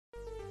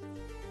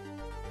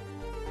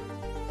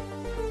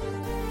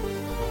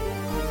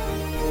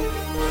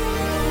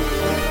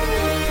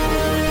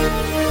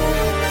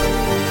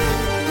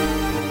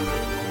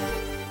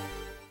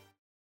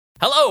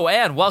Hello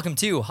and welcome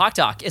to Hawk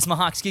Talk. It's my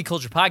Hawk's Geek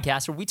Culture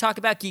Podcast where we talk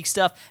about geek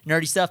stuff,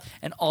 nerdy stuff,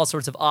 and all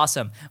sorts of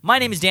awesome. My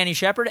name is Danny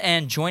Shepard,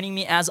 and joining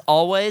me as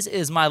always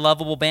is my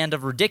lovable band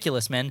of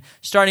ridiculous men,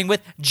 starting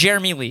with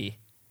Jeremy Lee.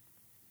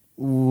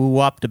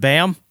 Whoop da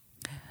bam.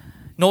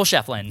 Noel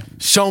Shefflin.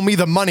 Show me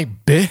the money,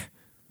 bitch.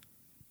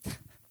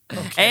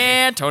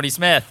 And Tony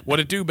Smith. What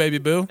it do, baby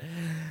boo?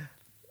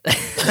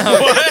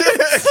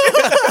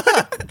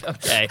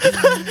 Okay.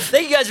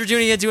 Thank you guys for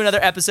tuning in to another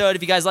episode.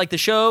 If you guys like the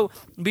show,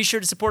 be sure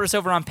to support us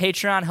over on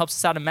Patreon. It helps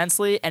us out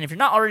immensely. And if you're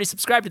not already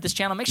subscribed to this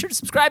channel, make sure to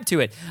subscribe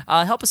to it.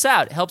 Help us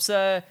out. It helps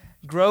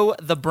grow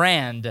the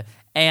brand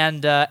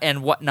and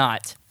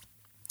whatnot.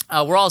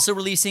 We're also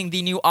releasing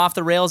the new Off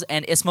the Rails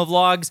and ISMA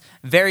vlogs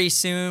very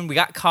soon. We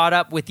got caught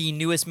up with the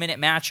newest minute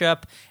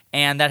matchup,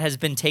 and that has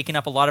been taking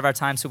up a lot of our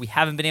time, so we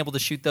haven't been able to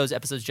shoot those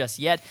episodes just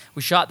yet.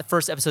 We shot the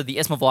first episode of the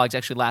ISMA vlogs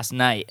actually last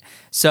night,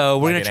 so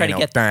we're going to try to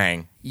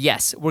get...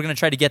 Yes, we're going to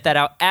try to get that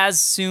out as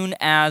soon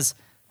as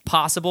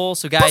possible.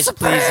 So guys,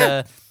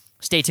 please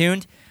stay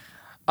tuned.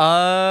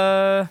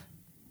 This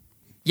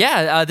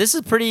is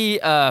a pretty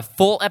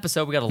full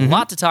episode. We got a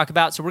lot to talk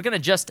about, so we're going to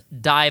just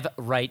dive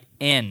right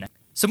in.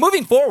 So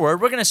moving forward,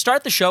 we're going to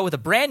start the show with a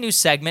brand new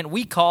segment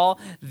we call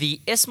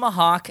the ISMA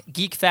Hawk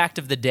Geek Fact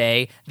of the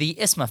Day, the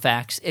ISMA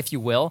Facts, if you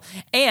will.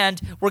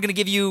 And we're going to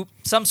give you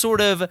some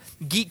sort of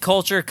geek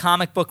culture,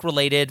 comic book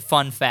related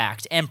fun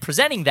fact. And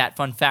presenting that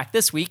fun fact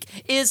this week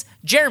is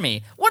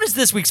Jeremy. What is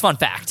this week's fun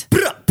fact?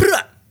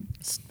 That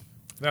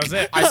was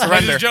it. I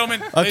surrender.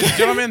 Ladies and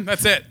gentlemen,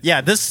 that's it.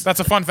 Yeah, that's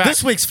a fun fact.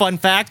 This week's fun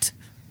fact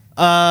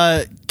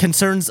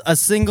concerns a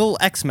single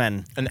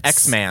X-Men. An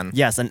X-Man.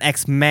 Yes, an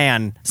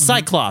X-Man.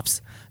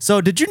 Cyclops. So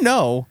did you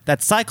know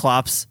that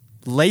Cyclops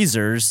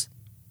lasers...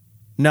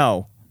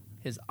 No.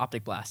 His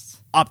optic blasts.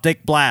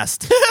 Optic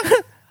blast.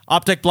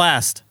 Optic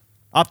blast.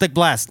 Optic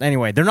blast.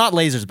 Anyway, they're not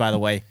lasers, by the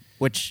way,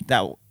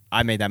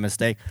 I made that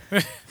mistake.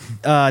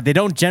 They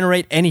don't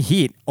generate any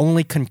heat,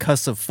 only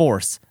concussive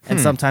force. And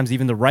sometimes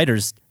even the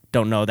writers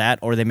don't know that,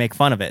 or they make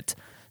fun of it.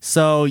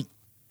 So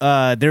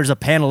there's a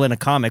panel in a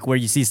comic where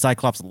you see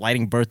Cyclops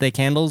lighting birthday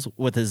candles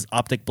with his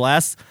optic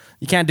blasts.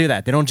 You can't do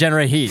that. They don't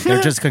generate heat.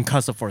 They're just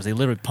concussive force. They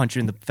literally punch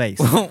you in the face.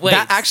 Wait.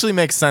 That actually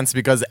makes sense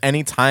because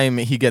anytime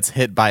he gets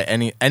hit by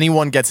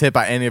anyone gets hit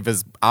by any of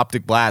his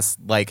optic blasts,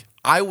 like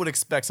I would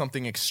expect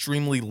something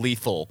extremely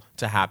lethal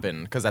to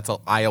happen because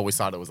I always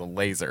thought it was a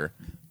laser.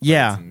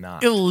 Yeah. It's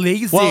not.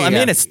 Lazy. Well, I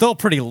mean, it's still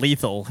pretty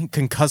lethal.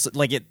 Concussive,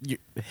 like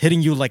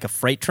hitting you like a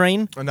freight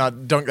train. No,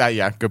 don't.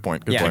 Yeah, good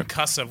point. Good Yeah. point.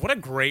 Concussive. What a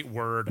great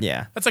word.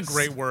 Yeah. That's a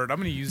great word. I'm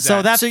going to use that.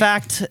 So that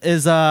fact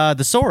is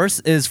the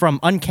source is from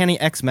Uncanny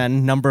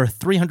X-Men number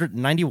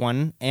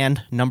 391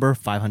 and number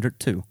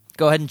 502.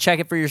 Go ahead and check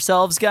it for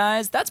yourselves,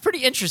 guys. That's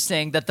pretty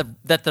interesting that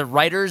the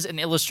writers and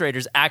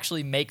illustrators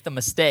actually make the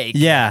mistake.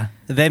 Yeah,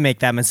 they make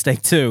that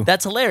mistake too.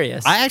 That's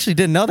hilarious. I actually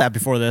didn't know that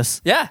before this.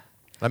 Yeah.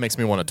 That makes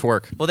me want to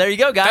twerk. Well, there you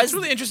go, guys. That's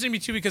really interesting to me,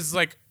 too, because,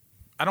 like,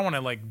 I don't want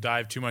to, like,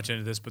 dive too much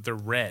into this, but they're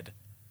red.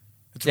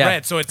 It's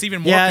red, so it's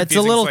even more Yeah, confusing.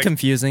 it's a little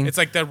confusing. It's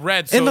like the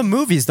red. So In the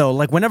movies, though,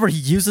 like whenever he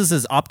uses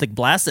his optic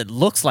blast, it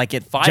looks like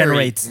it Fiery.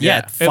 generates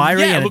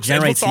fiery and it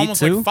generates looks heat almost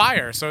too. like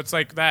fire, so it's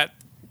like that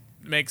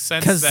makes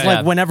sense. Because That,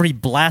 like whenever he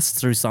blasts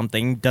through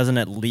something, doesn't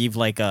it leave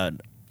like a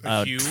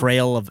hue?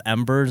 trail of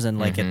embers and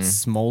like it's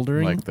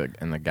smoldering? Like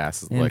the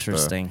gases,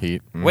 Interesting. like the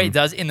heat. Wait,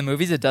 in the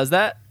movies it does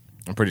that?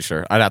 I'm pretty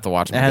sure. I'd have to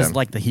watch it them has again.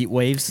 like the heat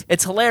waves.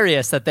 It's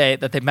hilarious that they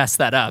messed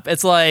that up.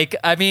 It's like,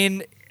 I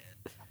mean,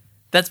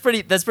 that's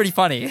pretty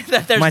funny.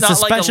 That there's My not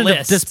suspension like a of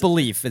list.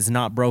 disbelief is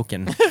not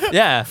broken.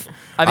 Yeah,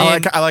 I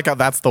mean, I like how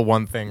that's the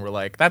one thing we're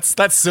like, that's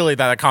silly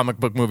that a comic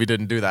book movie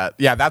didn't do that.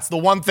 Yeah, that's the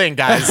one thing,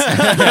 guys.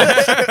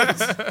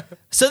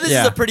 so this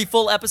Yeah. is a pretty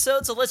full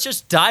episode. So let's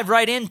just dive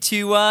right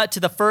into to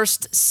the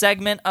first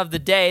segment of the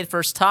day, the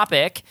first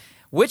topic,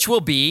 which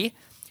will be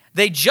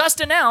they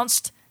just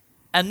announced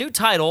a new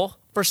title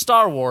for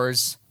Star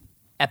Wars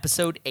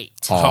Episode 8.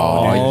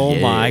 Oh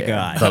my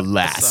God. The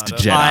Last Son of-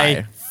 Jedi.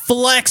 I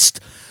flexed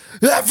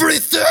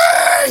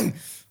everything.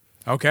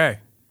 Okay.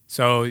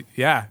 So,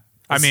 yeah.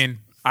 I mean,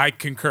 I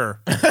concur.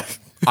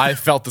 I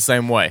felt the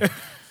same way.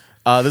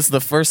 This is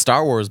the first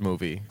Star Wars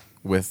movie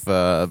with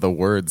the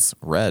words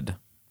red.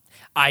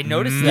 I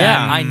noticed that.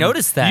 Yeah. I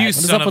noticed that. You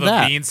son up of with a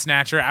that? bean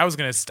snatcher. I was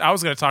gonna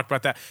talk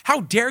about that. How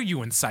dare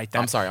you incite that?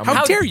 I'm sorry, How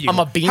I'm- dare you? I'm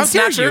a bean How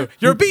dare snatcher? you?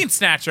 You're a bean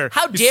snatcher.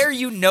 How dare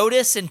you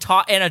notice and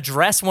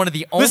address one of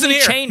the only Listen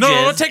here. changes? No,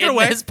 don't take it in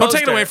away. this Don't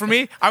take it poster? away from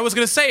me. I was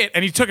gonna say it,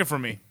 and you took it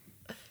from me.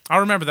 I'll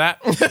remember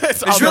that.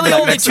 There's I'll really remember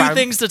that only next two time.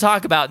 things to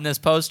talk about in this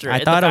poster. I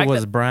The thought it fact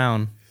was that-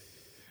 brown.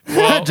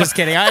 Just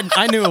kidding.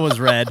 I knew it was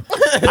red.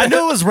 I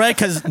knew it was red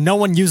because no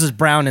one uses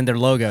brown in their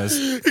logos.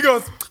 He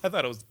goes, I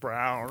thought it was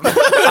brown.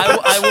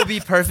 I will be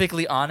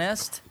perfectly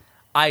honest.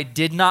 I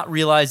did not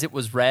realize it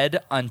was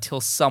red until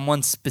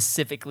someone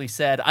specifically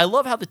said, I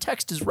love how the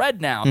text is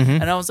red now.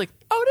 And I was like,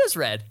 oh, it is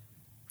red.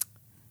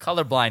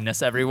 Color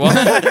blindness, everyone.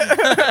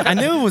 I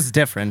knew it was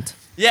different.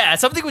 Yeah,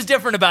 something was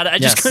different about it. I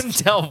just Yes. couldn't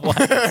tell what.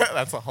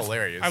 That's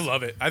hilarious. I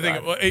love it. I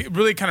think it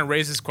really kind of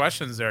raises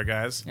questions there,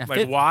 guys. Yeah.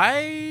 Like, why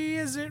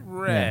is it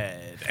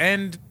red?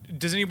 And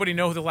does anybody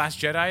know who the Last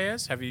Jedi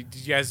is?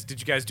 Did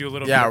you guys do a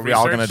little? Yeah, bit are of we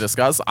all research? gonna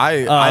discuss? I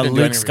didn't do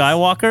Luke any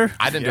Skywalker.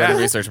 I didn't do Yeah. any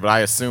research, but I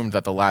assumed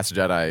that the Last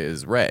Jedi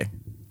is Rey.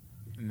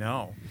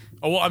 No.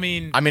 Oh well, I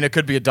mean, It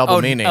could be a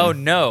double meaning. Oh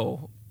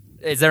no!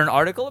 Is there an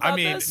article about I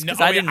mean, this? no,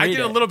 'Cause I didn't did read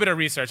a it. little bit of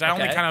research. I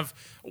only Okay. kind of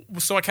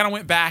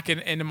went back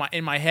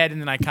in my head,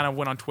 and then I kind of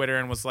went on Twitter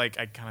and was like,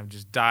 I kind of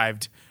just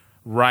dived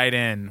right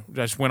in,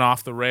 just went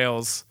off the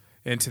rails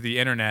into the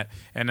internet,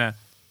 and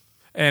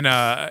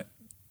I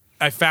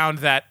found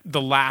that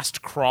the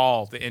last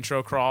crawl, the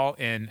intro crawl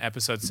in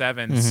Episode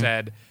 7,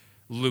 said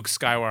Luke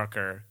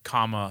Skywalker,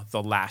 comma,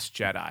 the Last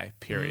Jedi,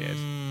 period.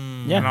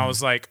 Yeah. And I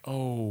was like,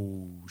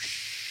 oh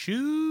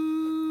shoot.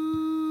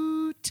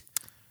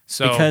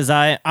 So Because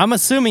I'm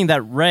assuming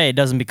that Rey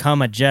doesn't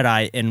become a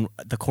Jedi in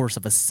the course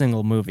of a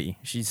single movie.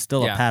 She's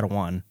still Yeah. a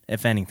Padawan,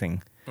 if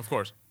anything. of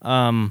course.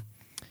 I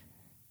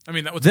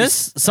mean, that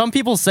was Some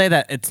people say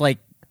that it's like,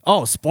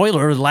 oh,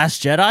 spoiler, The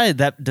Last Jedi.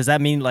 Does that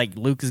mean like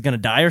Luke is gonna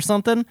die or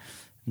something?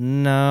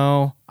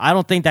 No, I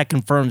don't think that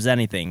confirms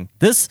anything.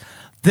 This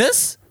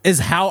is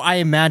how I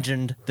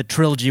imagined the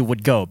trilogy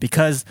would go,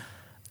 because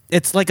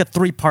it's like a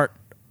 3-part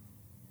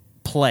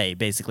play,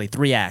 basically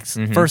 3 acts.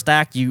 First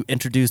act, you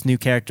introduce new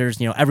characters.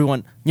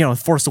 Everyone.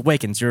 Force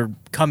Awakens. You're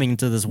coming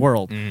into this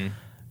world.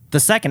 The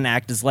second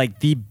act is like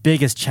the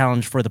biggest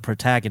challenge for the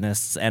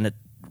protagonists, and it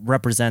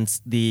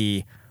represents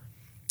the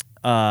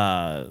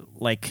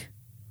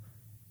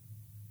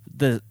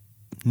the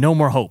no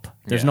more hope.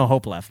 There's Yeah. no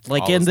hope left.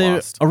 Like All in is the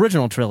lost.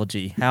 original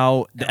trilogy,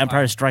 how the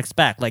Empire Strikes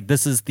Back. Like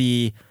this is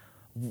the,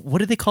 what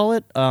did they call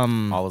it?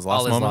 All is lost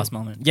All is moment. lost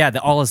moment. Yeah,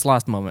 the all is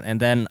lost moment. And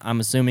then I'm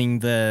assuming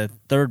the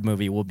third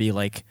movie will be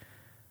like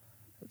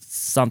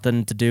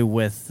something to do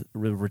with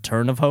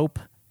Return of Hope,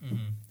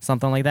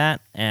 something like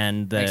that,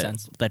 and Makes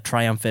sense. the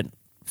triumphant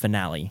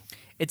finale.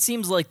 It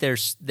seems like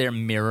they're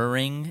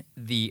mirroring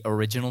the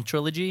original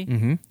trilogy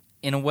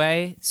in a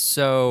way.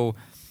 So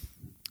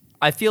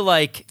I feel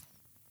like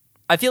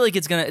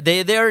it's gonna.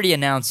 They already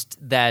announced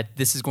that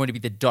this is going to be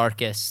the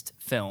darkest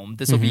film.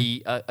 This will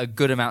be a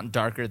good amount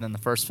darker than the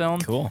first film.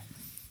 Cool.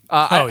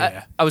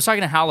 yeah. I was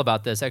talking to Hal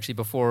about this actually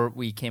before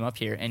we came up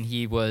here, and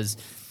he was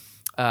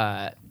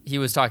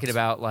talking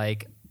about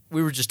like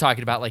we were just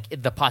talking about like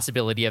the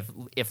possibility of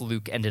if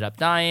Luke ended up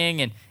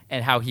dying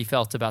and how he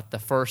felt about the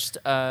first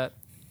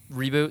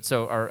reboot,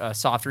 or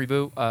soft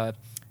reboot,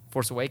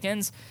 Force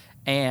Awakens,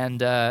 and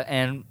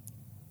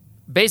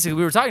basically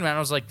we were talking about it, and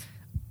I was like,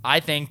 I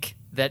think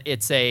that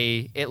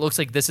it looks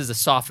like this is a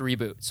soft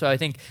reboot. So I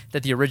think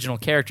that the original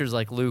characters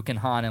like Luke and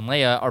Han and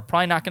Leia are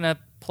probably not going to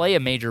play a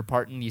major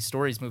part in these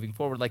stories moving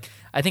forward. Like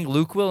I think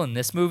Luke will in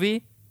this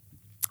movie,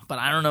 but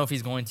I don't know if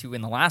he's going to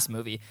in the last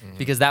movie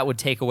because that would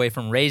take away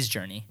from Rey's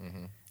journey.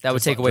 That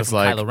would take away just from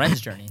like- Kylo Ren's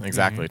journey.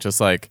 Exactly. Just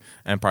like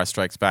Empire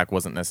Strikes Back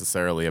wasn't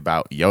necessarily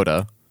about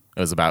Yoda. It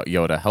was about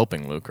Yoda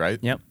helping Luke, right?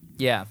 Yep.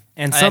 Yeah.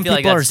 And I some feel like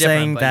people are that's different,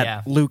 saying but that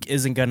yeah. Luke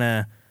isn't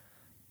gonna,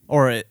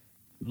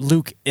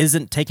 Luke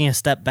isn't taking a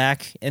step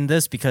back in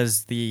this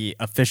because the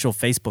official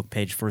Facebook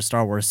page for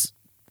Star Wars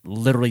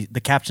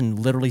the caption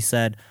literally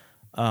said,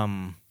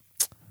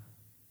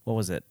 what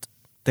was it?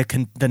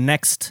 The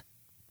next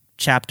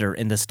chapter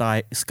in the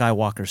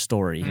Skywalker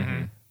story,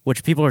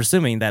 which people are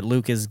assuming that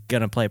Luke is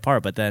gonna play a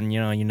part, but then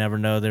you never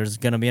know. There's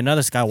gonna be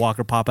another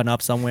Skywalker popping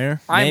up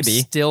somewhere. I'm Maybe.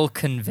 still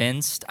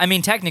convinced. I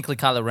mean, technically,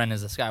 Kylo Ren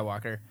is a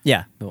Skywalker.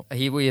 Yeah.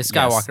 He is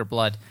Skywalker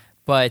blood,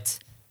 but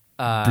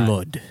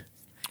Blood.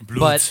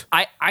 but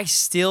I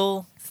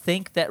still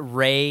think that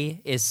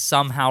Rey is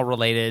somehow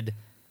related,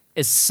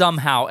 is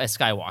somehow a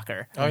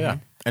Skywalker. Oh yeah.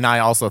 And I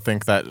also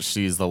think that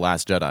she's the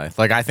last Jedi.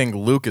 Like I think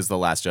Luke is the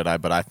last Jedi,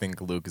 but I think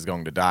Luke is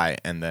going to die,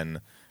 and then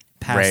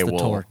Pass the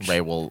torch. Rey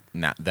will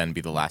then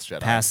be the last Jedi.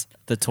 Pass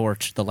the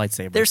torch, the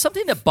lightsaber. There's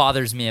something that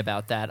bothers me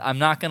about that. I'm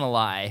not gonna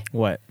lie.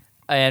 what?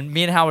 And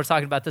me and Hal were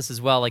talking about this as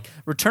well. Like,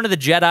 Return of the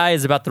Jedi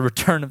is about the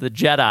return of the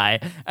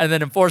Jedi, and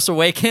then in Force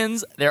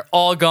Awakens, they're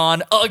all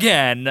gone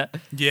again.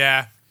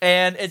 Yeah.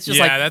 And it's just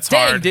Yeah, like, that's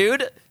dang, hard.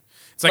 dude.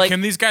 It's like,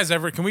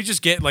 Like- can we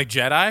just get like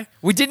Jedi?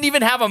 We didn't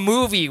even have a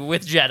movie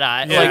with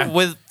Jedi, Yeah. like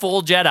with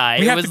full Jedi.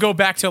 We It have was- to go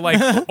back to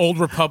like old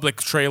Republic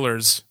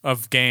trailers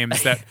of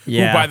games that,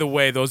 Yeah. who, by the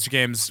way, those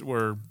games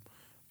were,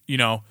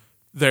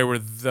 they were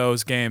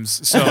those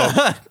games. So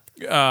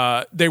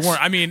they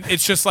weren't. I mean,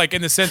 it's just like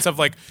in the sense of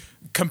like,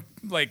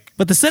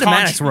 But the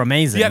cinematics were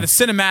amazing. Yeah, the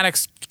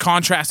cinematics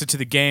contrasted to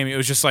the game. It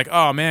was just like,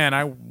 oh man,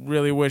 I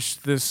really wish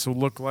this would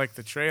look like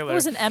the trailer. It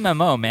was an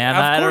MMO, man.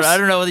 Of I course.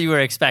 don't know what you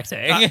were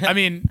expecting. I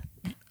mean,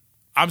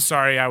 I'm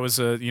sorry. I was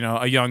a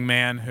young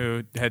man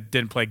who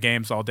didn't play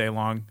games all day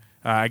long.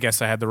 I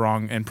guess I had the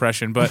wrong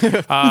impression, but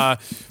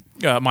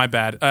my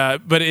bad.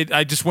 But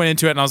I just went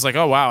into it and I was like,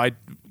 oh wow,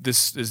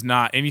 this is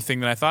not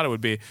anything that I thought it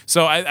would be.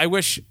 So I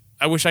wish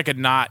I could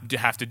not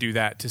have to do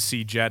that to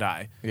see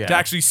Jedi. Yeah. To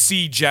actually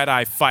see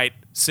Jedi fight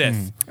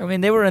Sith. I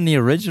mean, they were in the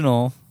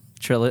original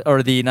trilogy,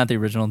 or the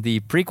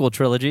prequel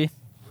trilogy.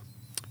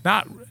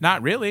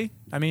 Not really.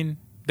 I mean,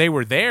 they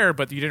were there,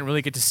 but you didn't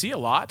really get to see a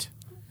lot.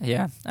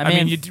 Yeah, I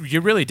mean,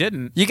 you really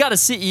didn't. you got to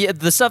see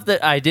the stuff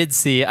that I did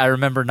see. I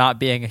remember not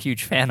being a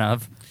huge fan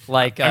of,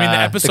 like I mean, the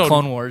episode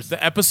Clone Wars.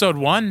 the episode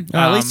 1.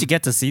 At least you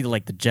get to see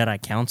like the Jedi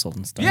Council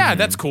and stuff. Yeah,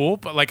 that's cool.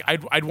 But like,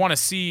 I'd want to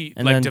see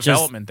And like then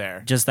development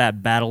there. Just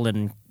that battle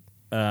in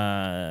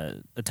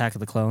Attack of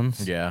the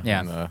Clones. Yeah.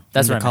 yeah, and,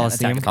 that's in what the I meant,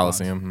 Attack Coliseum? of the Clones.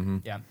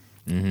 Coliseum. Yeah.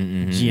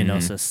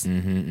 Geonosis.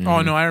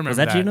 Oh no, I remember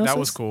that that. That Geonosis?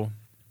 was cool.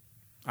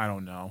 I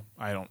don't know.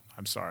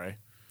 I'm sorry.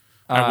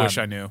 I wish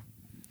I knew.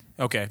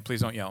 Okay, please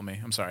don't yell at me.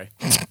 I'm sorry.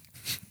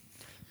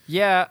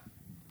 Yeah,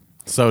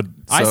 So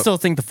I still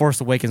think The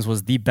Force Awakens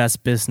was the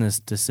best business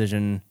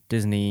decision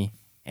Disney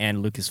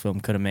and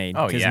Lucasfilm could have made.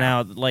 Oh, Because yeah.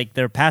 now, like,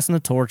 they're passing the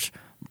torch,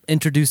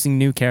 introducing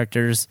new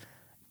characters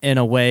in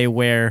a way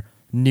where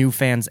new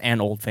fans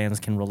and old fans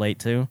can relate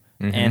to.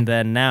 And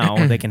then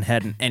now they can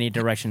head in any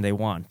direction they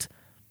want.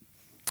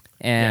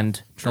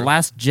 And The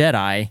Last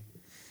Jedi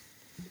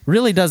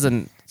really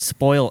doesn't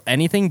spoil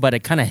anything, but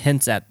it kind of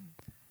hints at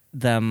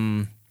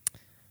them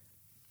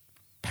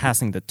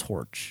passing the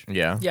torch.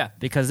 yeah. yeah.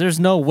 Because there's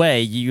no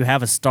way you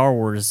have a Star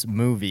Wars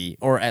movie,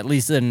 or at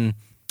least in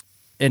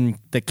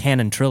the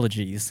canon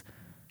trilogies,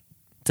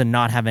 to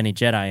not have any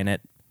Jedi in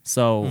it.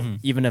 So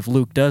even if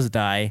Luke does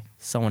die,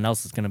 someone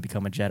else is going to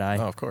become a Jedi.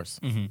 Oh, of course.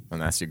 And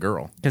that's your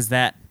girl. Because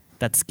that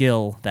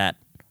skill, that,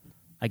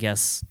 I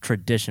guess,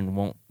 tradition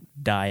won't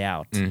die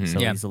out so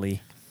Yeah.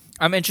 easily.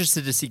 I'm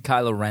interested to see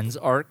Kylo Ren's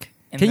arc.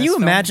 In Can this you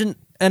film. imagine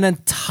an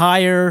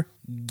entire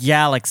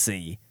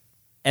galaxy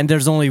and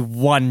there's only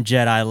one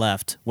Jedi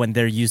left when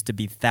there used to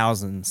be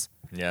thousands?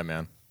 Yeah,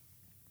 man.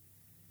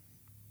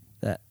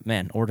 That,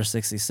 man, Order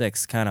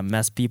 66 kind of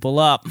messed people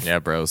up. Yeah,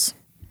 bros.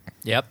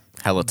 Yep.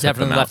 Hella took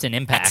Definitely them left out. an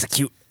impact.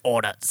 Execute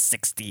Order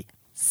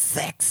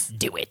 66.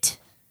 Do it.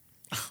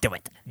 Do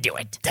it. Do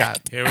it.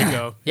 Here we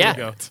go. Here we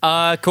go.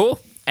 Yeah. Cool.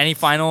 Any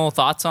final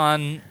thoughts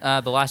on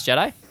The Last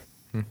Jedi?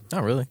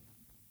 Not really.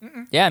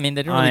 Yeah, I mean,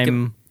 they didn't really give...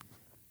 I'm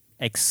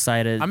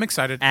excited. I'm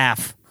excited.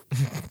 AF.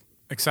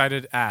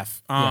 Excited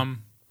AF.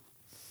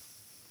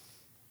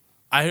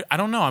 I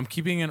don't know. I'm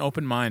keeping an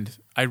open mind.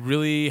 I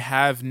really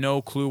have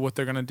no clue what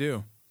they're gonna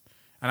do,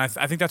 and I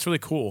think that's really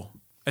cool.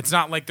 It's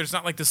not like there's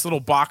not like this little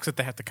box that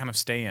they have to kind of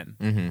stay in.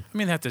 I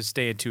mean, they have to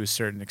stay in to a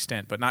certain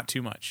extent, but not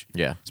too much.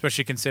 Yeah.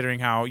 Especially considering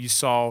how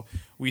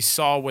we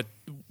saw what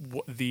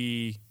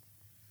the,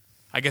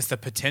 I guess, the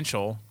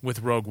potential with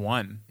Rogue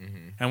One,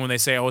 and when they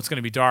say, "Oh, it's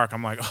gonna be dark,"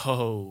 I'm like,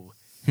 "Oh,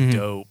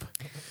 dope."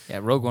 Yeah,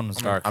 Rogue One was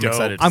dark. I'm Dope.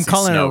 excited to I'm see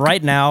calling Snoke. it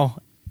right now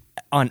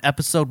on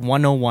episode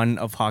 101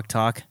 of Hawk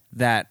Talk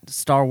that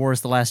Star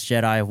Wars The Last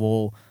Jedi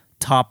will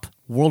top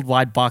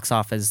worldwide box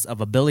office of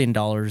 $1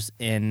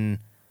 billion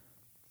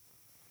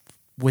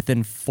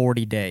within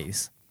 40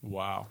 days.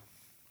 Wow.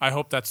 I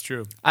hope that's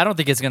true. I don't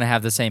think it's going to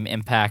have the same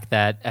impact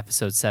that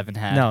Episode 7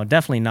 had. No,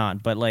 definitely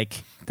not. But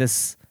like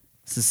this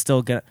is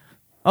still gonna.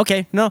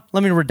 Okay, no,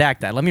 let me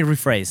redact that. Let me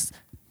rephrase.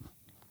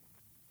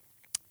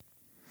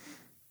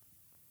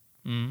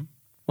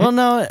 Well,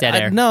 no, Dead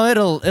air. no,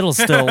 it'll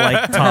still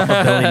like top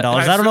 $1 billion.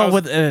 I don't know I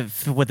was-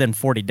 if within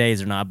 40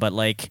 days or not, but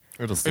like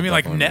It'll I still mean,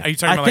 like, definitely net, be. are you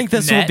talking I about think like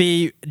this net? will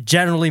be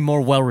generally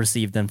more well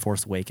received than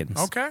Force Awakens.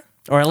 Okay.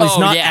 Or at least Oh,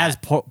 not yeah. as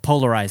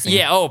polarizing.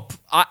 Yeah,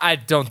 I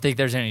don't think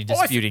there's any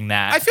disputing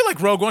that. I feel like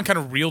Rogue One kind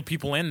of reeled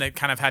people in that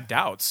kind of had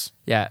doubts.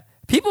 Yeah.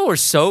 People were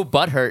so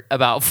butthurt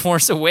about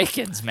Force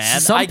Awakens, man.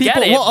 Some I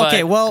people. get it. Well, but-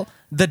 okay. Well,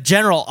 the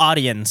general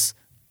audience,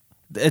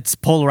 it's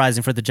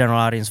polarizing for the general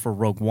audience for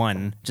Rogue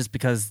One, just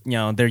because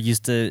they're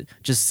used to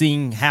just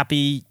seeing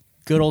happy,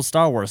 good old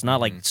Star Wars,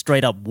 not like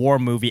straight up war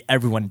movie.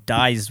 Everyone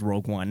dies.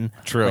 Rogue One.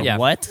 True. Like, Yeah.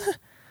 what?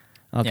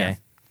 Okay. Yeah.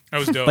 That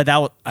was dope. But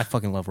I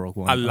fucking love Rogue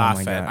One. I Oh laugh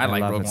my at God, it. I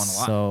like love Rogue it One a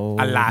lot. So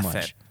I laugh much.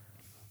 at.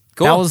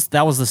 Cool.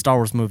 That was the Star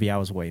Wars movie I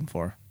was waiting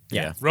for.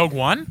 Yeah. Rogue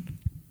One?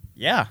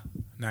 Yeah.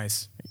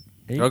 Nice.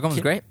 Rogue One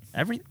was great.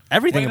 Everything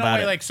Wait, no, about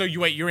wait, it. like, so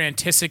you're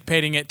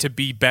anticipating it to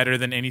be better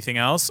than anything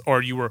else,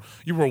 or you were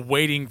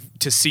waiting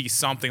to see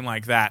something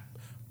like that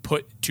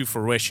put to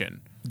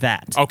fruition?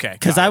 That. Okay,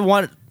 Because got I it.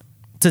 want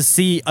to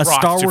see a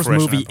Brought Star to Wars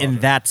fruition, movie I in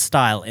apologize. that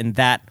style,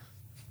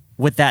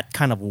 with that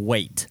kind of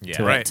weight Yeah.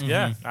 to Right. it.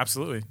 Yeah,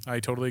 absolutely. I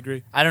totally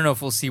agree. I don't know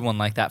if we'll see one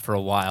like that for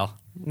a while.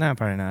 No,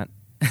 probably not.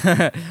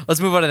 Let's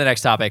move on to the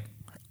next topic.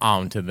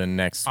 On to the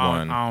next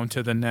one. On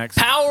to the next.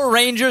 Power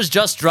Rangers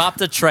just dropped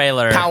a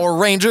trailer. Power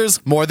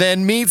Rangers, more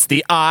than meets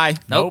the eye.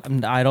 Nope.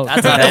 I don't.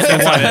 That's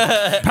not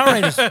it. Power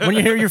Rangers. When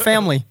you hear your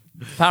family.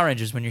 Power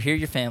Rangers, when you hear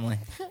your family.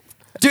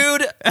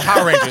 Dude,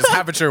 Power Rangers,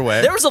 have it your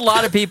way. there was a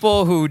lot of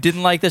people who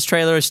didn't like this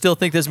trailer, still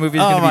think this movie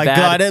is going Oh to be my bad.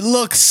 god, it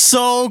looks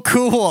so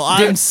cool.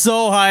 I'm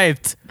so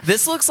hyped.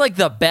 This looks like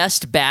the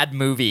best bad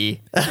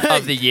movie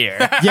of the year.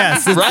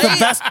 Yes, it's Right? the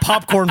best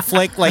popcorn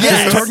flick. Like,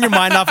 Yes. just turn your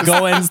mind off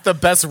going. It's the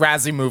best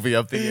Razzie movie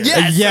of the year.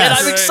 Yes, Yes.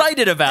 and I'm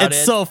excited about It's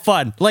it. so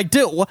fun. Like,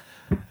 dude,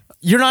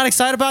 you're not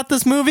excited about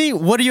this movie?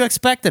 What are you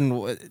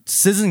expecting?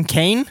 Citizen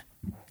Kane?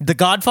 The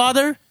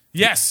Godfather?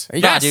 Yes. Yeah,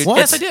 yes. dude. What?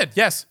 Yes, I did.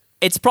 Yes.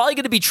 It's probably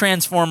going to be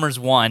Transformers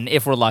 1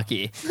 if we're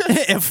lucky.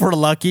 If we're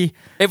lucky.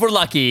 If we're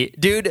lucky,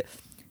 dude.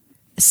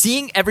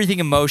 seeing everything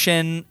in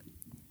motion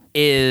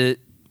it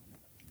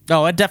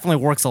it definitely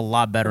works a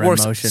lot better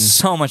works in motion.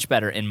 so much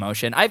better in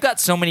motion. I've got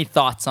so many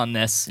thoughts on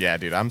this. Yeah,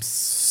 dude, I'm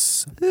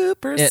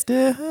super It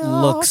still.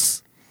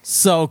 looks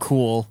so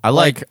cool. I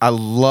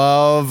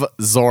love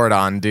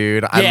Zordon,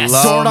 dude. Yeah, I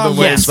love Zordon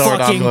the way looks Zordon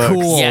fucking looks.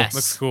 cool. Yes.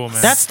 Looks cool,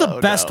 man. That's the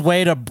So best dope.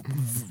 way to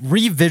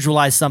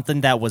re-visualize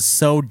something that was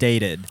so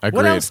dated. what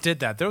Agreed. else did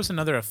that? There was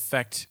another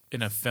effect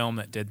in a film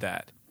that did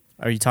that.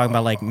 Are you talking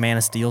about like Man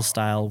of Steel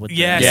style with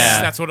Yes,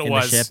 the, that's what it in the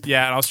was. ship?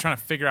 Yeah, and I was trying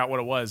to figure out what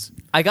it was.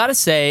 I gotta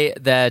say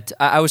that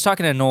I was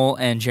talking to Noel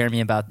and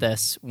Jeremy about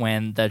this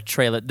when the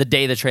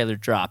day the trailer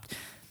dropped.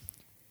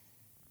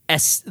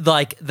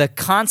 Like the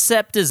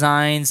concept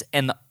designs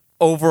and the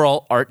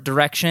overall art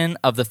direction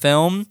of the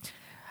film,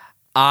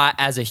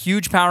 as a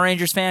huge Power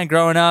Rangers fan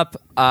growing up,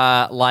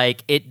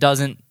 like it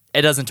doesn't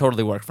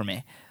totally work for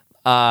me.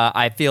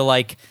 I feel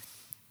like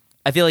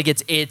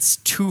it's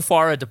too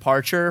far a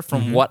departure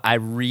from what I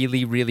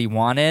really, really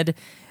wanted.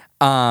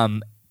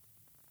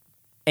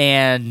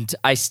 And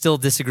I still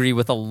disagree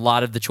with a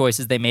lot of the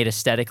choices they made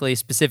aesthetically,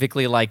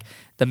 specifically like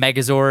the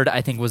Megazord,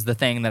 I think was the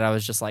thing that I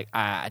was just like,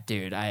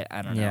 dude, I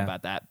don't know Yeah.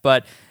 about that.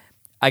 But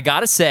I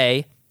gotta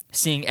say,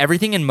 seeing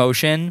everything in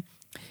motion,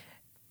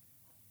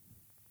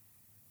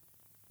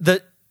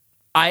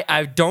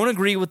 I don't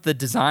agree with the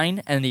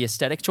design and the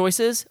aesthetic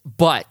choices,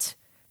 but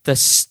the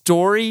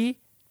story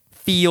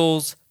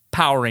feels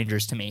Power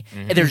Rangers to me.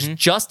 And there's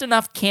just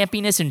enough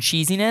campiness and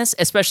cheesiness,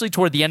 especially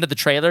toward the end of the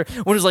trailer,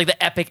 when it was like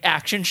the epic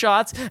action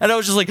shots, and I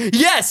was just like,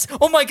 yes,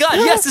 oh my god,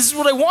 yes, this is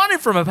what I wanted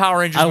from a Power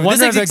Rangers I movie.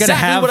 wonder This if they're is gonna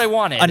exactly have what I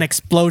wanted. an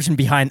explosion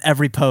behind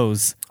every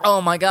pose. Oh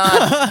my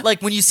god!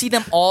 Like when you see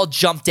them all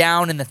jump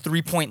down in the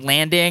 3-point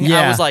landing, I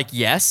Yeah. was like,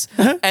 yes.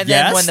 And then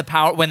Yes.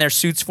 when their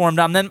suits formed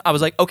on them, I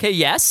was like, okay,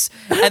 yes.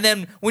 And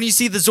then when you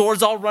see the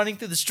Zords all running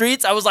through the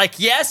streets, I was like,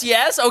 yes,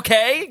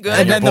 okay, good.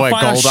 And then your the boy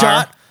final Goldar.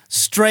 shot,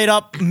 straight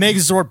up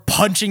Megazord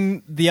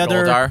punching the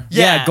other. Goldar?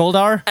 Yeah,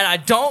 Goldar. And I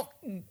don't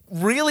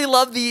really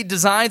love the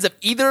designs of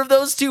either of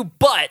those two,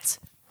 but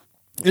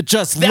It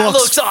just that looks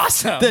looks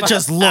awesome. That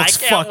just looks I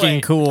can't fucking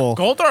wait. cool.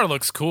 Goldar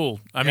looks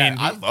cool. I mean,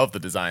 I love the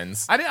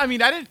designs. I don't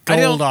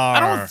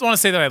Goldar. want to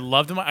say that I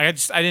loved them. I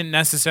didn't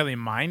necessarily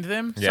mind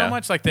them so Yeah.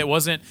 much. Like that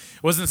wasn't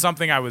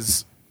something I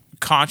was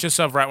conscious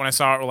of right when I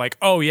saw it. Or like,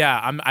 oh yeah,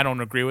 I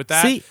don't agree with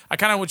that. See- I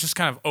kind of would just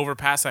kind of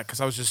overpass that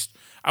because I was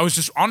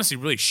just honestly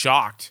really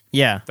shocked.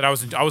 Yeah. That I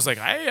was like,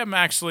 I am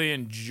actually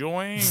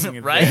enjoying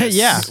Right? this.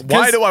 Yeah.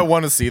 Why do I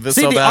want to see this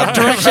See so the bad? art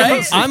direction.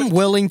 Right? I'm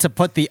willing to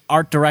put the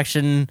art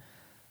direction,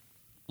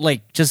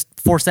 like just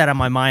force that on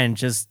my mind, and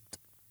just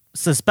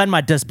suspend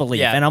my disbelief.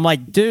 Yeah. And I'm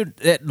like, dude,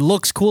 it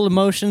looks cool in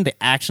motion. The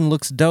action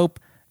looks dope,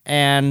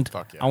 and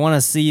Fuck yeah. I want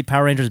to see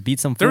Power Rangers beat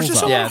some There's fools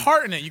just up. a lot Yeah. of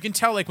heart in it. You can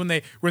tell like when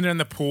they're in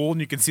the pool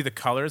and you can see the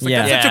colors. Like Yeah.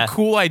 that's Yeah. such a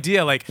cool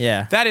idea. Like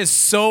Yeah. that is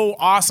so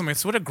awesome.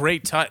 It's what a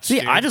great touch. See,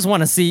 dude. I just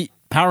want to see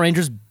Power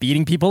Rangers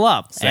beating people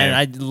up, Same.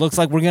 and it looks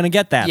like we're gonna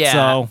get that. Yeah.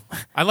 So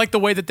I like the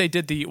way that they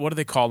did the what do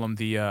they call them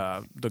the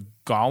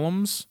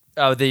golems.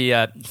 Oh, the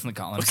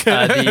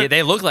golems.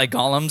 They look like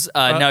golems.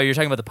 No, you're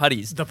talking about the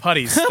putties. The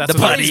putties. That's The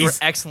what it putties is. were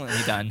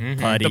excellently done.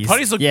 putties. The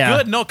putties look Yeah.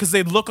 good. No, because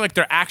they look like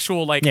they're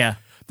actual like Yeah.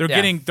 they're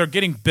Yeah.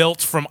 getting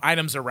built from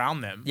items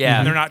around them. Yeah.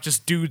 And they're not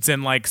just dudes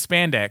in like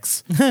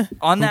spandex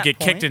On who that get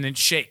point, kicked in and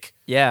shake.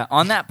 Yeah,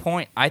 on that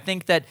point, I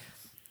think that,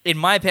 in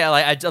my opinion,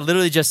 like, I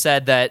literally just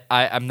said that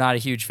I'm not a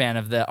huge fan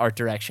of the art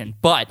direction,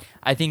 but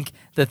I think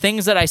the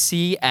things that I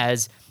see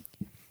as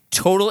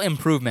total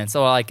improvements,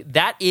 so like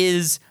that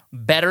is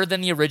better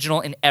than the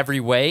original in every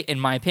way, in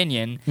my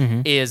opinion,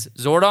 is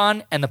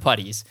Zordon and the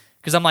putties.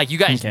 Because I'm like, you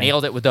guys Okay.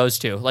 nailed it with those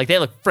two. Like, they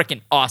look freaking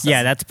awesome.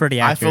 yeah, that's pretty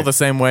I accurate. feel the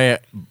same way,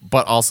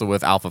 but also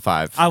with Alpha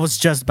 5. I was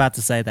just about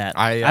to say that.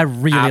 I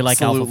really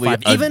like Alpha absolutely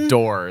 5. Even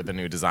adore the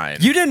new design.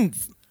 you didn't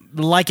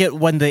like it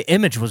when the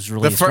image was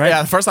released, right?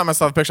 Yeah, the first time I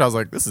saw the picture, I was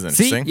like, this is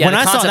See, interesting. Yeah, when the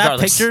I saw concept that art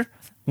looks- picture,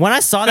 when I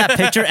saw that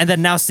picture, and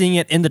then now seeing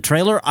it in the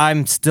trailer,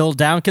 I'm still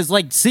down because,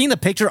 like, seeing the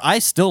picture, I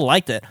still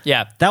liked it.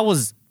 Yeah. that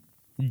was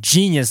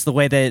genius the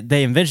way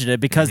they envisioned it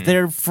because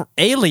they're for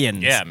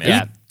aliens. Yeah, man. Are you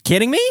Yeah.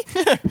 kidding me?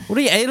 What are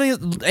you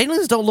aliens?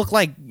 Aliens don't look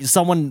like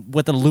someone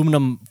with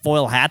aluminum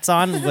foil hats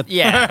on with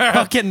Yeah.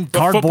 fucking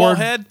Football cardboard.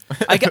 head.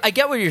 I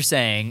get what you're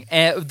saying.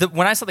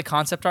 When I saw the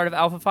concept art of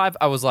Alpha 5,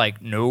 I was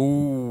like,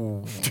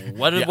 no.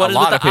 What is Yeah, what a is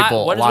lot with of the eye-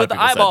 people- what a is lot with of the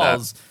people said that.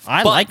 eyeballs?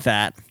 I But like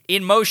that.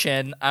 in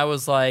motion, I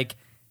was like,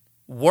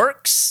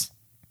 works,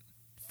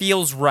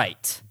 feels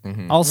right.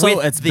 Also,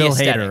 with it's the Bill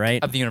aesthetic Hader,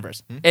 right? of the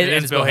universe. It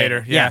is Bill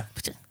Hader. Yeah.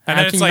 How And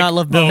then can it's you like, not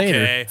love Bill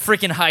Hader? okay.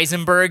 Freaking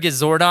Heisenberg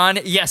is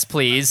Zordon. Yes,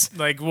 please.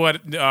 Like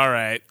what? All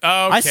right. Okay,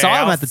 I saw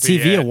him I'll at the see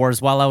TV it.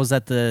 awards while I was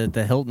at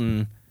the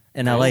Hilton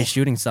in LA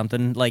shooting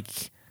something. Like,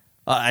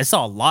 I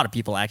saw a lot of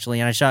people actually,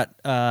 and I shot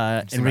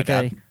my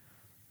Enrique. dad?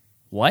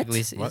 What?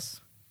 Iglesias. What?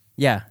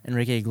 Yeah,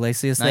 Enrique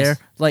Iglesias Nice. there.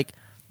 Like,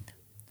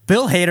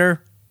 Bill Hader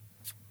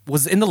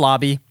was in the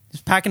lobby.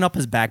 He's packing up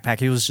his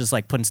backpack. He was just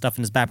like putting stuff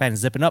in his backpack and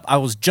zipping up. I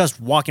was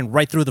just walking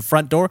right through the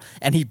front door,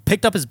 and he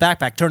picked up his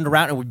backpack, turned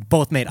around, and we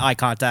both made eye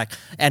contact.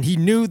 And he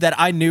knew that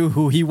I knew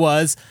who he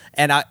was,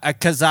 and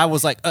because I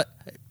was like,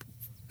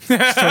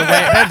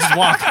 and just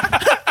walk.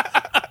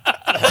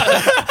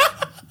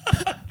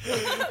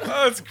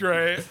 That's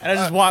great. And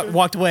I just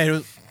walked away. It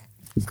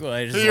was cool.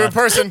 I just You're a left.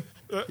 person.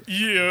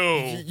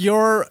 You.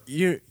 You're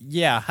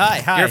yeah.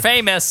 Hi. You're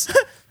famous.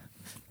 You're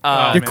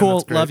man, cool.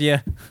 that's great. Love you.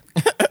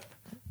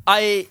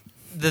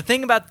 The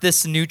thing about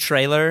this new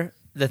trailer,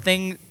 the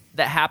thing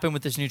that happened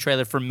with this new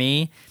trailer for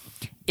me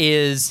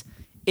is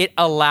it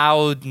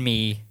allowed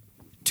me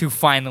to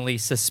finally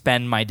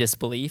suspend my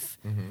disbelief.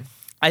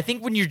 I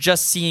think when you're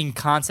just seeing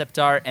concept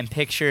art and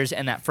pictures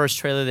and that first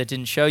trailer that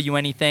didn't show you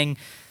anything,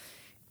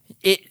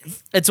 it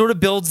sort of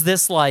builds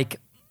this like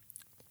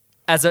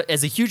as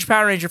a huge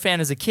Power Ranger fan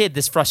as a kid,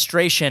 this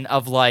frustration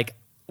of like,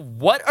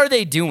 what are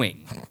they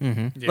doing?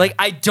 Yeah. Like,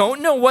 I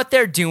don't know what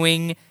they're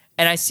doing,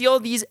 and I see all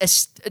these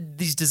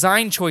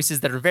design choices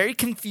that are very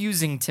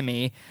confusing to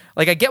me.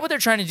 Like, I get what they're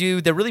trying to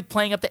do. They're really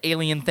playing up the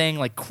alien thing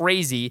like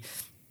crazy,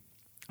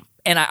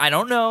 and I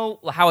don't know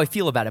how I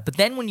feel about it. But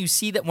then when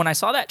I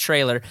saw that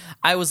trailer,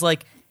 I was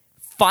like,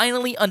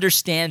 finally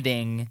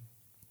understanding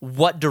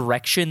what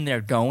direction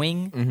they're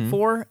going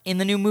for in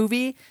the new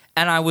movie,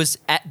 and I was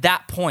at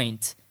that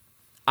point.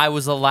 I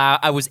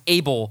was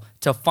able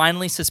to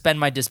finally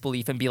suspend my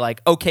disbelief and be like,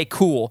 okay,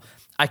 cool.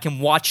 I can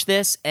watch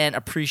this and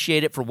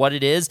appreciate it for what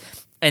it is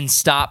and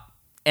stop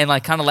and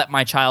like kind of let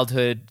my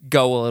childhood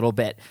go a little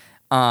bit.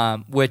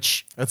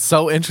 Which It's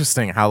so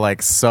interesting how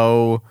like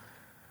so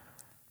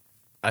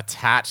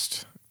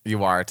attached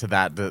you are to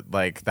that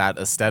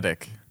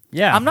aesthetic.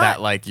 Yeah. I'm not-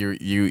 That like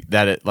you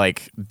that it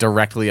like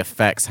directly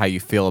affects how you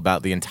feel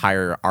about the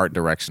entire art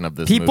direction of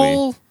this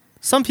movie.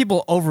 Some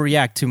people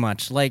overreact too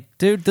much. Like,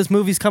 dude, this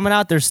movie's coming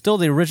out. There's still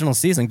the original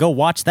season. Go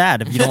watch that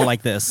if you don't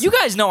like this. you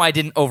guys know I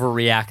didn't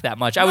overreact that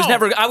much. I was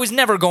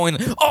never going,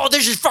 oh,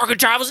 this is fucking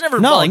trash. I was never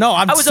No, like, no,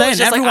 I'm I was saying always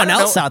just like, everyone I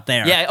don't else know. out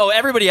there. Yeah,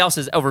 everybody else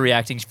is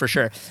overreacting for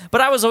sure.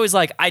 But I was always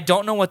like, I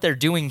don't know what they're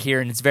doing here,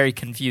 and it's very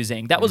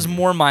confusing. That was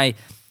more my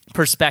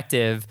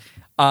perspective.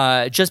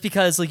 Just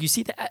because, like, you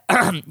see that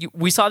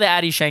we saw the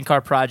Adi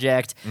Shankar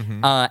project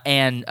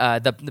and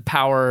the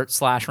Power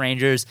 /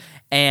 Rangers,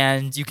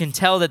 and you can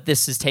tell that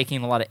this is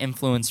taking a lot of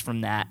influence from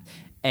that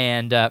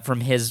and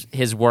from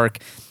his work.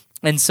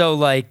 And so,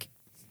 like,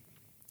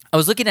 I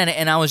was looking at it,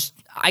 and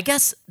I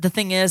guess the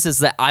thing is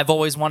that I've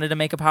always wanted to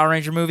make a Power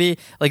Ranger movie.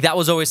 Like, that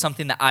was always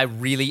something that I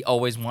really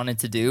always wanted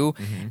to do.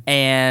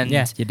 And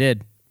Yeah, you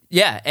did.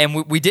 yeah,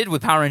 and we did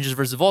with Power Rangers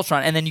versus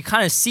Voltron, and then you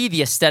kind of see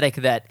the aesthetic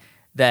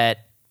that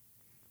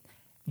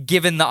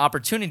given the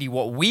opportunity,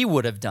 what we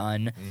would have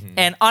done.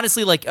 And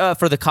honestly, like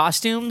for the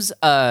costumes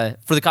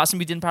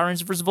we did in Power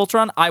Rangers versus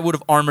Voltron, I would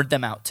have armored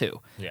them out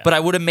too. Yeah. But I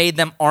would have made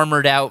them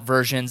armored out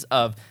versions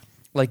of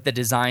like the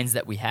designs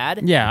that we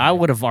had. Yeah, I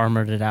would have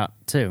armored it out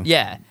too.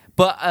 Yeah,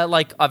 but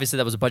like obviously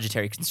that was a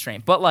budgetary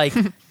constraint. But like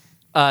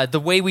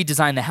the way we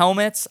designed the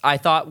helmets, I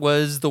thought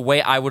was the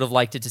way I would have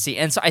liked it to see.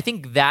 And so I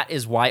think that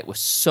is why it was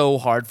so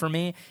hard for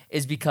me,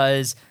 is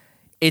because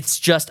it's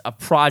just a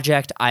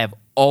project I have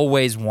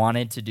always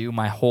wanted to do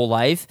my whole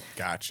life.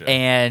 Gotcha.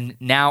 And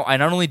now I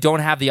not only don't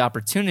have the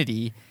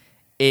opportunity,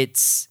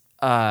 it's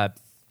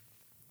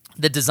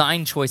the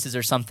design choices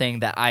are something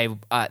that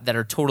that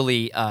are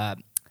totally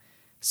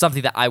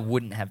something that I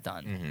wouldn't have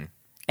done.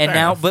 And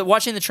now, but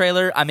watching the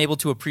trailer, I'm able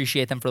to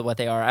appreciate them for what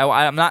they are.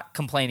 I'm not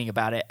complaining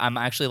about it. I'm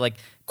actually like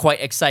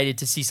quite excited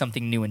to see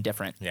something new and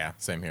different. Yeah,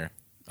 same here.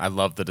 I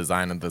love the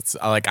design of this.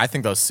 I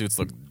think those suits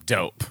look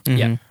dope.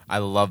 Yeah. I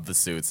love the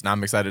suits. Now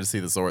I'm excited to see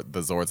the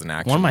Zords in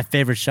action. One of my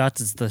favorite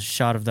shots is the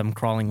shot of them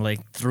crawling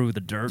like through the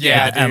dirt,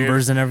 Yeah, with the dude.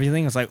 embers and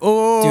everything. It's like,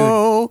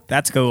 oh,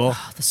 that's cool.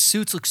 The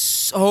suits look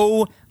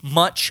so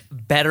much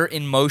better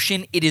in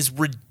motion. It is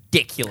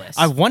ridiculous.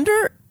 I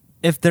wonder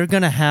if they're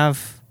gonna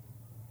have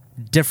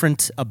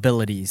different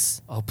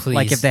abilities. Oh, please.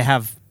 Like if they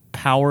have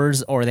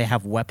powers or they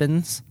have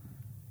weapons.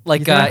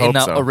 like I in hope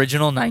the so.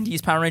 original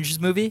 90s Power Rangers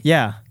movie.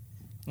 Yeah.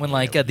 When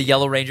like the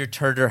Yellow Ranger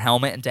turned her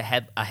helmet into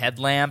a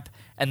headlamp,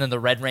 and then the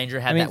Red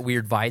Ranger had I mean- that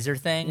weird visor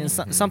thing. Yeah,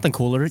 something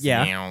cooler.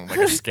 Yeah. Like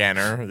a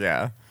scanner.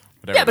 Yeah.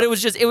 Whatever. Yeah, but it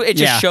was just it just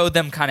Yeah. showed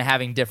them kind of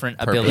having different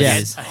Purpose.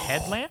 abilities. A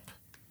headlamp?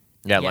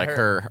 Yeah, Yeah, like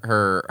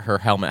her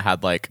helmet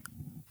had like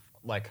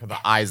the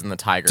eyes in the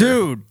tiger.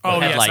 Dude.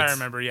 Oh, yes, I Headlights.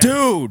 remember. Yeah.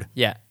 Dude.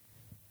 Yeah.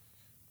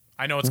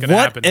 I know what's going to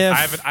What happen.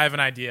 if- I have an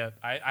idea.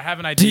 I have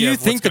an idea. Do you of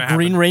think what's the gonna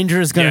Green happen.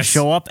 Ranger is gonna Yes.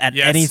 show up at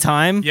Yes. any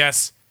time?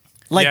 Yes.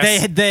 Like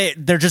Yes.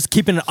 they're just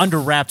keeping it under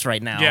wraps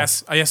right now.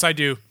 Yes. Yes, I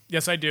do.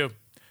 Yes, I do.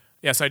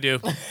 Yes, I do.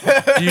 Do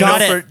you Got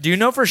know it. for do you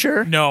know for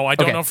sure? No, I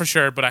don't Okay. know for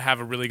sure, but I have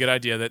a really good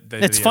idea that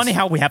It's it funny is.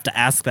 how we have to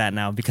ask that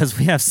now because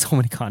we have so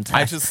many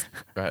contacts.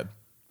 Go ahead.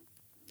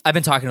 I've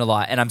been talking a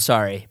lot, and I'm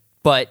sorry,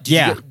 but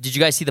Yeah. did you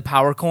guys see the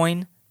power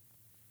coin?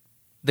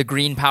 The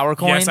green power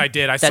coin. Yes, I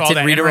did. I That's saw in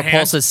that Rita in her hand.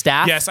 Repulsa's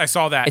staff. Yes, I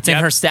saw that. It's in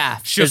Yep. her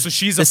staff. So There's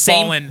she's the a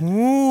same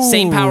fallen.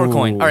 same power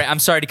coin. Ooh. All right, I'm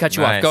sorry to cut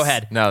you off. Nice. Go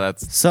ahead. No,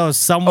 that's So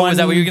someone Oh, is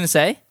that what you were gonna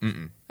say?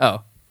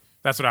 Oh,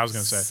 That's what I was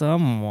going to say.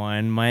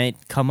 someone might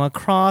come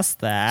across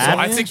that.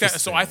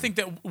 So I think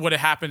that what had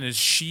happened is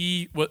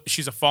she's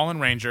a fallen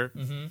ranger,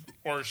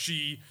 or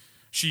she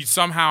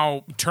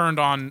somehow turned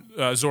on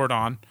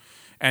Zordon,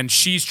 and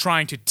she's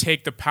trying to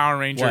take the Power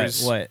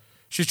Rangers. What?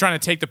 She's trying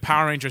to take the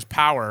Power Rangers'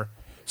 power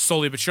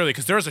slowly but surely.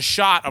 Because there's a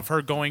shot of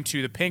her going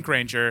to the Pink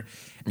Ranger,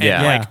 and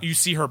Yeah. like Yeah. you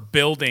see her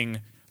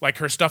building. Like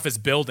her stuff is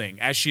building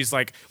as she's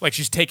like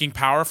she's taking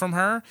power from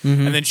her,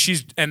 Mm-hmm. and then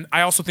and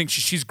I also think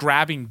she's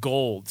grabbing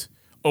gold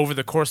over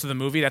the course of the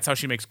movie. That's how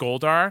she makes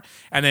Goldar,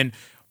 and then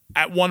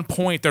at one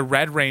point the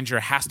Red Ranger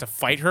has to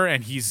fight her,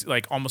 and he's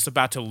like almost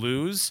about to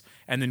lose,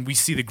 and then we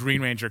see the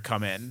Green Ranger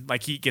come in,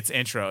 like he gets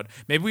introed.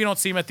 Maybe we don't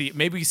see him at the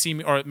maybe we see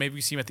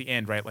him at the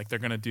end, right? Like they're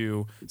gonna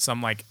do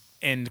some like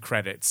end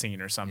credit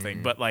scene or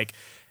something, but like.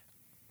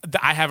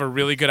 I have a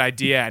really good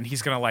idea, and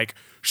he's gonna like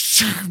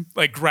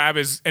grab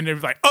his, and they're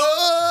like,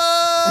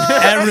 oh!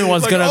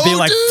 Everyone's gonna be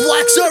like,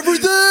 flex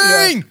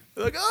everything.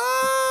 Like,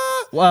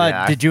 ah! Well,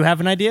 Yeah. did you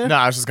have an idea? No,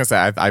 I was just gonna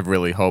say I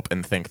really hope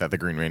and think that the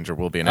Green Ranger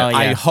will be in it. Oh, yeah.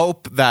 I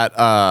hope that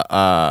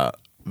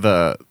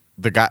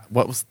the guy,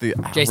 what was the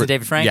Jason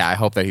David Frank? Yeah, I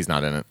hope that he's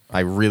not in it.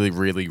 I really,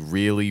 really,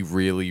 really,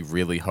 really,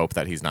 really hope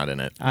that he's not in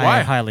it. I Why?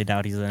 highly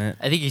doubt he's in it.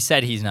 I think he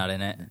said he's not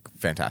in it.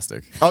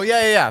 Fantastic. Oh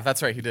yeah.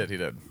 That's right. He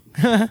did.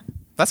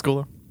 That's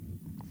cooler.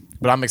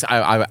 But I'm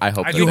excited. I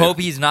hope. that You they- hope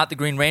he's not the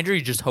Green Ranger.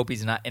 You just hope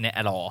he's not in it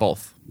at all.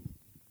 both.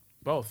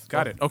 Both.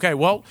 Got it. Okay.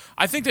 Well,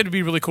 I think that'd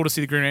be really cool to see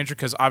the Green Ranger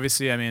because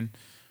obviously, I mean,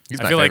 He's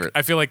I my feel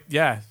favorite. like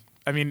yeah.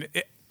 I mean,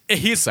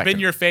 he's Second. been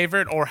your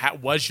favorite or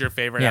was your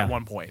favorite Yeah. at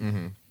one point.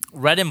 Mm-hmm.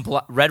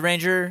 Red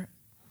Ranger,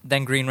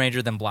 then Green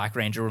Ranger, then Black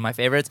Ranger were my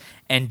favorites.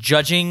 And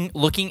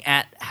looking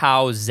at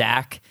how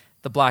Zach,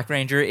 the Black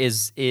Ranger,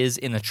 is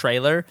in the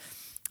trailer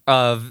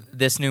of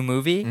this new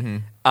movie, Mm-hmm.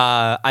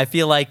 I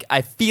feel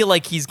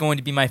like he's going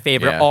to be my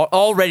favorite. Yeah.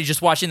 Already,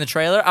 just watching the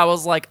trailer, I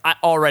was like, I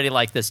already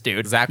like this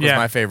dude. Zach was Yeah.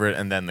 my favorite,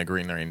 and then the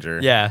Green Ranger.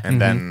 Yeah. and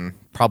then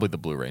probably the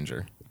Blue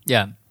Ranger.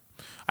 Yeah.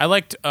 I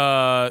liked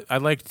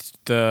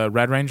the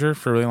Red Ranger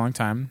for a really long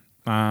time,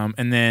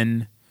 and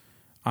then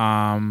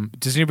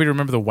does anybody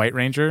remember the White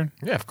Ranger?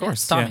 Yeah, of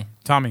course. Tommy. Yeah.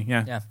 Tommy.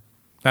 Yeah. Yeah.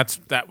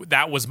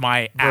 That was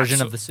my Version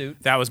absol- of the suit.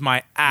 That was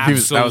my that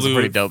was a absolute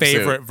pretty dope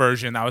favorite suit.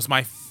 version. That was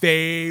my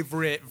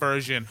favorite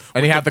version.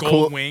 And with he had the gold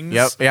cool wings.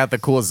 Yep, he had the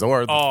cool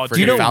Zord. Oh, the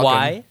Do you freaking know Falcon.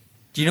 why?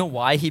 Do you know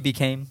why he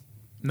became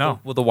No.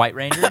 the White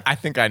Ranger? I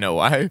think I know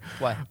why.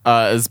 Why?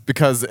 Is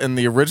because in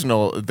the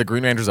original, the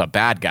Green Ranger's a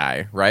bad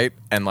guy, right?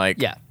 And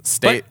like, Yeah.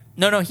 state.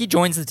 But, no, he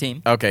joins the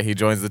team. Okay, he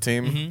joins the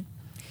team. Mm-hmm.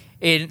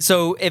 And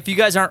so, if you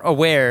guys aren't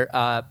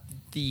aware,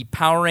 the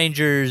Power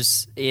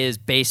Rangers is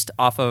based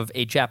off of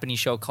a Japanese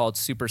show called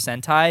Super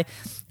Sentai.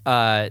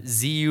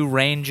 ZU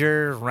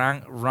Ranger,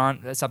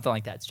 something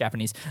like that. It's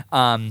Japanese.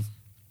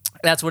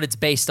 That's what it's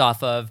based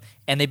off of.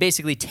 And they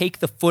basically take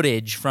the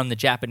footage from the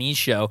Japanese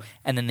show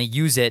and then they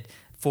use it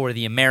for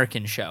the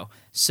American show.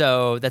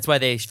 So that's why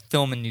they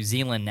film in New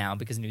Zealand now,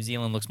 because New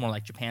Zealand looks more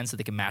like Japan, so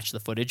they can match the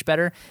footage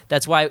better.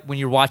 That's why when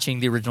you're watching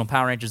the original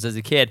Power Rangers as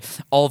a kid,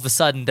 all of a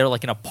sudden they're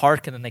like in a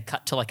park and then they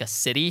cut to like a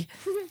city.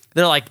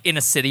 They're like in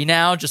a city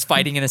now, just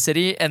fighting in a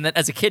city. And then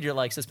as a kid, you're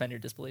like, suspend your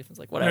disbelief. It's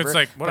like, whatever. It's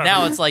like, But whatever.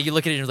 now it's like, you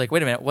look at it and you're like,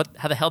 wait a minute,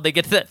 how the hell did they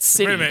get to that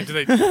city? Wait a minute.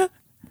 Do they?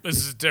 This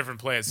is a different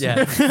place.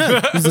 Yeah.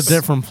 It's a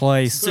different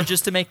place. So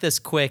just to make this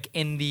quick,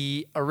 in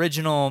the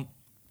original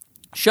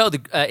show,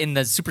 in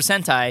the Super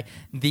Sentai,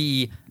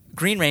 the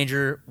Green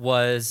Ranger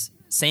was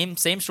same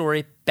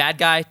story. Bad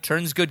guy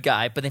turns good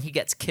guy, but then he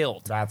gets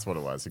killed. That's what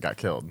it was. He got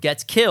killed.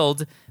 Gets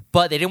killed,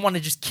 but they didn't want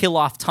to just kill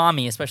off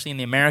Tommy, especially in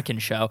the American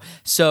show.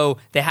 So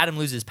they had him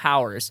lose his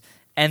powers,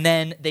 and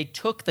then they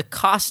took the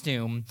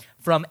costume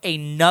from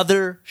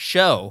another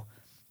show,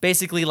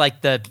 basically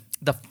like the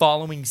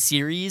following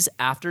series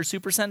after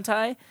Super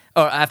Sentai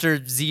or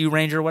after ZU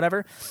Ranger or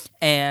whatever,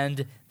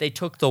 and they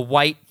took the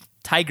white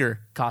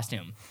tiger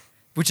costume,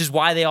 which is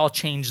why they all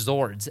changed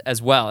Zords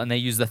as well, and they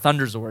used the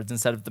Thunder Zords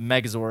instead of the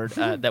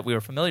Megazord that we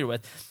were familiar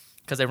with,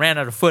 because they ran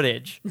out of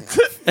footage.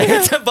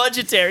 It's a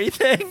budgetary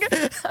thing.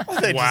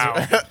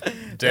 Wow.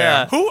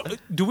 Yeah. Who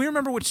do we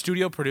remember which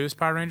studio produced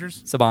Power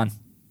Rangers? Saban.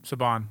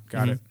 Saban.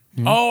 Got it.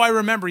 Oh, I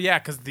remember. Yeah,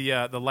 because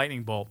the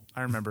lightning bolt.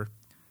 I remember.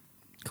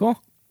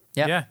 Cool.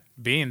 Yeah. Yeah.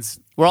 Beans.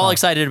 We're all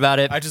excited about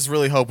it. I just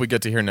really hope we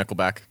get to hear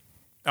Nickelback.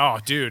 Oh,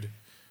 dude.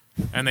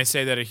 And they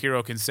say that a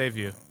hero can save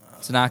you.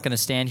 So not going to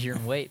stand here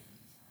and wait.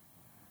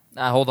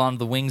 I hold on to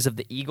the wings of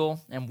the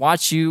eagle and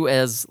watch you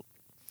as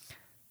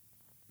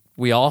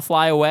we all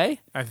fly away.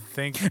 I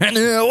think And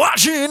they're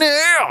watching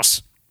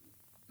us.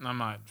 I'm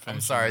not.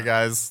 I'm sorry,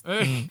 guys. All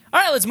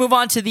right, let's move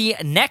on to the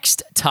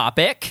next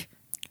topic.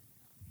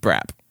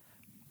 Brap.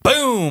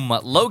 Boom!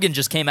 Logan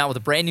just came out with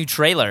a brand new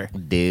trailer.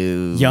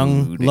 Dude.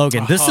 Young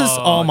Logan. This is,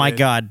 oh my dude.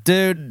 God,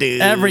 dude.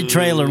 Every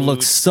trailer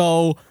looks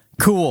so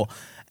cool.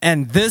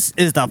 And this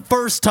is the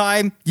first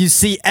time you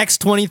see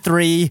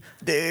X-23.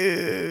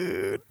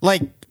 Dude.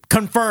 Like,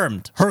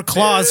 confirmed. Her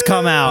claws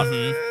come out.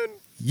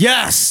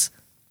 Yes!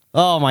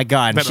 Oh my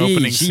God. That She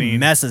opening scene.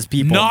 messes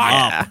people Not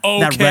up.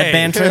 That okay. Red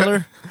Band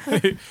trailer?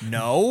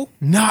 No.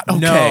 Not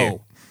okay.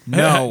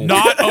 No. No.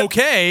 Not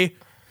okay.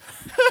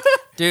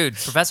 Dude,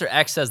 Professor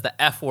X says the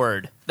F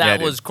word. Yeah, That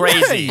dude. was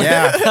crazy.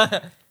 Yeah.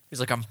 He's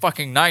like, I'm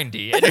fucking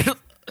 90. And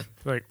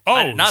Like, oh,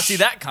 I did not see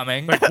that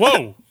coming. Like,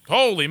 whoa.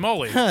 Holy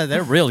moly!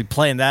 They're really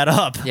playing that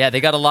up. Yeah, they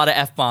got a lot of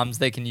F-bombs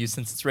they can use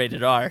since it's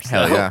rated R.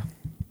 Hell so. yeah.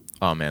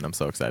 Oh man, I'm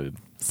so excited.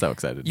 So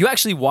excited. You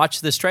actually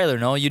watched this trailer,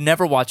 no? You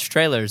never watch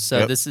trailers, so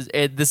Yep.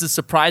 this is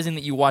surprising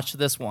that you watched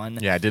this one.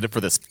 Yeah, I did it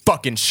for this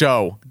fucking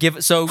show.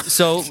 So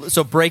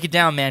break it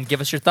down, man. Give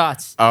us your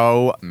thoughts.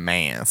 Oh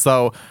man.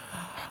 So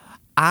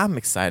I'm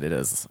excited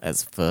as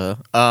for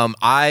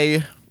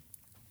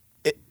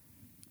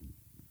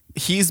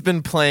he's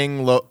been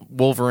playing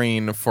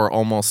Wolverine for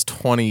almost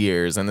 20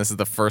 years, and this is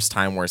the first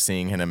time we're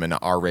seeing him in an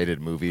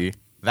R-rated movie.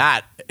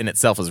 That in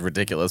itself is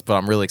ridiculous, but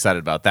I'm really excited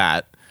about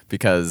that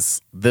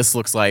because this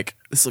looks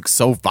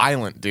so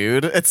violent,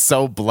 dude. It's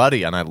so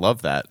bloody, and I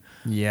love that.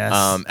 Yes.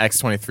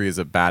 X-23 is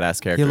a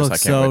badass character. he looks I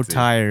can't so wait to-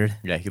 tired.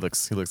 Yeah, he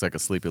looks like a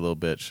sleepy little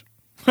bitch.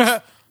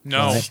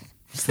 No,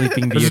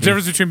 Sleeping there's Beauty. a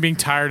difference between being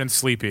tired and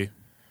sleepy.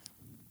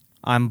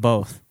 I'm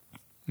both.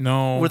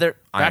 No, Were there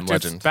I am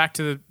legend. back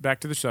to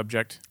the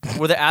subject.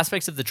 were there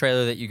aspects of the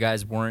trailer that you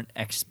guys weren't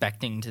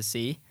expecting to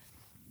see?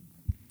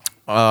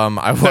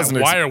 I wasn't.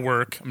 That wire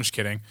work. I'm just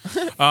kidding.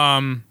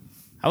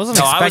 I wasn't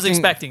No, expecting. I was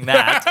expecting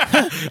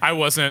that. I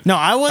wasn't. No,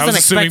 I wasn't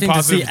assuming expecting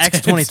to see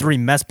positive intent. X-23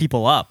 mess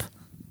people up.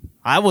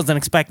 I wasn't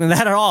expecting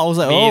that at all. I was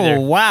like, Me either.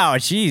 oh wow,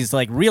 she's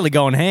like really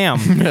going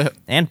ham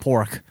and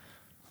pork.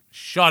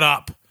 Shut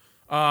up.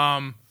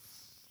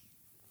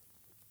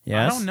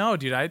 Yes. I don't know,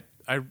 dude. I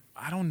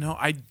don't know.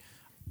 I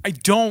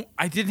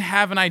didn't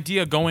have an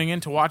idea going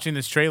into watching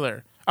this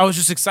trailer. I was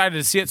just excited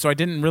to see it, so I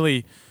didn't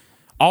really.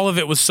 All of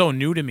it was so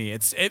new to me.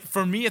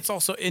 For me. It's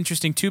also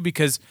interesting too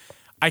because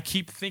I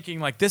keep thinking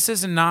like this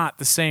is not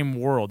the same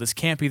world. This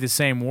can't be the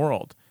same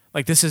world.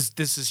 Like this is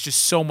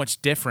just so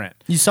much different.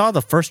 You saw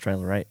the first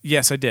trailer, right?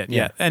 Yes, I did.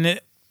 Yeah. Yeah,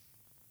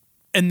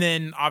 and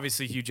then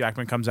obviously Hugh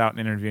Jackman comes out in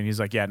an interview and he's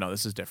like, "Yeah, no,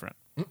 this is different."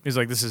 He's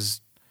like, "This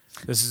is."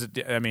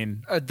 I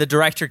mean, The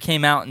director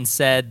came out and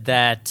said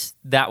that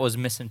was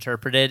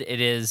misinterpreted.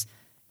 It is.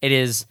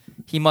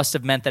 He must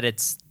have meant that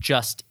it's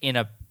just in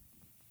a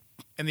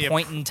in the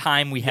point in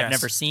time we have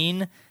Yes. never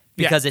seen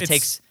because it it's-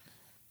 takes.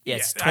 Yeah,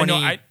 it's I know.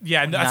 20.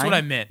 That's what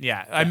I meant.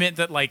 Yeah, I meant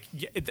that like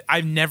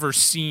I've never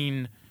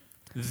seen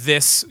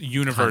this kind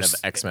universe of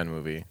X-Men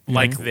movie.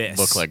 like this.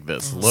 Look like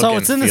this. Look So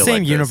and it's in the feel same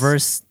like this.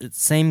 universe,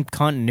 same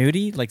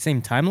continuity, like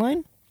same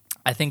timeline.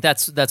 I think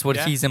that's what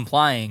Yeah. he's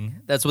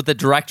implying. That's what the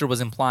director was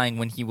implying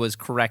when he was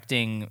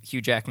correcting Hugh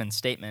Jackman's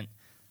statement.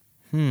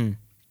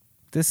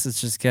 This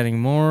is just getting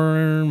more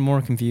and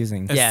more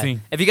confusing. That's Yeah. the-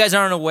 If you guys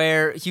aren't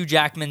aware, Hugh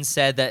Jackman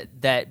said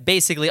that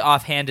basically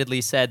offhandedly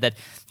said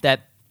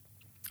that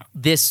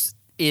this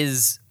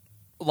is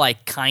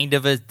like kind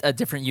of a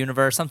different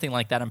universe, something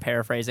like that. I'm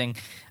paraphrasing.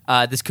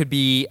 This could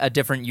be a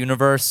different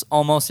universe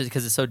almost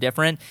because it's so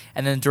different.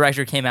 And then the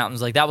director came out and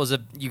was like,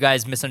 you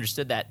guys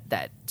misunderstood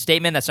that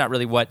statement. That's not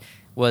really what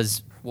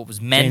was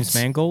meant. James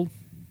Mangold.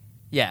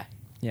 Yeah.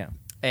 Yeah.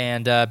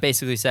 And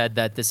basically said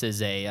that this is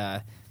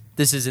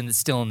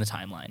still in the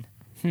timeline.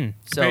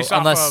 So Based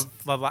unless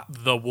off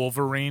of the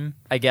Wolverine.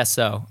 I guess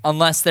so,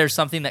 unless there's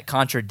something that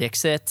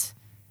contradicts it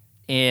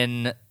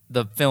in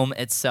the film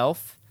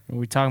itself. Are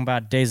we talking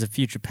about Days of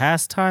Future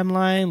Past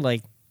timeline,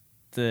 like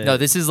the No,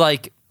 this is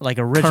like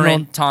original?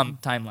 current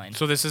timeline.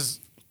 So this is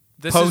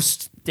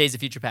Post Days of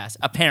Future Past,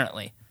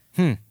 apparently.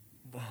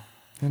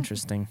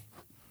 Interesting.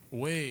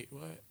 Wait,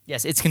 what?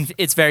 Yes,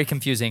 it's very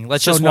confusing.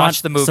 Let's So just not-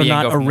 watch the movie So and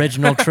not go from there.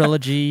 original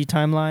trilogy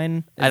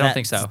timeline. I don't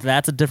think so.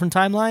 That's a different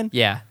timeline.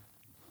 Yeah.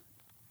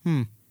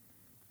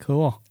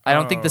 Cool. I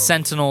don't think the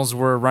Sentinels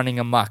were running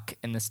amok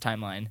in this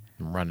timeline.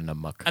 I'm running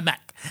amok.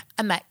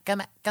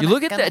 You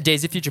look at the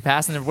Days of Future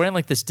Past and they're wearing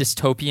like this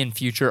dystopian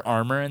future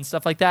armor and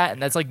stuff like that,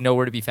 and that's like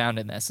nowhere to be found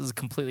in this. This is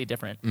completely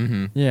different.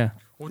 Yeah.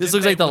 Well, This didn't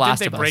looks like The Last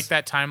didn't of they break Us.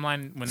 that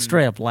timeline when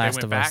Straight up they Last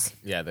went of back? Us.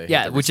 Yeah, they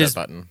Yeah, hit the which reset is-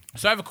 button.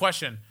 So I have a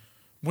question.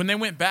 When they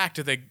went back,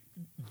 do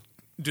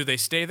they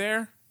stay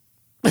there?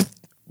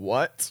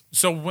 What?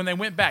 So when they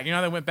went back, you know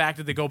how they went back?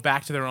 Did they go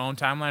back to their own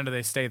timeline or do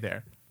they stay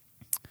there?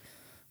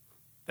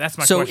 That's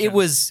my So question. it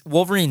was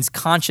Wolverine's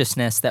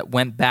consciousness that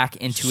went back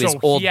into his So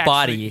old he actually-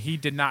 body. He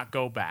did not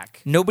go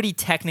back. Nobody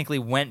technically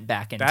went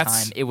back in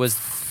That's time. It was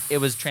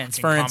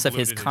transference of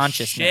his Convoluted as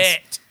consciousness,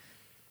 shit.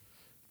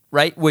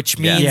 right? Which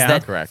means Yeah.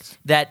 that Correct.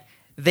 that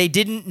they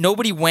didn't.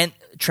 Nobody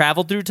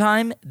traveled through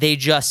time. They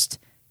just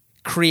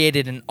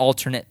created an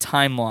alternate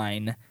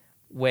timeline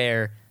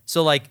where.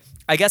 So like,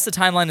 I guess the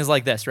timeline is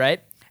like this,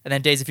 right? And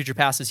then Days of Future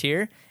Past is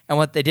here. And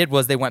what they did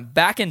was they went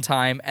back in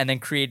time and then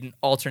created an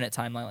alternate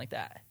timeline like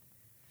that.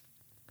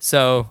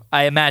 So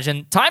I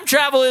imagine time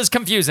travel is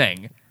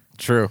confusing.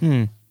 True.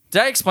 Did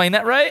I explain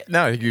that right?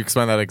 No, you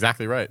explained that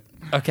exactly right.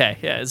 Okay,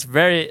 yeah, it's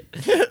very.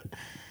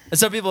 And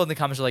some people in the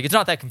comments are like, "It's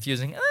not that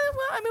confusing." Well,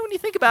 I mean, when you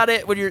think about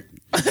it, when you're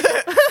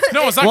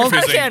No, it's not Well, it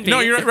can confusing. be. No,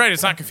 you're right.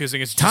 It's not confusing.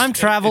 It's just, Time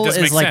travel it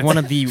doesn't is make like sense. one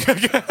of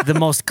the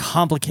most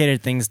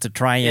complicated things to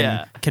try and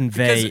Yeah.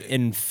 convey Because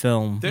in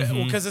film.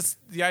 Because it's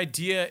the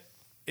idea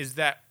is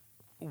that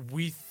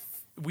we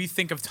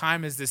think of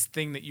time as this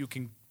thing that you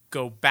can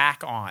go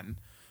back on.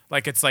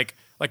 like it's like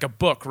a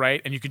book,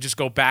 right? And you can just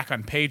go back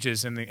on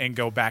pages and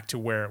go back to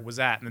where it was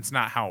at, and it's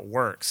not how it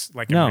works.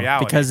 Like in No,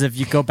 reality, because if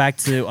you go back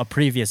to a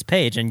previous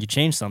page and you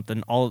change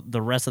something, all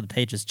the rest of the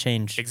pages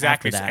change.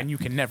 exactly, after that. and you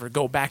can never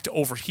go back to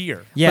over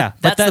here. Yeah,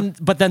 But that's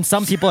but then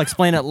some people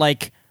explain it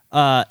like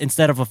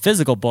instead of a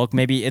physical book,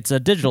 maybe it's a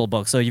digital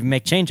book. So you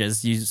make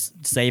changes, you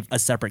save a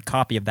separate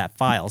copy of that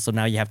file. So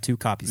now you have two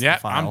copies Yeah, of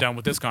the file. I'm done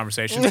with this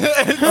conversation.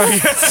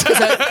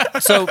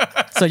 So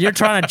So you're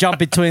trying to jump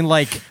between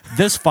like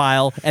this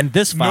file and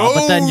this file, No,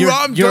 but then you're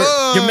I'm you're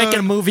done. making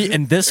a movie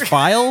in this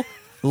file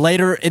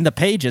later in the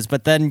pages,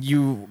 but then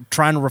you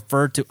trying to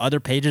refer to other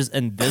pages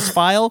in this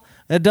file.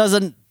 It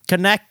doesn't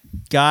connect,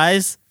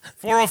 guys.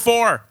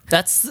 404.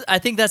 I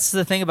think that's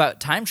the thing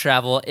about time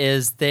travel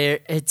is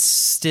it's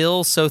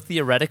still so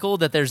theoretical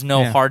that there's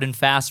no Yeah. hard and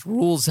fast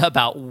rules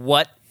about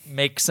what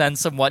makes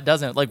sense and what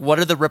doesn't. Like, what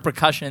are the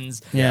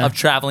repercussions Yeah. of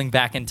traveling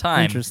back in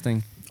time?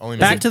 Interesting. Only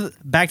Back to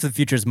the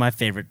Future is my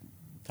favorite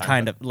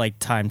kind of like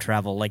time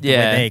travel, like the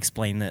Yeah. way they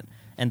explain it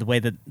and the way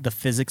that the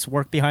physics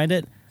work behind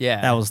it. Yeah.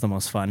 that was the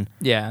most fun.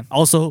 Yeah.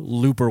 Also,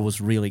 Looper was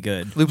really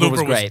good. Looper was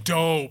Looper was great.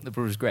 dope.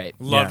 Looper was great.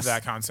 Loved Yes.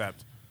 that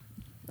concept.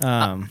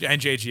 Um,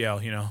 And JGL,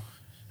 and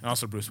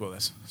also Bruce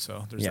Willis.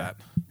 So there's yeah, that.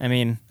 I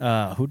mean,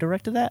 who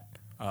directed that?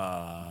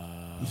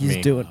 He's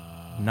Me. doing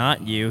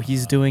not you.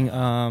 He's doing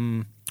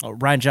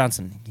Ryan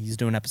Johnson. He's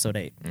doing episode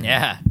 8.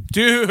 Yeah.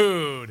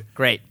 Dude,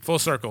 Great. full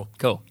circle.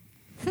 Cool.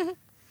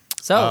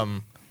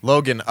 So,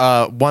 Logan,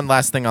 one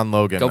last thing on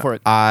Logan. Go for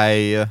it.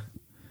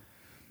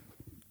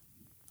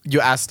 You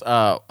asked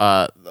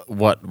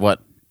what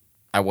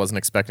I wasn't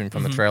expecting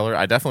from the trailer.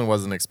 I definitely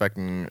wasn't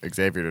expecting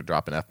Xavier to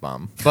drop an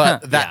F-bomb.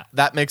 But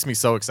that makes me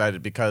so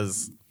excited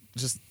because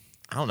just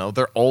I don't know,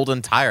 they're old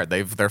and tired.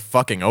 They're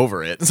fucking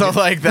over it. So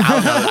like I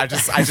don't know, I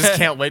just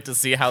can't wait to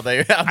see how they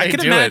do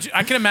it.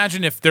 I can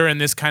imagine if they're in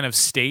this kind of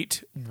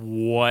state,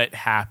 what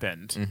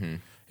happened.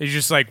 It's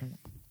just like,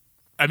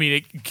 I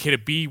mean, could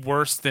it be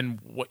worse than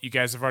what you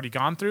guys have already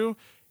gone through?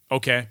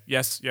 Okay,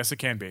 yes, it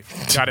can be.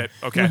 Got it.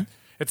 Okay,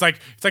 it's like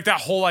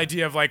that whole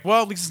idea of like,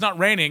 well, at least it's not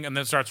raining, and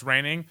then it starts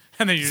raining,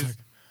 and then you just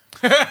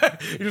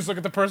you just look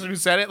at the person who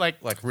said it, like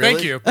really?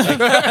 thank you.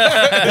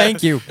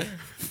 Thank you.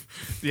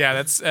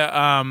 Yeah, that's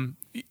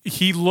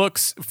he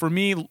looks for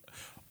me.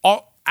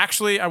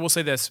 Actually, I will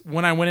say this: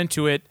 when I went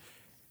into it,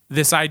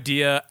 this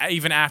idea,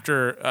 even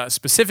after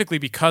specifically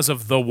because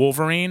of the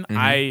Wolverine,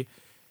 I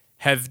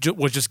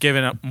was just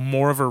given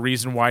more of a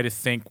reason why to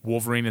think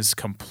Wolverine is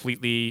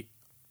completely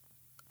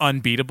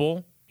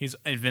unbeatable. He's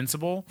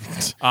invincible.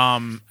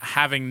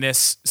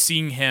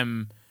 Seeing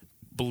him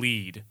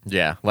bleed,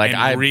 Yeah, like and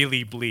I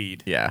really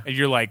bleed. Yeah. and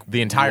you're like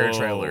the entire whoa.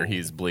 trailer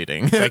he's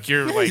bleeding. Like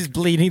you're like He's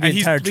bleeding the and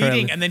entire he's bleeding,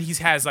 trailer. and then he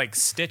has like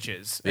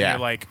stitches. And Yeah.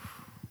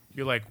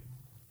 you're like,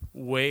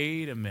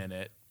 wait a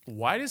minute,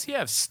 why does he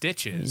have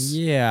stitches?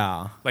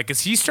 Yeah. Like,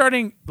 is he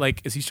starting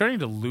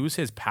to lose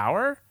his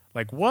power?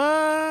 Like,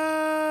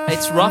 what?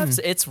 it's rough.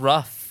 It's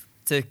rough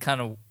to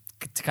kind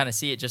of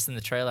see it just in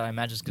the trailer. I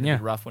imagine it's going to Yeah.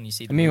 be rough when you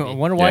see the I mean, I movie.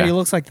 wonder why Yeah. he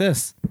looks like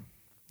this.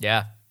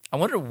 Yeah. I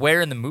wonder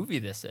where in the movie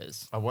this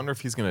is. I wonder if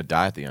he's gonna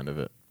die at the end of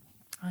it.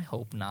 I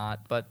hope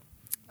not, but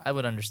I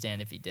would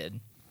understand if he did.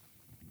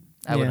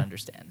 I would Yeah.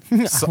 understand. I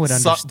would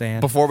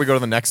understand. Before we go to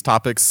the next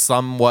topic,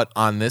 somewhat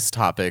on this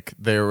topic,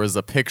 there was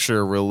a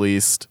picture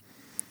released.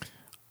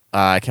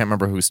 I can't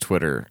remember whose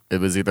Twitter.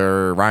 It was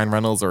either Ryan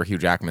Reynolds or Hugh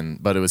Jackman,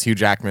 but it was Hugh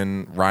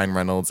Jackman, Ryan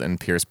Reynolds,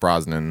 and Pierce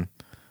Brosnan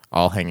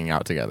all hanging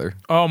out together.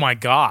 Oh my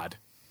god!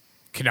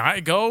 Can I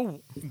go?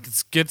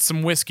 Let's get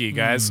some whiskey,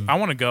 guys. I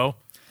want to go.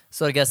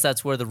 So I guess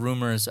that's where the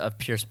rumors of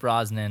Pierce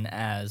Brosnan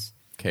as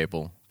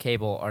Cable.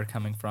 Cable are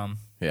coming from.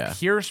 Yeah.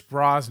 Pierce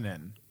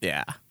Brosnan.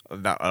 Yeah.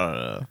 What's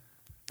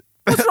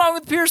wrong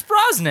with Pierce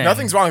Brosnan?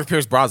 Nothing's wrong with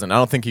Pierce Brosnan. I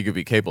don't think he could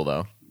be Cable,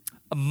 though.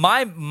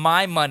 My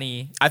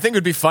money. I think it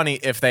would be funny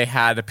if they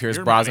had Pierce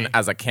Your Brosnan money.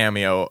 as a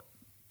cameo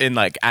in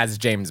like as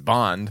James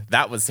Bond.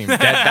 That would seem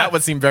that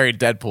would seem very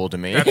Deadpool to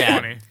me. That's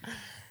Yeah.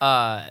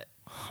 funny.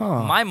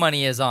 My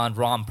money is on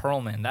Ron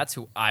Perlman. That's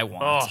who I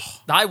want. Oh.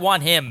 I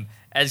want him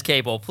as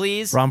Cable,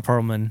 please. Ron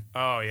Perlman.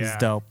 Oh yeah. He's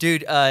dope.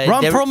 Dude,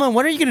 Ron they, Perlman,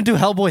 when are you going to do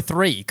Hellboy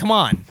 3? Come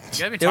on.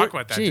 Yeah, they They were- talked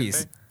about that. didn't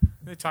Jeez.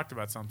 They talked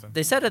about something.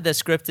 they said that the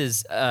script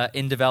is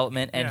in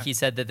development, and Yeah. he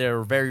said that there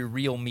are very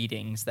real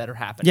meetings that are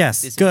happening.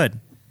 Yes, This- good.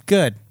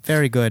 Good.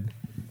 Very good.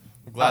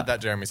 I'm glad that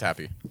Jeremy's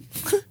happy.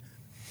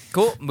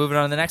 Cool. Moving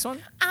on to the next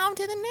one.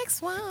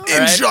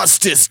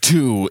 Injustice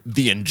 2,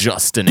 the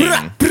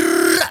injustining.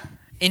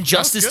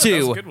 Injustice That was good. That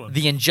was 2, a good one.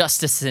 the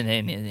injustice in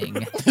anything.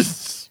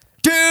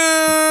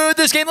 Dude,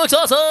 this game looks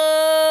awesome.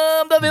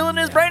 The villain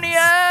is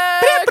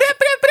Brainiac.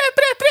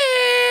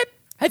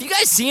 Have you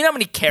guys seen how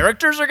many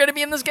characters are going to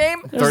be in this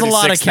game? There's a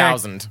lot of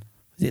 36,000.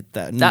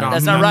 That's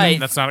not right.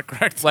 That's not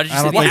correct. Why did you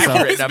I say don't the think so.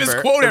 accurate Always number?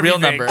 misquote The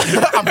real everything.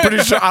 number. I'm pretty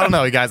sure. I don't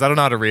know, you guys. I don't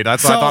know how to read.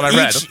 That's what I thought I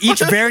read. Each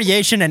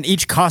variation and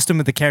each costume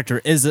of the character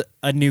is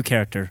a new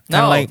character.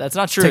 Kinda No, like that's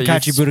not true.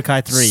 Tenkaichi You're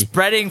Budokai 3.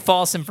 Spreading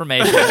false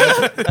information.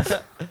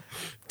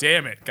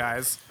 Damn it,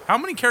 guys. How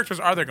many characters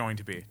are there going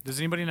to be? Does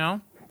anybody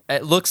know?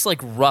 It looks like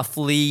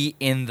roughly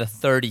in the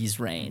 30s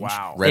range.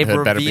 Wow. Red They've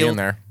Hood better be in revealed-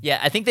 there. Yeah,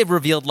 I think they've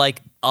revealed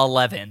like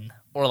 11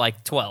 or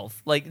like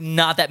 12. Like,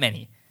 not that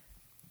many.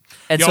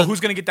 And Yo, so who's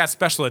gonna get that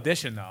special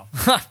edition though?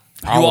 you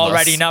All of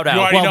already us. know that. You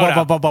already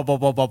know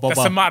that. Whoa.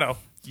 That's the motto.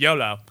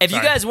 YOLO. If you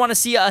Sorry. guys want to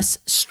see us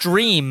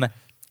stream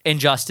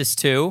Injustice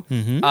 2,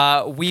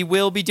 we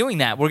will be doing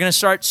that. We're going to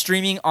start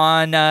streaming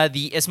on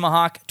the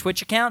Ismahawk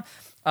Twitch account.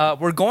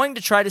 We're going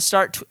to try to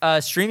start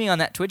streaming on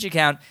that Twitch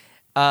account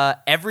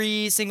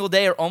every single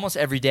day or almost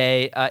every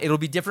day. It'll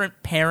be different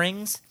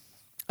pairings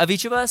of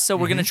each of us. So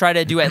we're going to try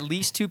to do at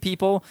least 2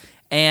 people.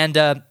 And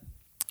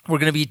we're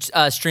going to be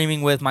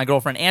streaming with my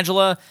girlfriend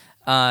Angela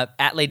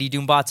at Lady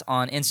Doombots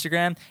on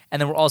Instagram.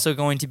 And then we're also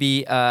going to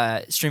be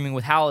streaming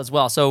with Hal as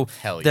well. So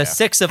Hell the yeah.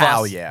 6 of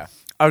Hell us yeah.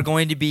 are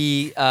going to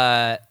be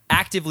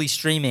actively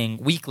streaming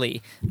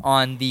weekly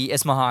on the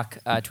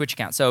Ismahawk Twitch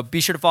account. So be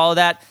sure to follow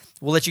that.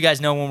 We'll let you guys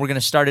know when we're going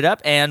to start it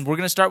up. And we're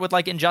going to start with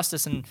like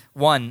Injustice and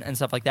 1 and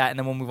stuff like that. And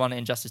then we'll move on to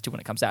Injustice 2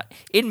 when it comes out.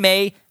 In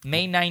May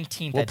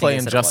 19th. We'll I think play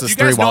is what it was. Injustice you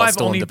guys 3 know while I've it's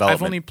still in only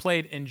development.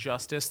 played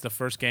Injustice, the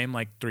first game,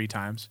 like 3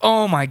 times.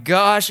 Oh my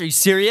gosh. Are you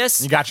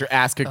serious? You got your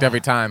ass kicked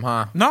every time,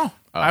 huh? No,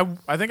 I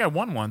think I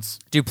won once.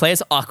 Dude, play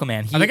as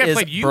Aquaman. He I think I is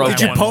played you broken. in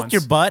Did you one poke once.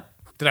 your butt?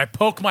 Did I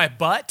poke my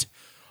butt?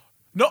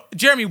 No,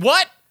 Jeremy.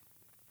 What?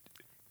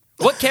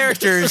 What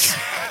characters?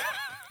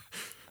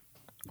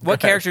 What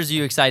characters are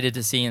you excited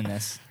to see in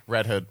this?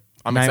 Red Hood.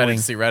 I'm Nightwing. excited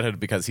to see Red Hood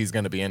because he's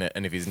going to be in it,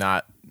 and if he's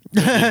not,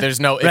 there's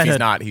no. If Red he's Hood.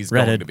 not, he's Red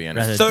going Hood. to be in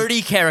Red it. Hood.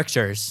 30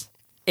 characters.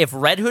 If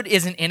Red Hood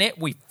isn't in it,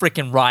 we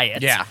freaking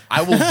riot. Yeah,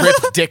 I will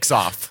rip dicks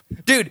off.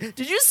 Dude,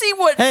 did you see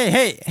what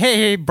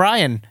Hey,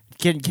 Brian.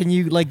 Can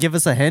you like give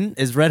us a hint?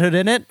 Is Red Hood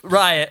in it?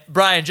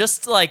 Brian,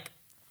 just like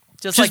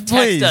text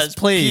please, us,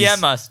 please.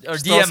 PM us, or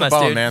Throw us DM a us,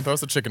 bone, dude. man. Throw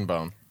us a chicken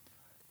bone.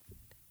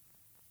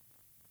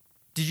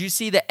 Did you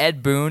see that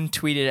Ed Boon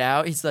tweeted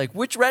out? He's like,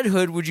 which Red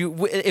Hood would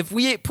you, if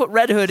we put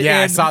Red Hood Yeah,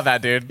 in. I saw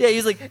that, dude. Yeah,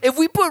 he's like, if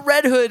we put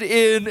Red Hood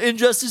in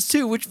Injustice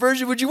 2, which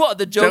version would you want?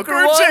 The Joker, Joker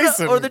or one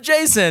Jason? or the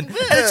Jason? And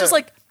it's just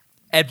like,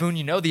 Ed Boon,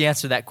 you know the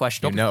answer to that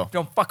question. Don't, You know.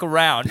 don't fuck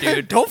around,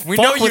 dude. Don't we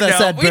fuck know you with us,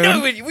 know. Ed we know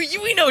Boon.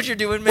 we know what you're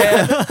doing,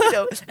 man. You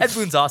know, Ed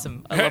Boon's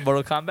awesome. I love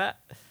Mortal Kombat.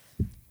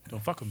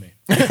 Don't fuck with me.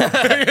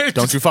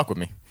 Don't you fuck with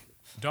me.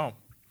 Don't.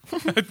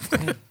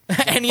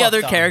 Any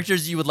other on.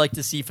 characters you would like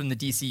to see from the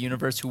DC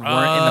universe who weren't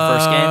in the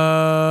first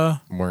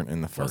game? Weren't in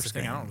the That's the first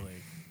thing. game. I don't really.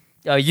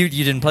 Oh, you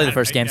didn't play the I-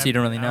 first game, I- so you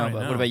don't really I know. don't But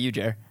know. what about you,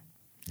 Jer?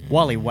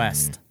 Wally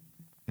West.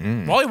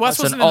 Wally West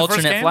That's wasn't an in the first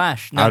alternate game.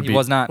 Flash. No, I'd he be-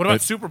 was not. What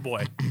about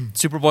Superboy?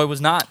 Superboy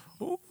was not.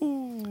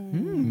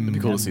 It'd be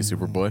cool to see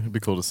Superboy. It'd be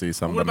cool to see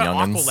some What of them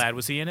about youngins. Aqualad?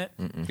 Was he in it?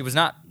 He was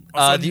not.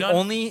 Also The none-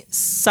 only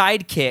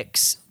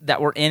sidekicks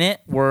that were in it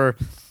were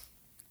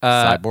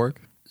Cyborg.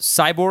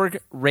 Cyborg,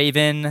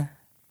 Raven,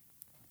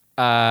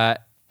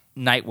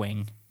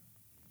 Nightwing,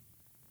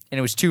 and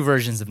it was 2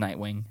 versions of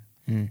Nightwing.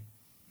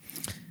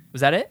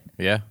 Was that it?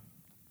 Yeah.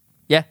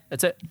 Yeah,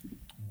 that's it.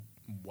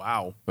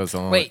 Wow. That's the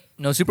only Wait,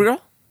 no Supergirl?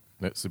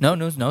 Super- No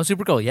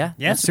Supergirl. Yeah,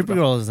 Yeah, no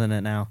Supergirl is in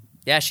it now.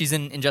 Yeah, she's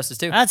in Injustice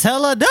 2. That's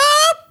hella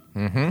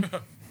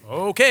dope.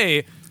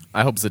 Okay.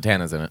 I hope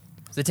Zatanna's in it.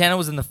 Zatanna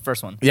was in the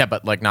first one. Yeah,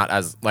 but like not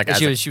as like as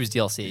She was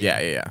DLC.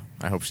 yeah.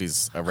 I hope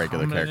she's a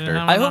regular character.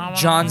 I hope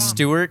Jon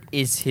Stewart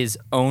is his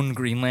own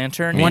Green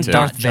Lantern, Me and too.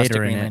 not Darth just a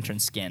Vader in Green it. Lantern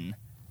skin.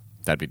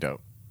 That'd be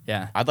dope.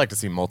 Yeah. I'd like to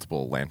see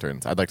multiple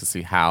lanterns. I'd like to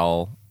see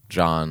Hal,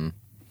 John.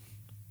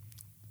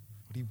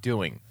 What are you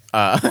doing?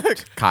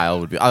 Kyle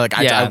would be.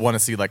 Yeah. I want to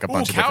see like a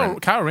bunch of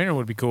different. Kyle Rayner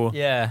would be cool.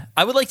 Yeah,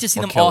 I would like to see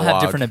Or them all have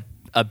Kilowog. different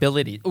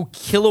abilities. Oh,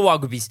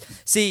 Kilowog would be.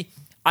 See,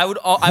 I would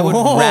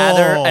Whoa.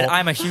 rather, and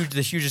I'm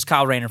the hugest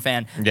Kyle Rayner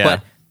fan. Yeah.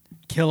 But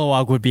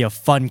Kilowog would be a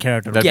fun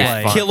character to That'd be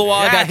yeah, play. fun.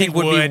 Kilowog Yeah, I think he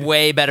would would. be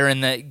way better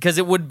in the because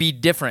it would be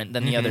different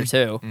than the other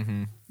two.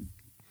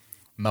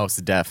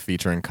 Most Def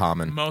featuring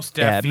Common. Most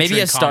Yeah, Def maybe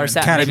a featuring Star Common.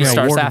 Academy maybe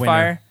Star Award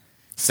Sapphire. winner.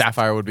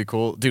 Sapphire would be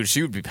cool, dude.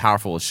 She would be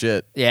powerful as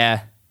shit.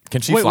 Yeah,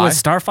 Can she Wait, fly?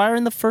 was Starfire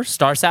in the first?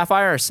 Star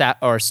Sapphire or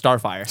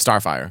Starfire.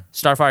 Starfire.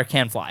 Starfire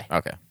can fly.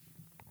 Okay.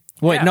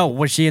 Wait, Yeah. no.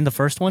 Was she in the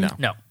first one? No.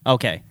 No,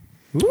 Okay.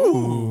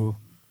 Ooh.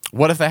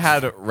 What if they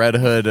had Red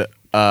Hood,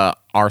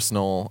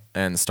 Arsenal,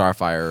 and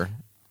Starfire?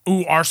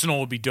 Ooh,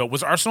 Arsenal would be dope.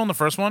 Was Arsenal in the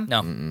first one?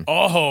 no.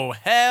 Oh,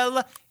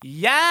 hell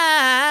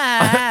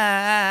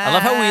yeah. I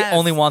love how we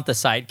only want the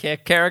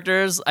sidekick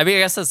characters. I mean, I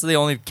guess that's the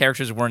only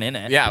characters who weren't in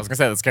it. Yeah, I was gonna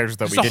say those characters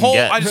that Just we the didn't whole,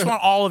 get. I just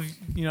want all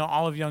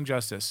of Young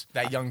Justice.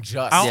 that young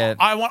Just. Yeah.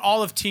 I want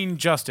all of Teen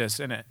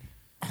Justice in it.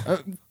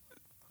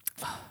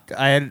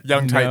 I had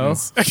Young no.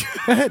 Titans.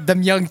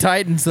 Them Young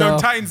Titans. Young Though.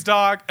 Titans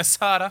dog,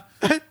 Asada.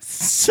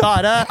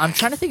 Shut up. I'm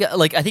trying to think.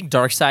 Like, I think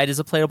Darkseid is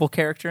a playable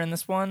character in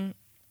this one.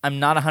 I'm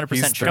not 100%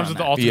 He's- sure. Comes on with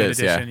the that. Ultimate is,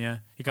 yeah. Edition, yeah.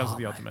 He comes with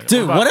the Ultimate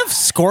Dude, about- what if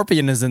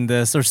Scorpion is in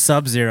this or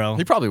Sub Zero?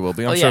 He probably will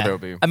be. I'm Oh, sure yeah. there will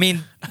be. I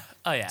mean,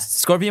 Oh, yeah.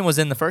 Scorpion was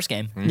in the first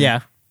game.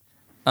 Yeah.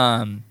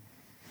 Um,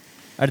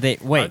 Are they?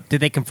 Wait,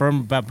 did they confirm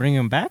about bringing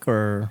him back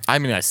or? I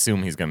mean, I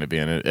assume he's going to be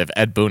in it. If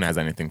Ed Boon has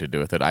anything to do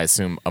with it, I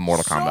assume a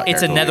Mortal Kombat.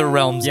 it's a character will be.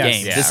 NetherRealms Yes.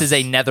 game. Yeah. This is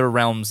a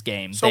NetherRealms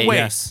game. So wait.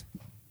 Yes.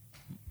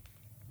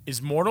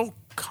 Is Mortal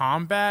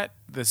Kombat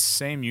the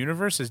same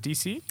universe as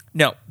DC?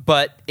 No,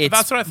 but it's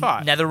That's what I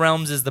thought.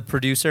 NetherRealms is the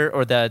producer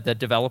or the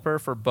developer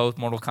for both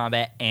Mortal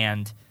Kombat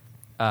and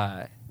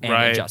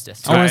Right.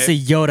 Injustice. I want to Tight.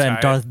 see Yoda and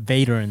Tight. Darth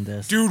Vader in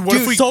this. Dude, what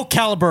if we- Soul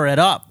Calibur it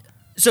up?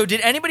 So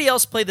did anybody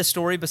else play the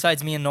story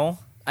besides me and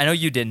Noel? I know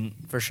you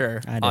didn't, for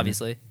sure. I didn't.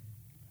 Obviously.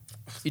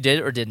 You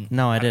did or didn't?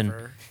 No, I didn't.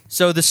 Never.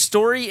 So the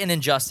story in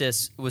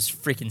Injustice was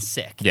freaking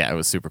sick. Yeah, it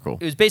was super cool.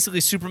 It was basically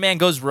Superman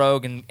goes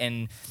rogue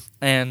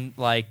and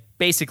like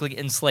basically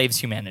enslaves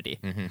humanity.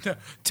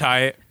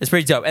 Tight. It's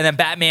pretty dope. And then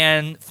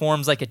Batman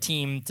forms like a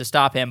team to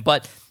stop him,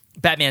 but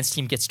Batman's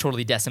team gets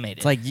totally decimated.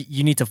 It's like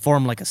you need to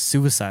form like a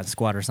Suicide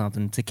Squad or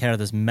something to take care of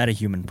this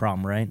metahuman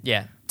problem, right?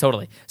 Yeah,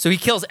 totally. So he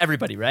kills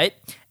everybody, right?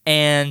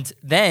 And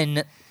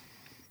then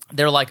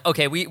they're like,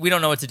 okay, we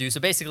don't know what to do. So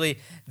basically,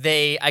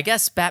 I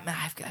guess Batman,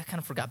 I kind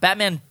of forgot.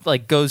 Batman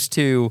like goes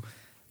to,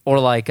 or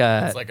like,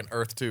 It's like an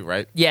Earth 2,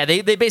 right? yeah,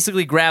 they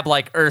basically grab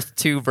like Earth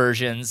 2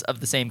 versions of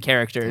the same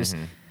characters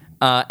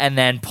and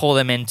then pull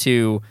them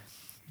into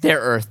their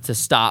Earth to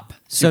stop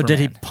So did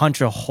he Superman.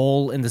 punch a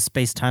hole in the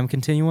space-time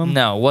continuum?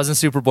 No, it wasn't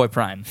Superboy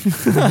Prime.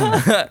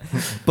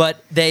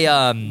 But they,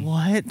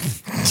 What?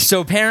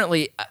 so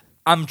apparently,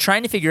 I'm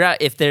trying to figure out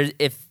if there going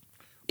to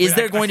I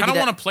be kind of that.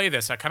 want to play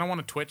this. I kind of want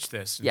to Twitch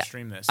this and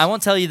stream this. I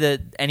won't tell you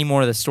any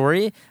more of the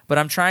story, but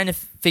I'm trying to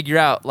figure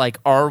out like,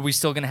 are we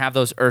still going to have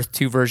those Earth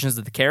 2 versions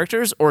of the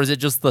characters, or is it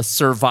just the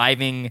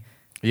surviving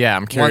Yeah,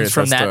 I'm curious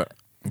ones from as that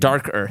to.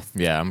 Dark Earth?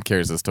 Yeah, I'm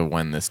curious as to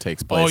when this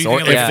takes Oh, place, you or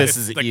think if like, this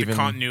is like even. the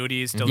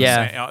continuity is still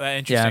Yeah. the same? Oh,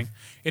 interesting.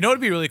 You know what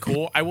would be really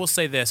cool? I will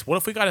say this. What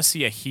if we got to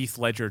see a Heath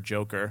Ledger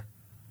Joker?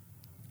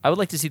 I would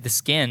like to see the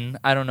skin.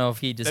 I don't know if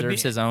he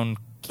deserves be- his own.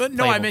 But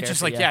no, I playable meant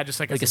just character, like, yeah, just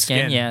like as a a skin.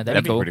 skin. Yeah, that'd,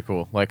 That'd be be cool. pretty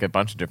cool. Like a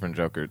bunch of different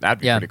Jokers. That'd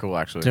be Yeah. pretty cool,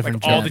 actually.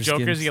 Different Like all the Joker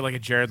Jokers, skins. you get like a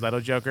Jared Leto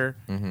Joker.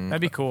 That'd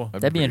be cool.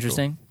 That'd be pretty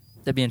interesting.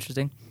 That'd be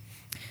interesting.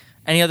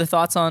 Any other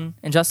thoughts on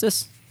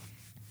Injustice?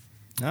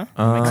 No?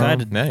 I'm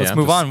excited. Yeah, Let's yeah,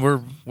 move just-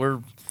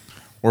 on.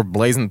 We're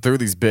blazing through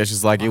these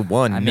bitches like it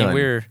won. I mean, none.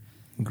 we're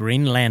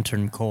Green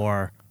Lantern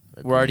Corps.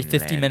 already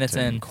 50 minutes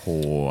in.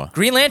 Core.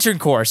 Green Lantern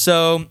Corps.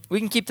 So we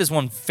can keep this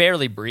one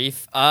fairly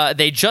brief.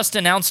 They just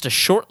announced a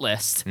short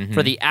list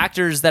for the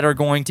actors that are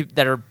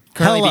currently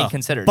Hella being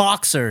considered.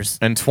 boxers.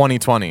 In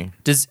 2020,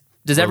 Does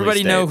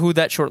everybody know date. who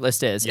that short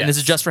list is? And this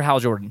is Yes. just for Hal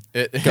Jordan.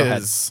 it Go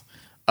ahead. is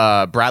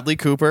Bradley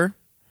Cooper,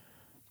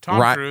 Tom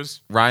Ri-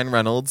 Cruise. Ryan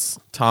Reynolds,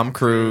 Tom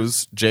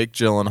Cruise, Jake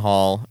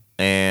Gyllenhaal,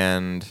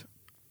 and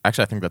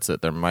actually, I think that's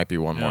it. There might be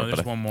one No, more, there's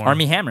but one more.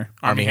 Army Hammer.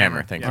 Army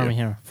Hammer. Thank Army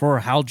you. Hammer. For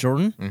Hal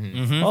Jordan?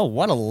 Mm-hmm. Oh,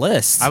 what a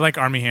list. I like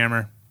Army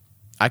Hammer.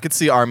 I could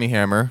see Army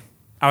Hammer.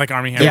 I like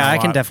Army Hammer. yeah, a I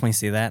can lot. definitely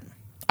see that.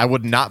 I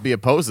would not be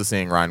opposed to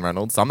seeing Ryan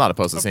Reynolds. I'm not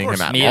opposed to Of seeing course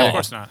him at Me not. either. Of all.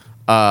 course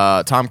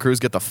not. Tom Cruise,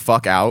 get the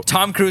fuck out.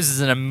 Tom Cruise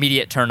is an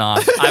immediate turn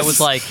off. I was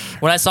like,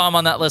 when I saw him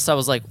on that list, I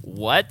was like,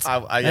 what? Yeah,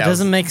 That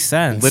doesn't make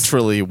sense.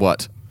 literally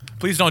what?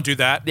 Please don't do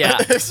that. Yeah.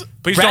 Please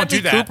don't Bradley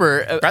do that.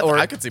 Cooper,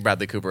 I could see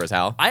Bradley Cooper as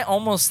Hal. I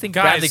almost think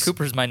Guys. Bradley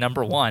Cooper's my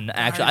number one.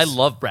 Actually, I Guys.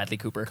 love Bradley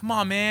Cooper. Come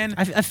on, man.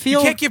 I feel-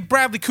 you can't give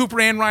Bradley Cooper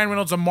and Ryan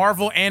Reynolds a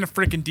Marvel and a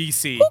freaking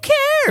DC. Who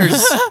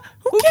cares?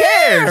 Who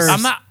cares?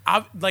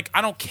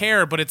 I don't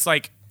care, but it's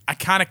like I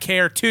kind of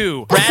care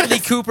too. Bradley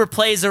Cooper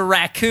plays a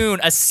raccoon,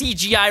 a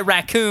CGI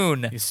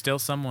raccoon. He's still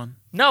someone.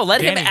 No,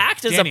 let Danny, him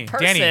act as Danny, a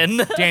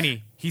person.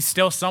 Danny, he's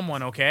still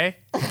someone, okay?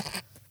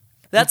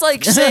 That's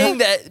like saying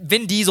that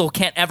Vin Diesel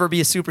can't ever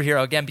be a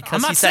superhero again because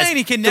I'm not he says saying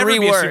he can never 3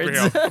 be words.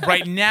 a superhero.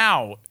 Right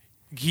now,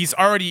 he's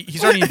already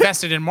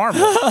invested in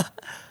Marvel.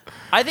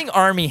 I think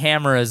Army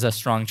Hammer is a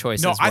strong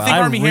choice No, as well. I think I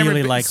Army Hammer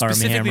really like Army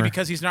specifically Hammer.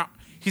 because he's not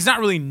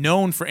really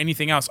known for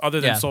anything else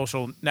other than Yeah.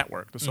 Social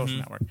Network, the Social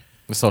Network.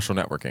 The social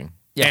networking.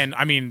 Yeah. And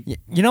I mean,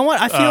 You know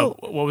what? I feel.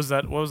 what was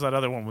that? What was that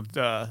other one with?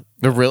 The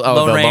Lone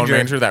Lone Ranger.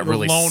 Ranger, that The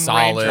really Lone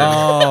solid. Ranger.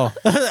 Oh,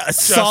 a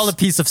solid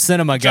piece of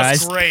cinema, guys.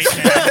 Just great,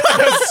 man.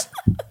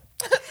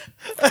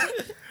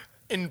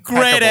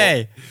 Great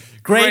A.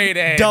 Great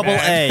A, double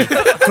man.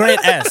 A. Great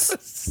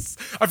S.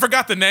 I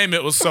forgot the name.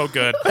 It was so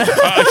good. Come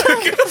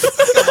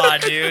on,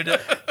 dude.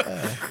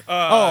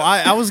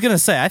 I was going to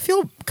say, I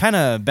feel kind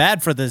of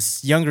bad for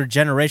this younger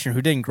generation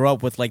who didn't grow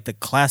up with like the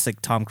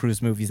classic Tom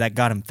Cruise movies that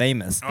got him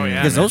famous. Oh,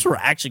 yeah, Because man. those were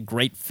actually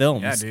great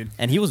films. Yeah, dude.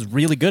 And he was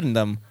really good in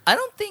them. I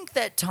don't think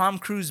that Tom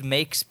Cruise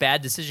makes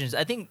bad decisions.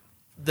 I think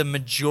the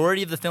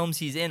majority of the films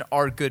he's in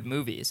are good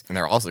movies. And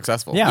they're all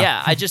successful. Yeah.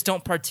 Yeah, I just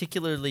don't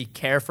particularly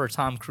care for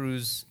Tom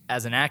Cruise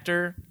as an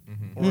actor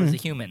or as a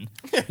human.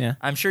 Yeah.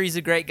 I'm sure he's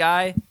a great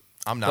guy.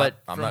 I'm not. But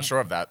I'm from- not sure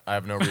of that. I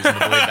have no reason to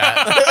believe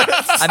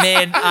that. I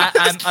mean,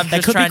 I'm That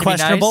just could trying be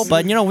questionable, to be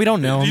nice. but we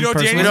don't know. You know, him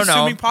personally. Danny's don't know.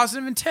 assuming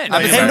positive intent. I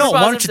mean, Hey, Hey, no, why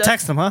positive don't you that-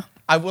 text him, huh?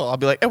 I will. I'll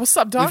be like, hey, what's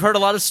up, dog? We've heard a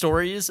lot of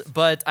stories,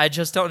 but I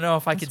just don't know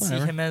if I could see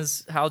whatever. him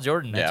as Hal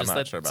Jordan. Yeah, I'm That not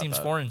just sure about seems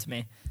that. foreign to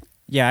me.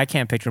 Yeah, I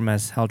can't picture him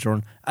as Hal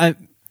Jordan.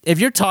 If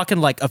you're talking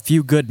like A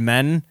Few Good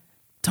Men,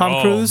 Tom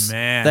Oh, Cruise,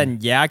 man. then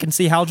yeah, I can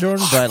see Hal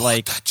Jordan. But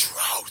like,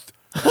 truth.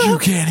 you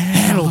can't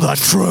handle the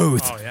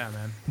truth. Oh yeah,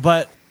 man.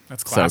 But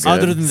That's So classic.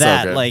 good. other than So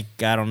that, good. like,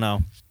 I don't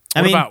know. I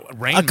What mean, about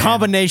Rain a Man?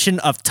 combination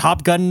of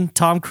Top Gun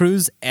Tom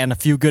Cruise and A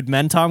Few Good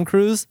Men Tom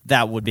Cruise,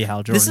 that would be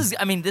Hal Jordan.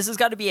 This has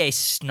got to be a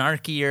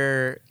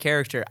snarkier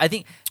character. I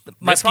think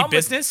my Risky problem with-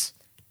 Business?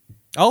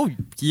 Oh,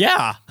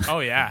 yeah. Oh,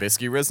 yeah.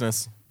 Bisky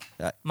Business.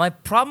 My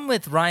problem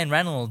with Ryan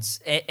Reynolds,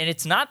 and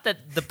it's not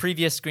that the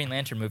previous Green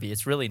Lantern movie,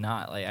 it's really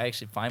not. Like, I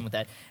actually fine with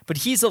that. But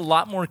he's a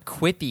lot more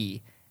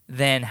quippy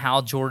than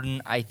Hal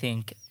Jordan, I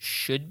think,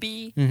 should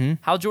be. Mm-hmm.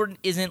 Hal Jordan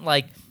isn't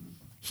like,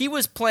 he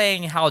was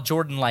playing Hal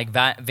Jordan like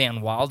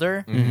Van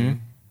Wilder,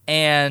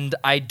 and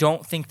I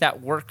don't think that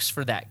works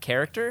for that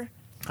character.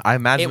 I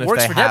imagine It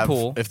works for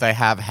Deadpool. if they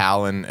have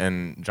Hal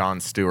and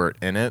Jon Stewart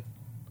in it,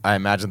 I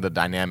imagine the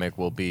dynamic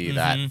will be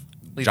that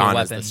Lethal John is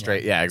Weapon, the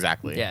straight. Yeah,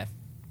 exactly. Yeah.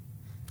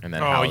 And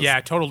then Oh Hal's- yeah,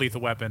 total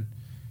Lethal Weapon.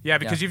 Yeah,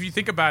 because Yeah. if you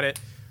think about it,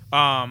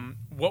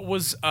 what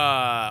was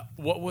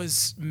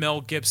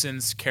Mel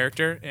Gibson's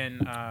character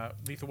in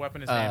Lethal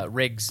Weapon? His name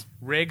Riggs.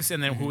 Riggs,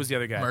 and then who was the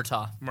other guy?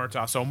 Murtaugh.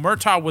 Murtaugh. So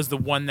Murtaugh was the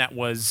one that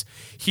was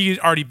he had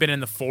already been in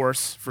the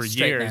force for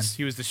Straight years. man.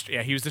 He was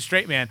he was the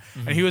straight man,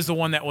 and he was the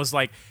one that was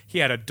like he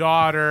had a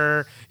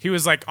daughter. He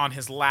was like on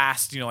his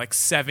last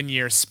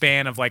 7-year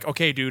span of like,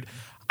 okay, dude.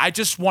 I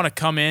just want to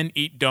come in,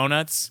 eat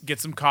donuts, get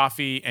some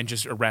coffee, and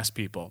just arrest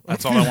people.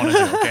 That's all I want to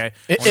do. Okay,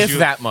 I wanna If do-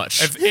 that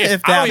much. If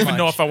If I that don't even much.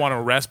 know if I want to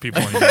arrest people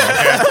anymore. Okay?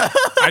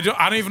 I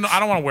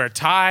don't want to wear a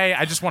tie.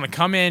 I just want to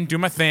come in, do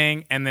my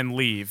thing, and then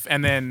leave.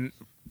 And then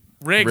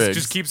Riggs Riggs.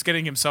 just keeps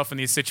getting himself in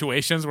these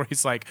situations where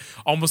he's like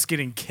almost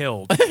getting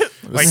killed.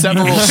 Like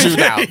Several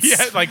shootouts.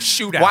 yeah, like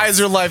shootouts. Why is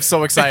your life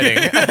so exciting?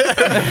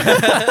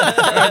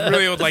 I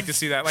really would like to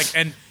see that. Like,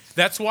 and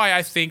that's why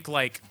I think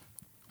like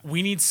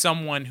we need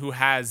someone who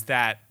has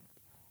that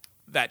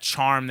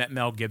charm that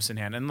Mel Gibson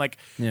had. And like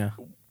Yeah.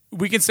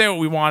 we can say what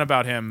we want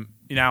about him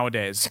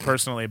nowadays,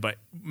 personally, but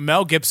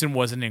Mel Gibson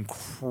was an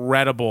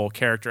incredible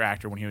character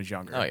actor when he was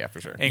younger. Oh, yeah,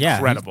 for sure. Yeah,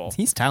 Incredible.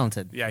 he's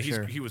talented. Yeah, for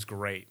sure. he was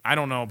great. I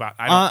don't know about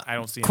I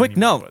don't see him Quick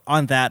anymore, note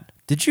on that.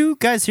 Did you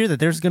guys hear that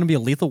there's going to be a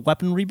Lethal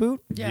Weapon reboot?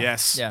 Yeah.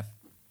 Yes. Yeah.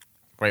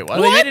 Wait, what?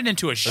 Well, they made it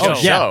into a show. Oh,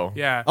 show.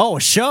 Yeah. Oh,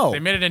 a show. They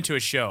made it into a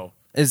show.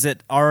 Is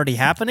it already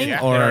happening?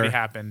 Yeah, or it already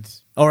happened.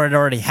 Or it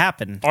already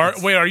happened?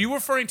 Wait, are you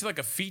referring to like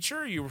a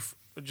feature? Or you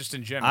just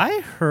in general? I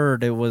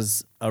heard it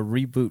was a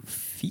reboot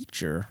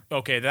feature.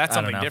 Okay, that's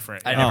I don't something know.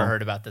 different. I Yeah. never Oh.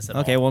 heard about this at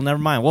all. Okay, well, never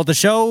mind. Well, the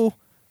show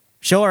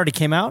already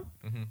came out.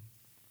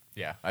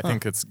 Yeah, I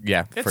think it's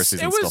first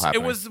season's it still was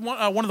happening. it was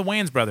one of the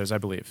Wayans brothers, I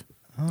believe.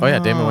 Oh yeah,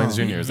 Damon Wayans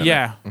Jr. is in it.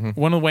 Yeah,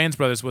 one of the Wayans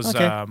brothers was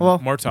Okay, well-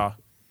 Murtaugh.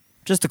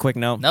 Just a quick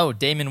note. No,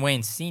 Damon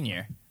Wayans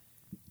Sr.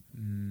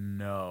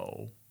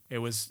 No, it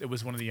was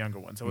one of the younger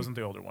ones. It wasn't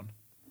the older one.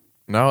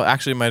 No,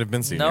 actually, it might have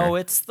been senior. No,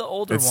 it's the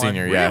older it's one.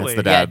 senior. Yeah, Really?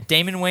 it's the Yeah, dad.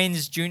 Damon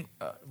Wayans Jr.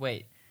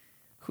 Wait.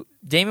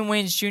 Damon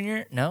Wayans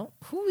Jr.? No?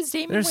 Who is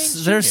Damon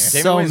Wayans Jr.? there's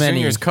Damon so Wayans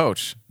many. Jr.'s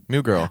coach,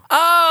 New Girl.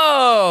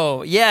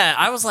 Oh, yeah.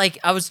 I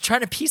was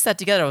trying to piece that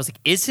together. I was like,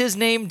 is his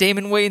name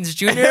Damon Wayans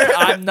Jr.?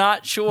 I'm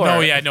not sure.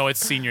 No,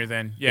 it's senior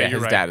then. Yeah, you're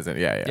his right. dad is in.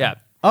 it. Yeah. Yeah.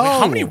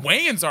 Oh, How many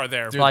Wayans are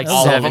there? Like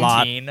that's a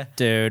lot, 17.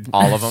 dude.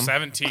 All of them.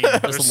 17. a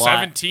There's lot.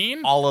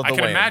 17? All of I the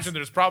can Wayans. imagine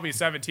there's probably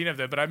 17 of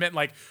them, but I meant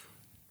like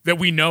that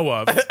we know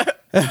of.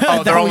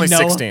 Oh, they're we only know.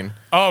 16.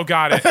 Oh,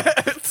 got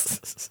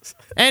it.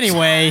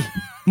 Anyway,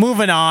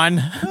 moving on.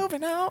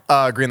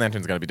 Green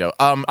Lantern's gonna be dope.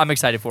 I'm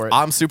excited for it.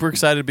 I'm super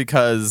excited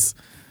because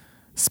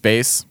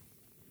space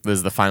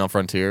is the final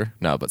frontier.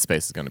 No, but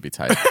space is gonna be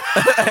tight.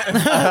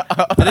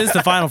 It is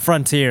the final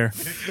frontier.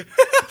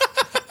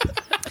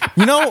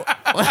 You know,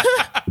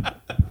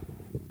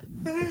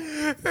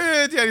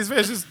 Daddy's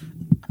face is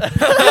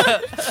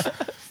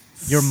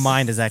your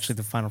mind is actually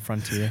the final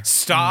frontier.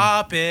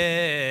 stop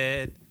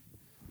it.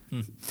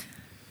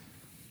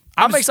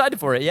 I'm excited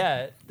for it,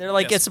 yeah. They're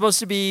like, Yes. it's supposed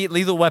to be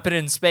Lethal Weapon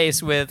in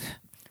space with...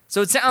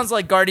 So it sounds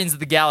like Guardians of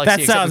the Galaxy That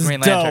except sounds with Green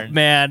dope, Lantern.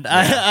 man.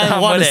 I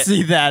I'm want with to it.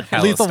 see that.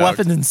 Hella Lethal stoked.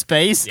 Weapons in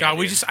space. God,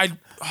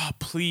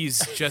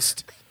 please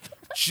just.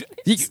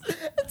 You-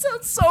 That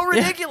sounds so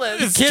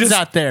ridiculous. kids just-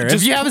 out there, if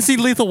just- you haven't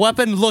seen Lethal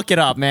Weapon, look it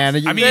up, man.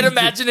 I mean, Then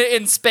imagine it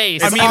in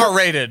space. It's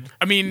R-rated.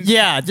 I mean,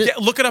 Yeah, just-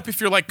 look it up if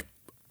you're like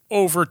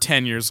over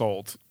 10 years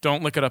old.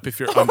 Don't look it up if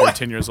you're under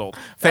 10 years old.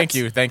 Thank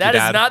you, that Dad.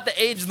 is not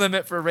the age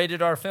limit for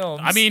rated R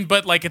films. I mean,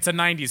 but like it's a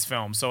 90s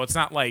film, so it's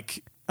not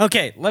like.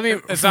 okay, let me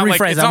It's not like-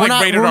 rephrase it's that. not We're like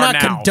not, rated we're R not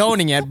now.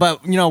 condoning it,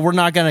 but we're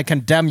not going to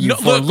condemn you No,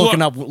 for looking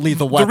look, up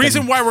Lethal Weapon. The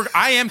reason why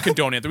I am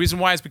condoning it. The reason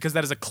why is because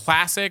that is a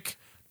classic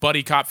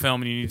buddy cop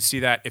film, and you need to see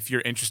that if you're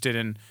interested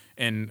in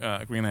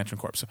Green Lantern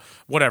Corps. So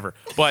whatever.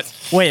 But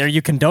Wait, are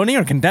you condoning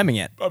or condemning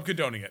it? I'm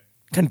condoning it.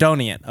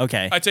 Condoning it.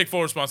 Okay. I take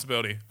full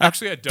responsibility.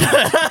 Actually, I don't.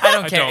 I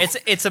don't care. don't.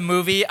 It's a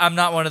movie. I'm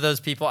not one of those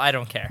people. I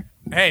don't care.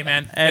 Hey,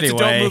 man, it's a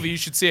dope Anyway. movie. You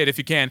should see it if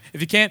you can. If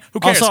you can't, who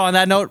cares? Also, on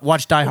that note,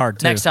 watch Die Hard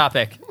too. Next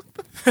topic.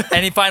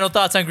 Any final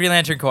thoughts on Green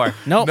Lantern Corps?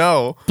 Nope.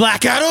 No.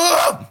 Black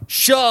Adam.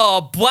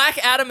 Sure, Black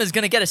Adam is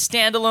going to get a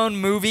standalone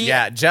movie.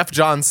 Yeah, Jeff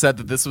Johns said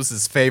that this was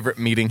his favorite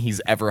meeting he's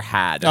ever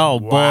had. Oh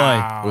boy.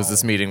 Wow. Was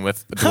this meeting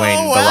with Dwayne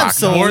Oh, The Rock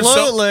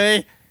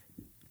absolutely.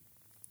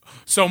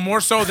 So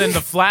more so than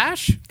the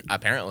Flash?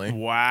 Apparently.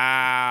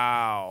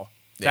 Wow.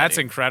 That's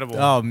incredible.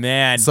 Oh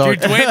man. So-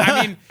 Dude, Dwayne,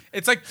 I mean,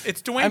 it's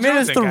Dwayne I mean,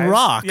 it's Johnson, The guys.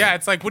 Rock. Yeah,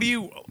 it's like, what do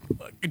you...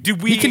 Do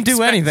we He can do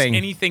expect anything.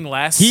 anything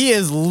less? he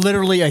is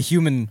literally a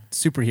human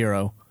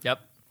superhero. Yep.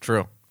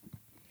 True.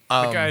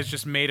 The guy's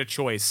just made a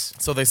choice.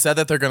 So they said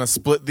that they're going to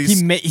split these.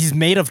 He's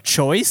made of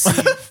choice. All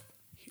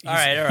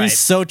right. He's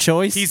so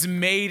choice. He's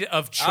made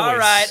of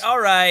choice. All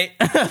right.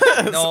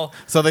 No.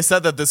 So they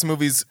said that this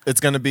movie's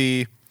it's going to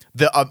be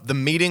the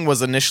meeting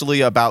was initially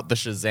about the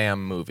Shazam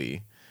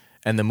movie,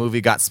 and the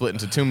movie got split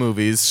into two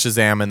movies,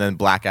 Shazam and then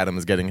Black Adam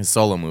is getting his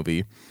solo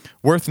movie.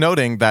 Worth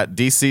noting that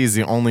DC is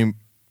the only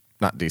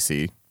not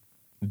DC.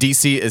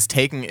 DC is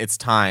taking its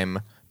time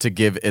to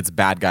give its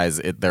bad guys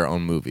their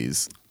own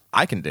movies.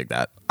 I can dig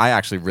that. I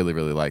actually really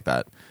really like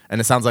that. And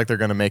it sounds like they're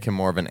going to make him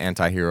more of an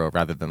anti-hero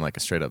rather than like a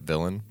straight up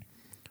villain,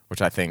 which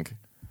I think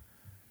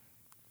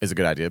is a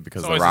good idea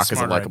because It's The always a Rock is a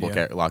smarter likable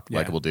idea.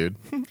 likable dude.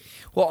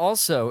 Well,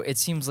 also, it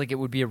seems like it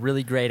would be a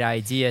really great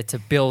idea to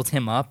build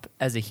him up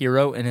as a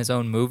hero in his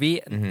own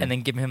movie and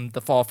then give him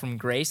the fall from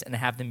grace and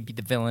have him be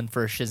the villain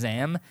for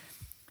Shazam.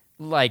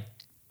 Like,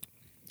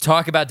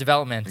 talk about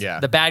development. Yeah.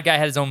 The bad guy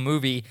had his own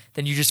movie,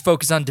 then you just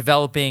focus on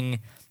developing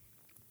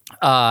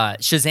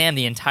Shazam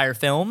the entire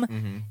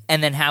film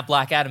and then have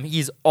Black Adam.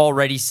 He's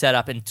already set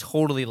up and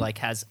totally like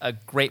has a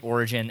great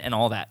origin and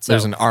all that. So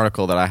There's an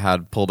article that I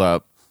had pulled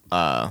up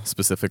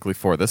specifically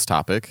for this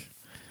topic,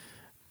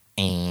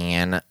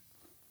 and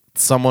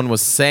someone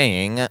was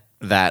saying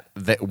that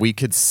we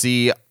could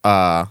see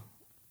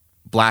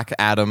Black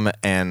Adam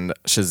and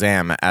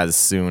Shazam as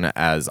soon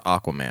as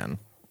Aquaman.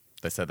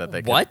 They said that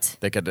they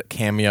could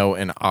cameo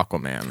in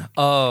Aquaman.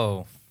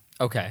 Oh,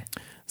 okay.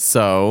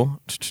 So,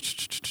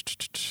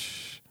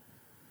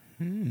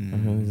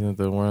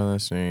 the one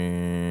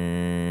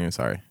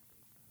sorry,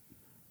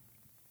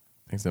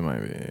 I think it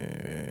might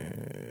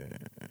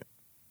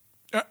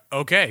be.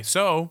 Okay,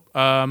 so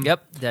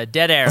Yep, the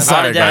dead air. Sorry, a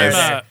lot of dead air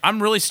guys. there.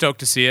 I'm really stoked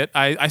to see it.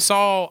 I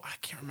saw, I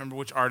can't remember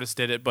which artist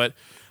did it, but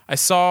I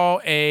saw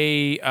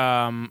a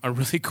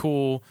really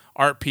cool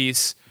art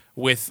piece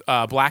with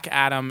Black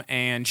Adam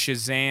and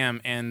Shazam,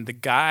 and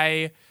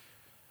the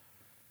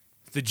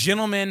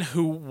gentleman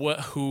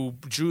who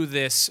drew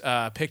this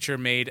picture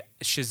made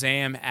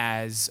Shazam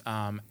as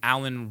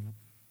Alan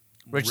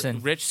Richson.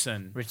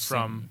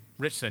 from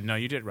Richson. No,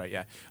 you did right.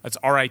 Yeah, it's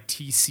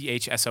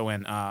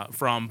Ritchson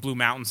from Blue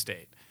Mountain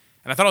State,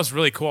 and I thought it was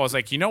really cool. I was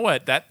like, you know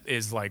what? That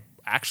is like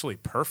actually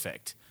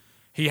perfect.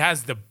 He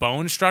has the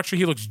bone structure.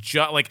 He looks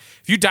just like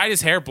if you dyed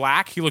his hair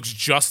black, he looks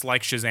just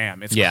like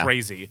Shazam. It's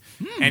crazy,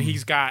 and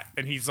he's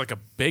like a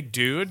big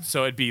dude.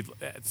 So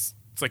it's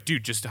like,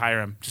 dude, just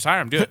hire him. Just hire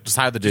him. Do it. Just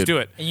hire the Just dude. do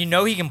it. And you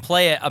know he can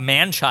play a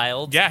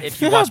man-child. Yeah.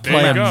 if you watch There you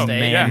Blue go. Mountain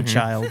State. Yeah. Man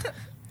child.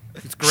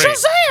 It's great.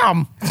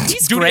 Shazam!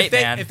 He's Dude, great,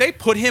 man. if they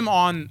put him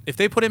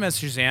as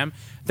Shazam,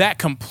 that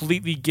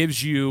completely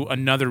gives you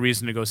another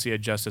reason to go see a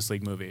Justice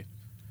League movie,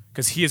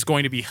 because he is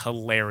going to be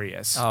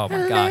hilarious. Oh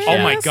my gosh! Oh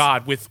yeah. my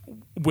god, with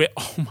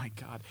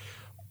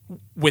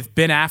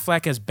Ben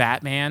Affleck as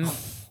Batman.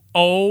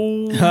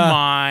 Oh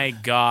my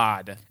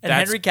god! And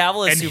Henry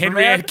Cavill as and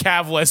Superman? Henry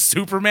Cavill as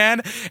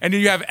Superman, and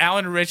then you have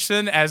Alan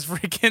Richardson as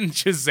freaking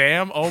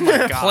Shazam. Oh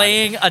my god!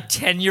 Playing a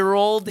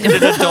 10-year-old in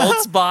an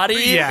adult's body.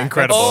 Yeah.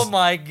 Incredible. Oh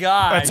my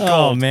god! That's gold.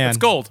 Oh, man. That's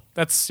gold.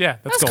 That's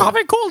That's gold.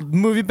 comic cool. The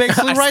movie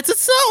basically writes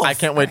itself. I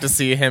can't wait to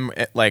see him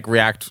like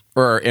react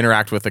or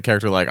interact with a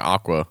character like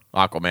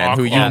Aquaman,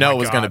 who you Oh know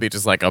my is going to God. be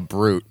just like a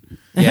brute.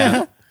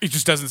 Yeah, He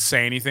just doesn't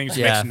say anything. Just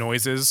Yeah. makes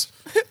noises.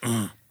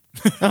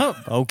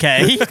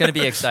 Okay. it's gonna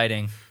be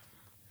exciting.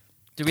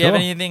 Do we have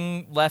Cool.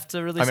 anything left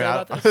to really I say mean,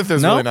 about this?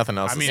 there's No? really nothing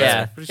else I to mean, say.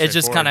 Yeah, pretty it's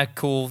just straightforward.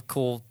 kind of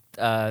cool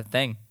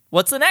thing.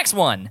 What's the next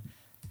one?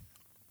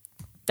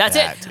 That's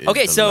That it. is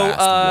Okay, the so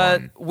last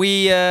one.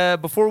 we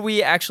before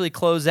we actually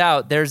close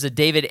out, there's a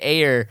David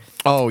Ayer.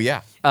 Oh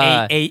yeah.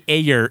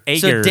 Ayer.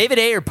 So David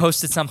Ayer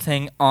posted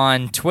something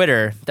on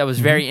Twitter that was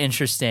very Mm-hmm.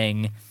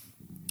 interesting,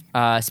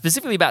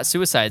 specifically about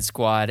Suicide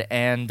Squad,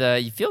 and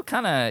you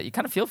kind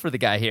of feel for the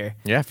guy here.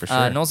 Yeah, for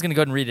sure. Noel's gonna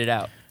go ahead and read it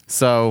out.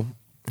 So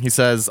he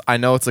says, I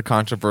know it's a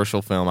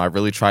controversial film. I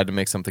really tried to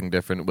make something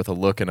different with a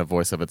look and a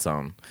voice of its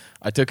own.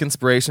 I took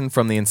inspiration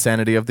from the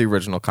insanity of the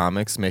original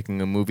comics.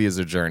 Making a movie is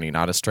a journey,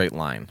 not a straight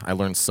line. I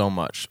learned so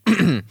much.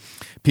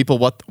 People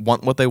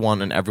want what they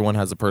want, and everyone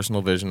has a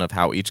personal vision of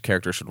how each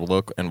character should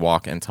look and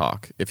walk and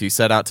talk. If you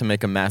set out to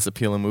make a mass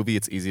appealing movie,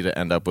 it's easy to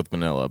end up with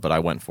vanilla, but I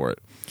went for it.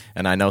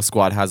 And I know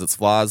Squad has its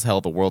flaws.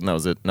 Hell, the world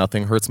knows it.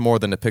 Nothing hurts more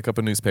than to pick up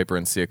a newspaper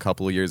and see a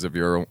couple of years of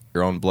your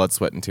own blood,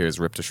 sweat, and tears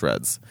ripped to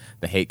shreds.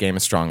 The hate game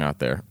is strong out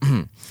there.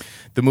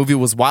 The movie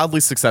was wildly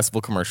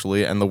successful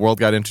commercially, and the world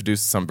got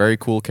introduced to some very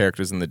cool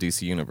characters in the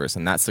DC universe,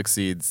 and that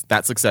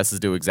success is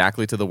due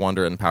exactly to the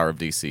wonder and power of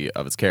DC,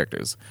 of its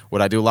characters.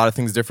 Would I do a lot of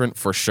things different?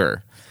 For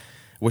sure.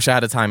 Wish I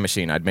had a time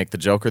machine. I'd make the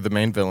Joker the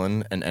main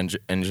villain and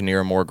engineer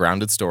a more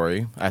grounded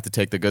story. I have to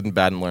take the good and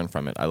bad and learn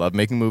from it. I love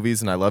making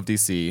movies and I love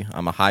DC.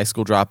 I'm a high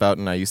school dropout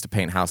and I used to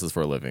paint houses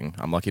for a living.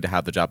 I'm lucky to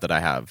have the job that I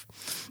have.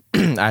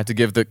 I have to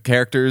give the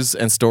characters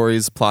and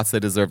stories plots they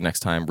deserve next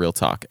time, real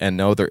talk. And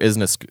no, there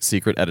isn't a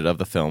secret edit of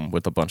the film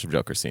with a bunch of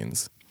Joker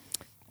scenes.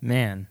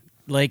 Man,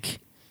 like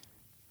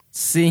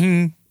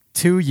seeing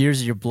 2 years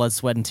of your blood,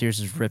 sweat, and tears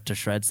is ripped to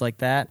shreds like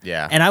that.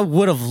 Yeah. And I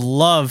would have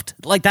loved,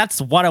 like,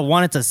 that's what I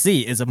wanted to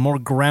see, is a more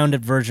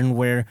grounded version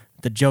where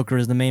the Joker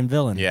is the main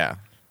villain. Yeah.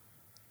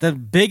 The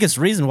biggest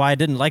reason why I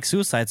didn't like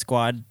Suicide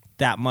Squad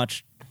that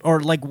much, or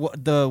like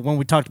when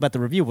we talked about the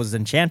review, was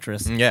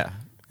Enchantress, Yeah.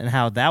 and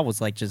how that was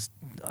like just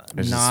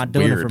It's not just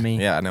doing weird. it for me.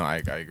 Yeah, no, I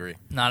agree.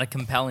 Not a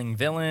compelling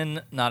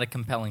villain, not a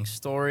compelling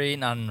story,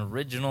 not an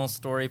original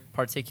story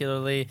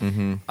particularly.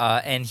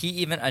 And he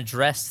even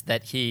addressed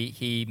that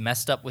he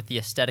messed up with the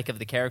aesthetic of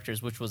the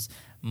characters, which was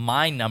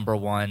my number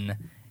one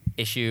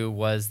issue,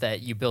 was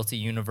that you built a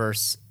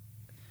universe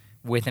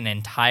with an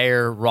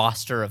entire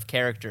roster of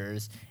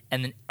characters,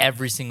 and then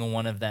every single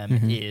one of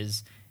them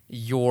is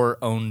your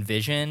own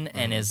vision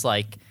and is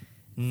like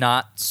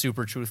not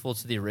super truthful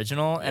to the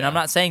original. And I'm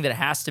not saying that it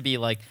has to be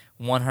like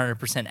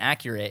 100%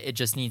 accurate. It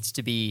just needs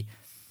to be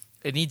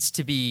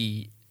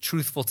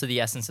truthful to the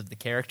essence of the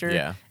character.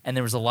 Yeah. And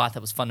there was a lot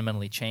that was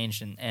fundamentally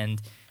changed,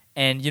 and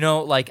you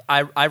know, like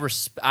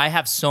I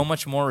have so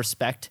much more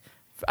respect.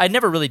 I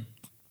never really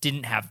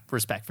didn't have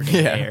respect for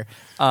David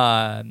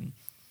Ayer.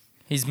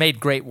 He's made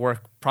great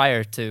work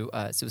prior to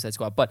Suicide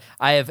Squad, but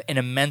I have an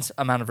immense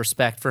amount of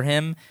respect for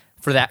him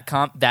for that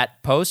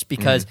post,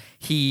 because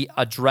he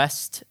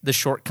addressed the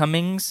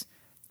shortcomings,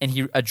 and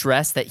he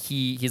addressed that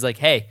he's like,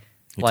 hey,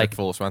 He like took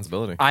full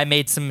responsibility. I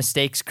made some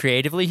mistakes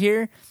creatively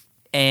here,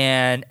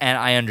 and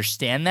I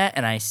understand that,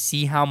 and I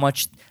see how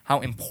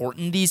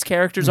important these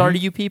characters are to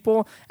you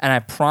people, and I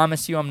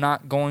promise you I'm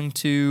not going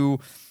to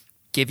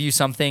give you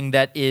something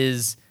that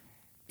is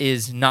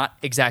not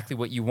exactly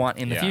what you want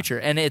in the future.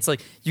 And it's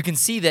like you can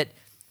see that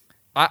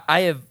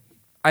I'm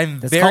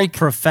It's very called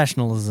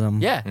professionalism.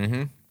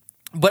 yeah.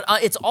 But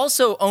it's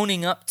also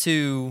owning up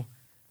to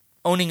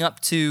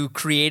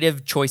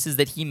creative choices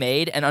that he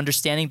made, and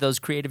understanding those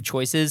creative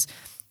choices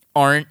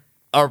are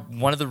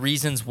one of the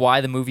reasons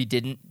why the movie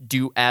didn't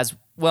do as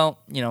well,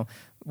 you know,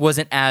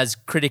 wasn't as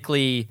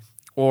critically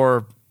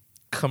or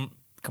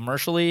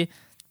commercially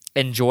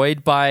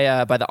enjoyed by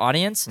the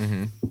audience.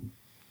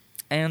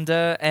 And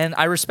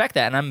I respect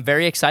that, and I'm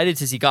very excited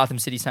to see Gotham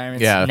City Sirens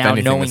Yeah, if now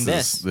anything, knowing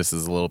this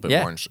is a little bit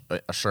Yeah. more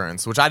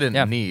assurance, which I didn't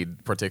Yeah.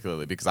 need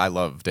particularly because I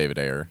love David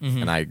Ayer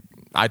and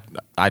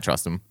I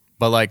trust him.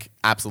 But like,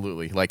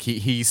 absolutely, like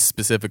he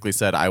specifically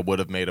said I would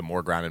have made a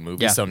more grounded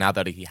movie. Yeah. So now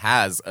that he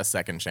has a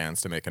second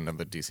chance to make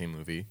another DC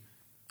movie,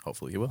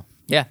 hopefully he will.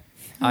 Yeah,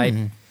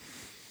 I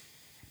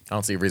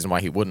don't see a reason why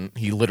he wouldn't.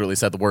 He literally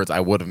said the words, "I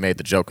would have made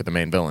the Joker the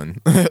main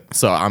villain."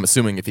 So I'm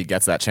assuming if he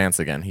gets that chance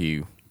again,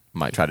 he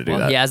might try to do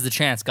that. he has the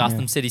chance.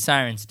 Gotham City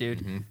Sirens,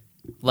 dude.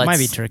 Let's, Might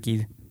be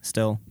tricky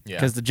still, Yeah.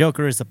 because the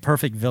Joker is the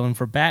perfect villain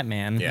for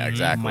Batman. Yeah,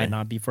 exactly. Might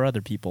not be for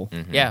other people.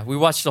 Yeah, we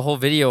watched the whole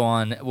video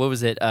on what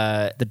was it?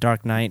 The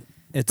Dark Knight.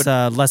 It's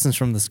lessons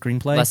from the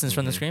screenplay. Lessons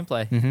from the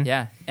screenplay.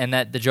 Yeah, and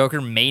that the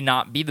Joker may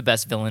not be the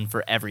best villain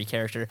for every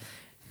character.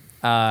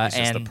 He's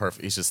just And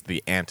he's just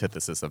the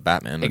antithesis of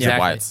Batman. Which is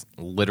why Exactly. it's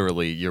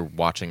literally you're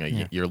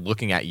watching you're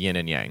looking at yin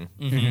and yang.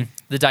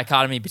 the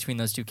dichotomy between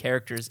those two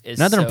characters is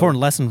Another so-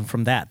 important lesson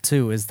from that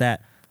too is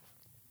that,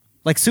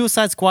 like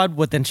Suicide Squad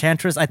with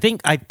Enchantress, I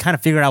think I kind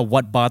of figured out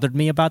what bothered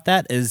me about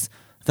that is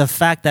the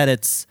fact that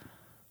it's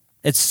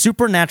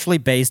supernaturally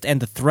based,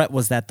 and the threat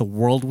was that the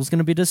world was going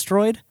to be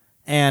destroyed,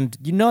 and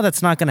you know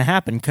that's not going to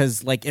happen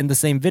because, like in the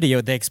same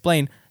video, they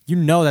explain you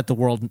know that the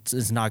world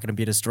is not going to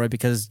be destroyed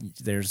because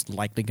there's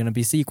likely going to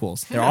be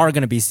sequels. There are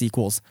going to be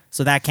sequels,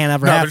 so that can't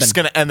ever No, happen. they're just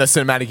gonna end the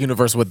cinematic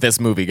universe with this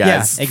movie,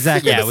 guys. Yeah,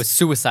 exactly. Yeah, with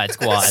Suicide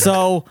Squad.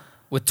 So.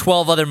 with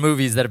 12 other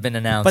movies that have been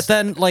announced. But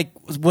then, like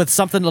with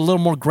something a little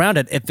more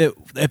grounded, if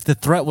the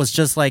threat was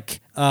just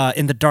like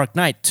in the Dark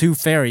Knight, 2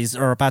 fairies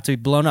are about to be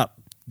blown up,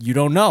 you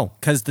don't know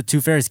because the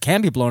 2 fairies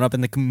can be blown up,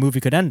 and the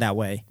movie could end that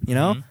way. You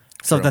know,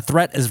 so the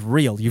threat is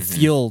real. You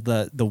feel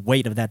the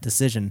weight of that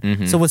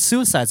decision. So with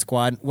Suicide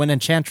Squad, when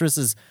Enchantress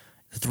is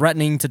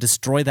threatening to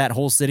destroy that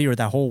whole city or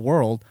that whole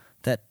world,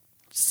 that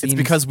seems, It's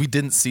because we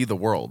didn't see the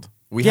world.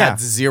 We Yeah. had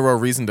zero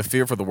reason to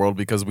fear for the world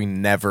because we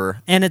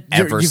never and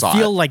ever you saw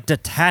feel it. like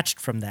detached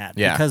from that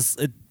Yeah. because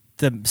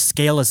the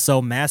scale is so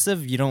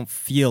massive. You don't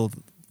feel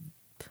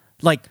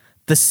like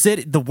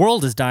the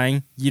world is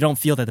dying. You don't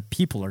feel that the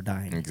people are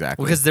dying.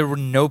 Exactly. because there were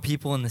no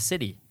people in the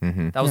city.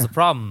 That was the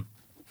problem.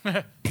 We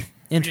didn't see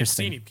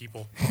Interesting. any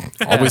people.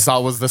 all we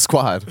saw was the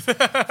squad.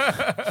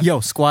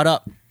 Yo, squad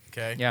up.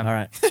 Okay. Yeah. All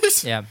right.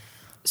 Yeah.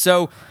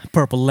 So,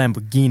 Purple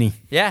Lamborghini.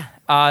 yeah.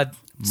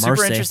 Super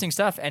Mercy. interesting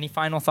stuff. Any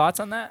final thoughts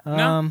on that?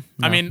 No.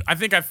 I mean, I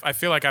think I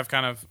feel like I've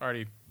kind of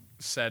already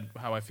said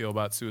how I feel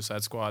about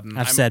Suicide Squad. And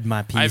I've said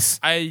my piece.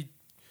 I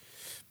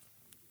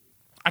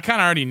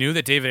kind of already knew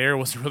that David Ayer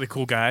was a really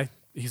cool guy.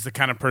 He's the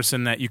kind of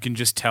person that you can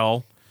just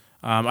tell.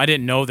 I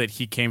didn't know that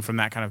he came from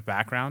that kind of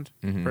background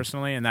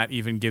personally, and that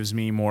even gives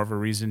me more of a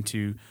reason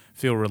to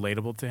feel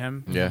relatable to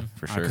him. Yeah,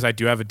 for sure. Because I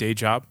do have a day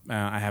job.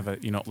 I have a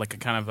like a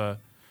kind of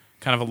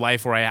a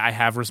life where I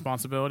have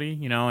responsibility,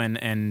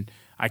 and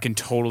I can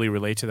totally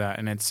relate to that.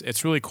 And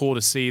it's really cool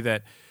to see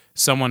that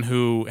someone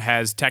who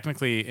has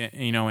technically,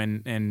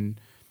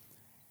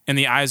 in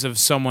the eyes of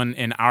someone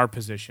in our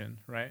position,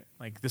 right?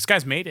 Like this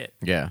guy's made it.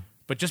 Yeah.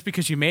 But just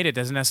because you made it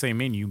doesn't necessarily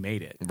mean you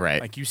made it.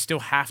 Right. Like you still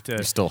have to.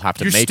 You still have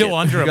to You're make still it.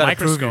 under You a gotta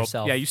prove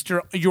microscope.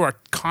 yourself. Yeah, you are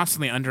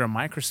constantly under a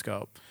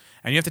microscope,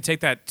 and you have to take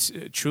that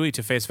truly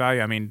to face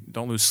value. I mean,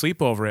 don't lose sleep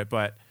over it,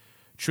 but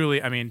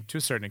truly, I mean, to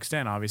a certain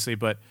extent, obviously,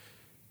 but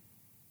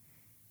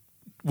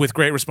with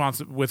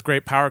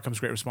great power comes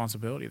great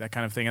responsibility. That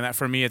kind of thing, and that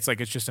for me, it's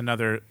just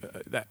another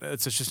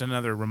it's just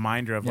another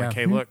reminder of like,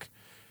 Yeah. hey, look.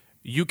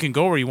 You can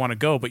go where you want to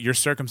go, but your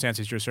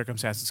circumstances because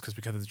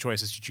of the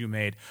choices that you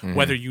made,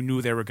 whether you knew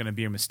there were going to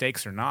be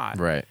mistakes or not.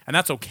 Right. And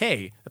that's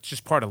okay. That's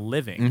just part of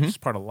living. It's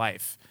just part of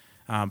life,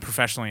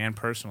 professionally and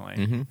personally.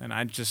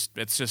 And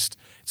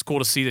it's cool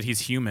to see that he's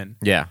human.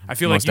 Yeah, I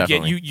feel most like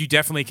definitely. you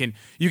definitely can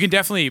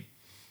definitely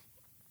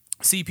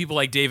see people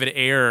like David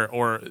Ayer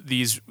or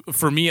these,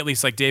 for me at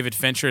least, like David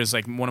Fincher is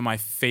like one of my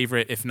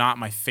favorite, if not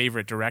my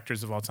favorite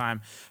directors of all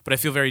time. But I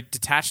feel very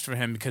detached from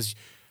him because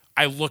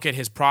I look at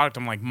his product,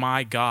 I'm like,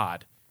 my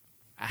God,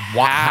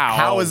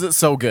 How is it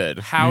so good?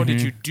 how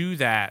did you do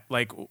that?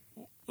 Like,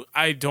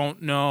 I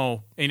don't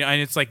know. And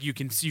it's like you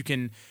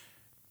can't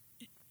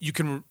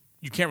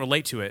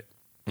relate to it.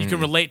 You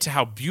can relate to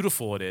how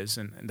beautiful it is,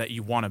 and that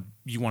you want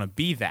to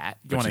be that.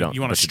 You But you don't- want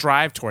to but you-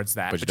 strive towards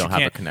that. but you don't have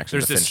a can't- connection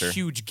There's to this Fincher.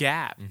 huge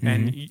gap,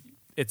 and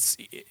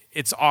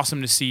it's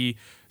awesome to see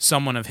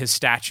someone of his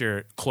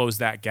stature close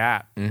that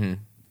gap.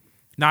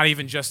 Not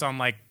even just on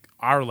like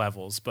our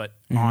levels, but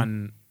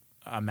on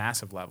a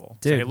massive level.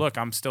 Dude. Say, look,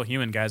 I'm still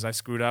human, guys. I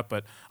screwed up,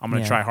 but I'm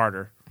going to Yeah. try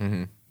harder.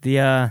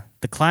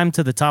 The climb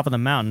to the top of the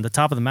mountain. The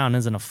top of the mountain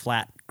isn't a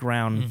flat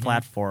ground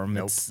platform.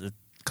 It's a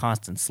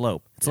constant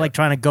slope. It's like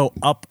trying to go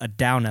up a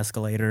down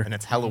escalator. And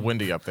it's hella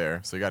windy up there,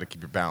 so you got to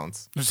keep your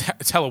balance.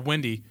 It's hella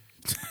windy.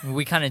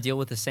 We kind of deal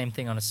with the same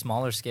thing on a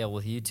smaller scale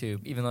with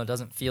YouTube, even though it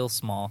doesn't feel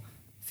small.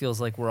 It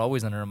feels like we're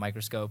always under a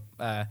microscope.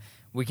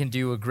 We can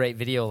do a great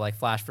video like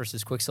Flash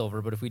versus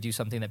Quicksilver, but if we do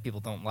something that people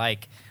don't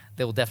like,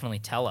 they will definitely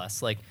tell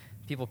us. Like,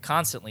 people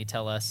constantly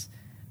tell us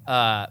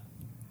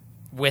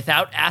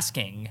without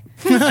asking,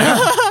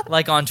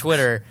 like on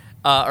Twitter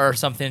or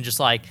something, just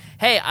like,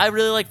 hey, I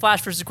really like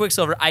Flash versus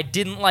Quicksilver. I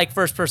didn't like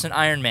first-person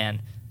Iron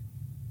Man.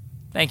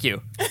 Thank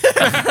you.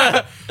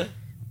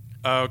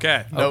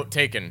 Okay. Note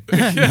taken.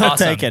 Awesome.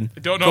 Taken. I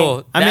don't know.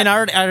 Cool. I mean,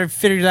 That- I already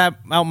figured that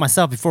out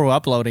myself before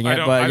uploading it,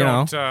 but you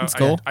know, it's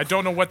cool. I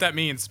don't know what that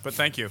means, but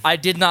thank you. I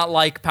did not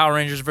like Power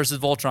Rangers versus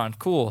Voltron.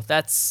 Cool.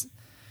 That's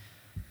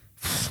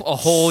a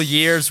whole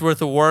year's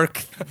worth of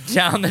work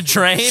down the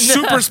drain.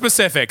 Super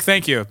specific.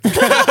 Thank you.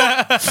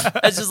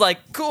 It's just like,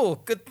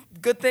 cool.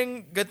 Good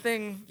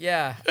thing.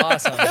 Yeah.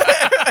 Awesome.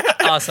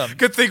 Awesome.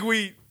 Good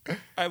thing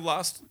I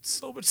lost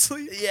so much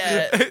sleep.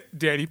 Yeah.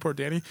 Danny, poor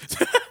Danny.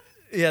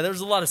 Yeah, there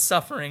was a lot of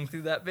suffering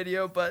through that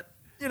video, but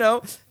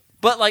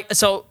like,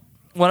 so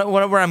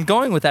where I'm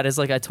going with that is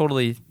like, I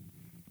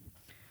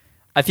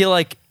feel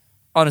like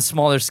on a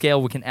smaller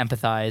scale we can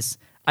empathize.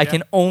 I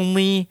can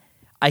only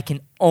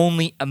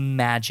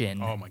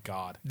imagine Oh my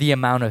God. the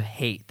amount of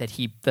hate that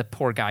the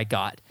poor guy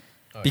got,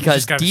 He's because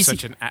just got DC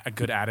such a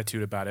good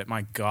attitude about it.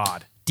 My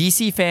God.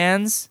 DC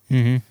fans,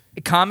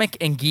 comic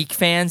and geek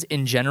fans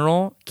in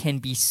general, can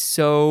be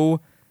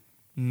so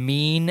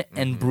mean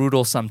and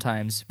brutal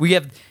sometimes. We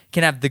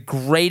can have the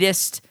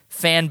greatest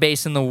fan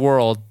base in the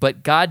world,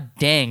 but god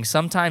dang,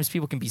 sometimes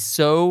people can be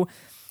so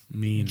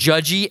Mean.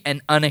 judgy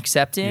and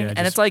unaccepting. Yeah, And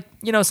just- it's like,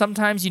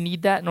 sometimes you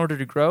need that in order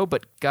to grow,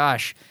 but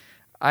gosh,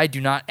 I do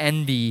not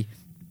envy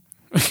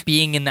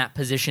being in that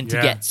position to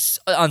Yeah. get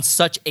on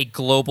such a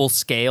global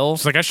scale.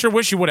 It's like, I sure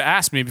wish you would have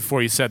asked me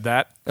before you said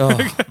that. Oh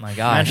my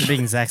gosh. Imagine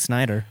being Zack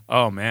Snyder.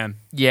 Oh, man.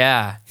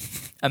 Yeah.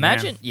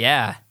 Imagine,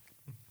 yeah.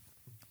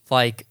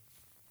 Like,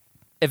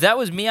 if that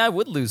was me, I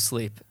would lose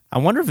sleep. I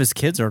wonder if his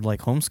kids are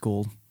like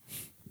homeschooled,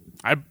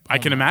 I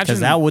can imagine. because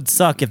that would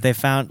suck if they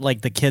found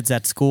like the kids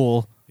at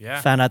school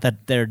Yeah. found out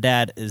that their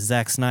dad is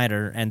Zack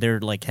Snyder and they're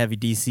like heavy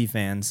DC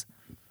fans.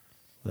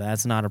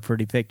 That's not a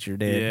pretty picture,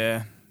 dude.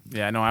 Yeah.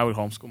 Yeah, no, I would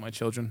homeschool my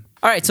children.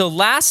 All right, so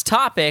last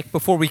topic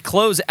before we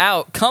close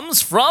out comes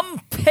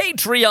from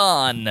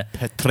Patreon.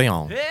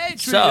 Patreon.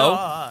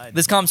 So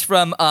this comes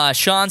from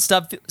Sean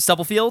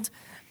Stubblefield,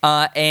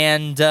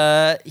 and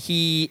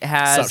he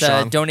has Sup,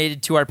 Sean?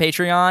 donated to our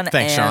Patreon.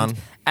 Thanks, and Sean.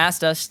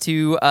 asked us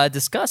to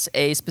discuss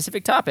a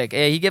specific topic.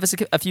 He gave us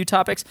a few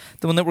topics.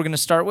 The one that we're going to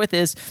start with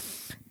is,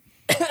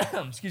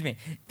 excuse me,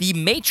 The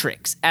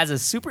Matrix as a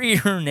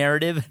superhero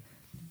narrative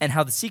and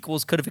how the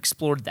sequels could have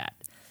explored that.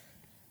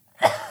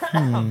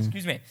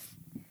 Excuse me.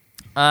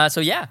 So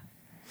yeah,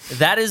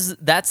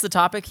 that's the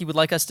topic he would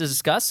like us to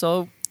discuss.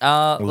 So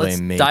let's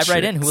dive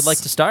right in. Who would like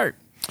to start?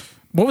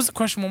 What was the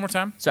question one more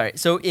time? Sorry.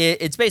 So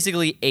it's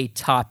basically a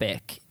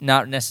topic,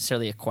 not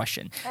necessarily a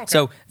question.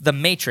 So The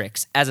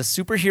Matrix as a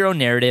superhero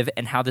narrative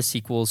and how the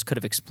sequels could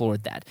have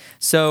explored that.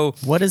 So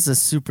What is a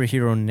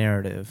superhero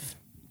narrative?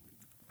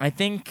 I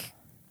think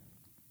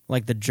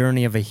Like the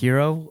journey of a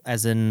hero,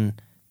 as in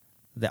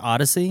the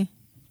Odyssey?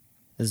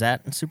 Is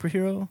that a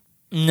superhero?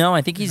 no.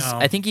 I think he's. No.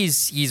 I think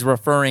he's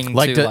referring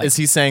Like, to. is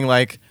he saying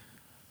like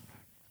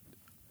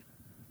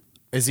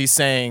Is he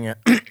saying,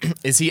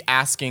 is he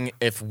asking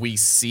if we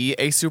see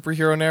a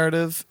superhero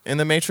narrative in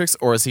the Matrix,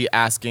 or is he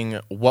asking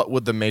what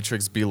would the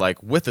Matrix be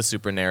like with a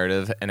super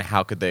narrative, and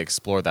how could they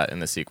explore that in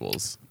the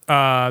sequels?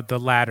 The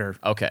latter.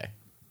 Okay.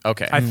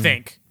 I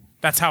think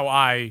that's how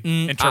I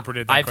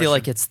interpreted that I feel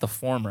like question. it's the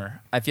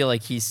former. I feel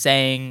like he's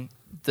saying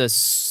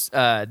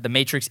the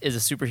Matrix is a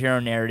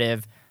superhero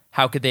narrative.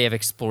 How could they have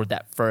explored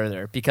that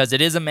further? Because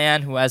it is a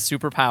man who has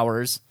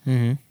superpowers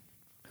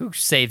who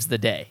saves the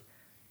day.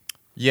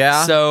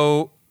 Yeah.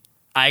 So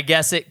I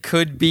guess it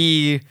could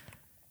be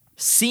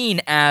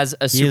seen as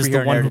a He is the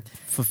superhero one who narrative.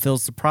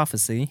 fulfills the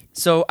prophecy.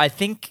 So I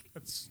think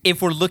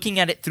if we're looking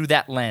at it through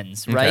that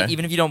lens, right? Okay.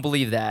 Even if you don't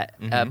believe that,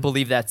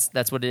 believe that's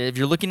what it is. If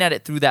you're looking at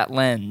it through that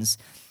lens,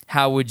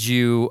 how would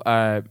you?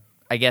 I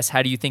guess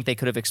how do you think they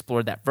could have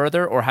explored that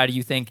further, or how do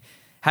you think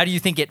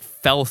it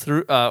fell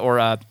through,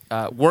 or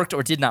worked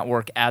or did not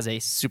work as a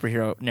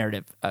superhero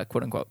narrative,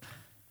 quote unquote?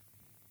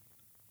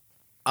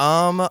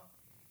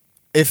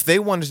 If they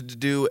wanted to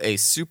do a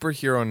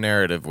superhero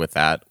narrative with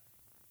that,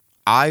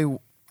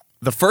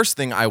 the first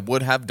thing I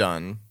would have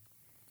done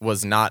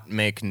was not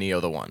make Neo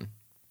the one.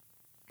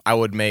 I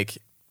would make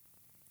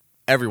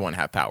everyone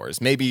have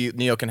powers. Maybe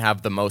Neo can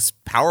have the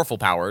most powerful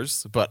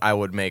powers, but I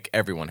would make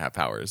everyone have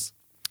powers.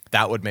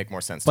 That would make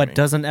more sense to me. But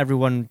doesn't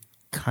everyone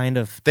kind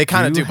of? They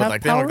kind of do, but have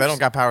like they don't powers?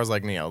 got powers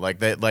like Neo. Like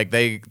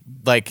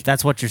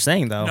That's what you're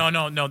saying, though.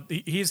 No.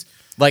 He's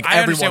Like, I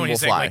everyone understand what will he's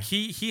saying. fly. Like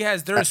he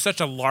has. There is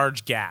such a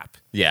large gap.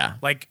 yeah.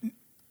 Like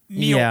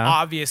Neo Yeah.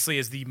 obviously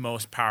is the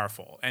most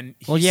powerful, and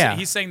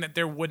he's saying that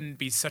there wouldn't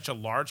be such a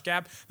large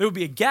gap. There would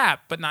be a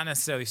gap, but not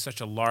necessarily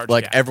such a large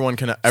Like gap. everyone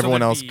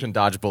there'd else be can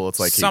dodge bullets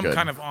like he some could.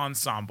 kind of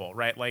ensemble,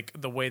 right? Like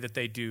the way that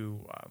they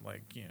do,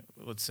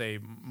 let's say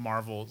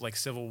Marvel, like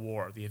Civil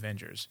War, the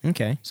Avengers.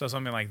 Okay. So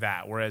something like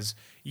that. Whereas,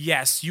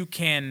 yes, you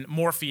can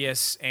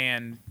Morpheus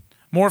and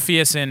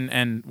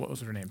what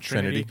was her name?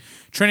 Trinity.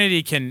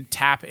 Trinity can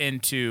tap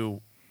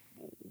into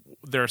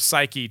their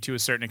psyche to a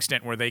certain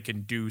extent where they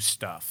can do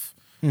stuff.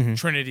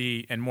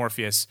 Trinity and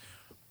Morpheus,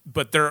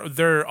 but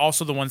they're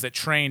also the ones that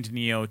trained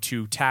Neo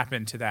to tap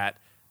into that.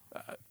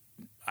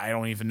 I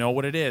don't even know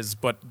what it is,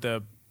 but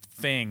the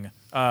thing.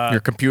 Your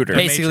computer. The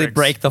Basically, Matrix.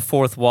 break the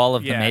fourth wall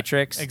of Yeah, the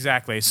Matrix.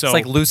 Exactly. So It's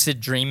like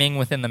lucid dreaming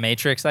within the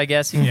Matrix, I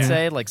guess you could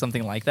say, like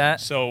something like that.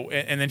 So,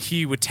 and then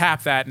he would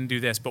tap that and do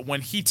this. But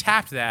when he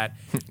tapped that,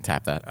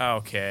 Tap that.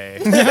 okay.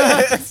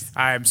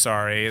 I'm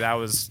sorry. I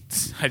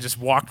just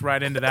walked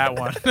right into that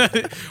one.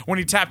 When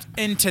he tapped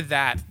into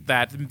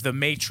the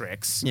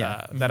Matrix,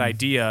 Yeah. that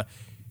idea,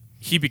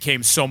 he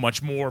became so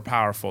much more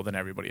powerful than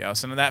everybody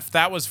else. And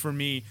that was for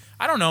me,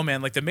 I don't know,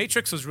 man, like the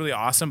Matrix was really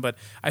awesome, but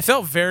I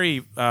felt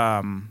very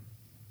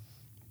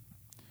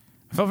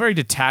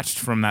detached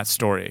from that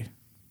story.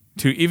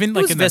 To even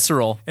like was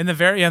visceral. in the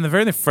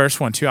very first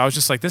one too, I was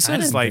just like, this I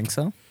is didn't like, think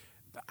so.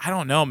 I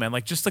don't know, man.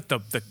 Like just like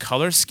the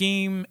color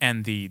scheme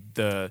and the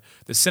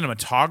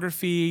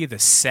cinematography, the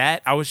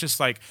set. I was just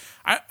like,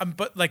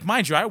 but like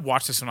mind you, I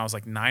watched this when I was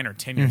like 9 or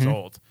 10 years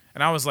old,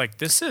 and I was like,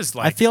 this is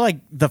like. I feel like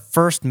the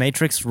first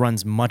Matrix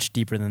runs much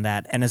deeper than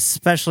that, and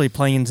especially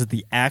playing into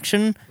the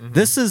action.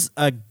 This is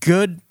a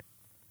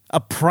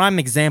prime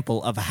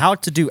example of how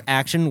to do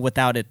action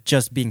without it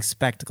just being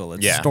spectacle.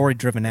 It's Yeah.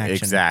 story-driven action.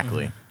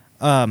 Exactly.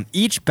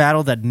 Each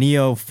battle that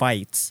Neo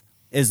fights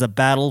is a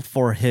battle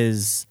for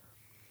his,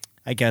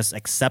 I guess,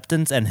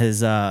 acceptance and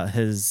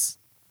his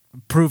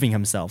proving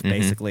himself,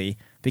 basically,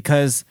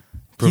 because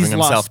Proving he's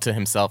himself lost. to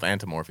himself and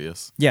to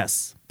Morpheus.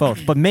 Yes,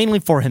 both, but mainly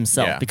for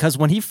himself. Yeah. Because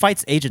when he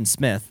fights Agent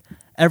Smith,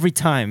 every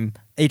time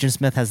Agent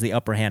Smith has the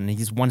upper hand and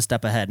he's one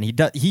step ahead,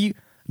 and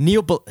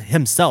Neo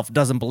himself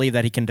doesn't believe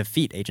that he can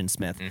defeat Agent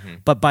Smith.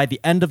 But by the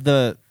end of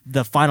the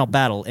final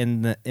battle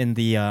in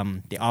the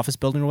office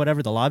building or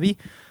whatever, the lobby.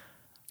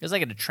 It was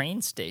like at a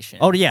train station.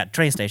 Oh yeah,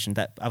 train station.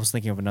 That I was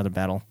thinking of another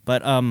battle,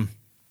 but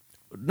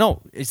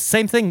no, it's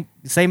same thing.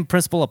 Same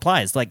principle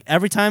applies. Like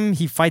every time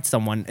he fights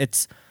someone,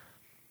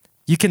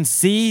 you can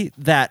see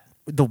that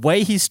the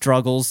way he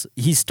struggles,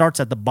 he starts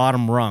at the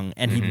bottom rung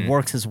and he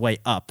works his way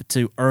up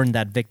to earn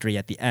that victory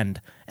at the end.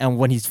 And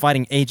when he's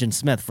fighting Agent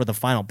Smith for the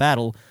final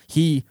battle,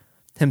 he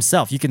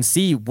himself, you can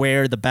see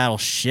where the battle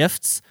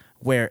shifts,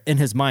 where in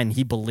his mind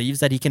he believes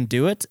that he can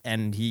do it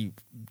and he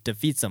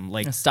defeats him.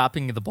 Like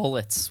Stopping the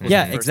bullets. was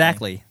yeah, the first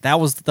exactly. That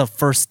was the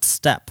first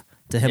step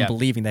to him Yeah.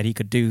 believing that he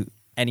could do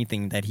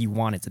anything that he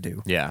wanted to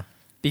do. Yeah. thing.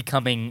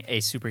 Becoming a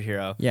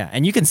superhero. Yeah,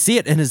 and you can see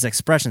it in his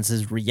expressions,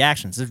 his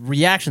reactions. His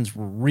reactions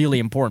were really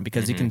important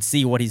because you can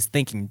see what he's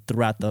thinking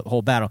throughout the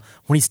whole battle.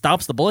 When he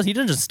stops the bullets, he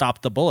didn't just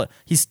stop the bullet.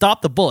 He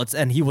stopped the bullets,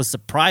 and he was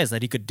surprised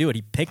that he could do it.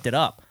 He picked it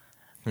up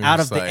out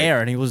was of the like- air,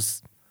 and he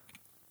was,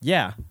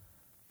 yeah.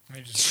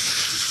 And he's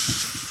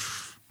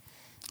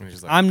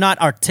just like, I'm not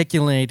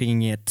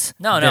articulating it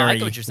No, I very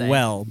get what you're saying.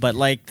 well, but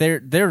like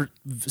there are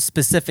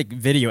specific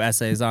video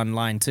essays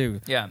online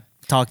too Yeah.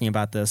 talking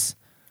about this.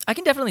 I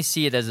can definitely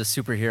see it as a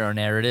superhero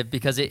narrative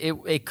because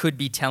it could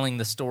be telling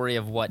the story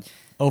of what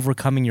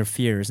Overcoming your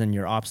fears and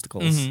your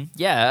obstacles.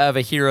 Yeah, of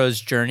a hero's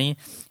journey.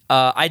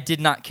 I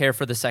did not care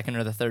for the second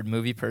or the third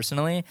movie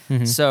personally,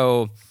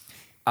 so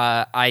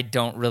I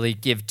don't really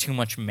give too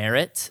much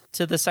merit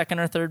to the second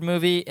or third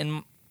movie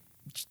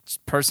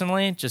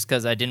personally, just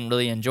because I didn't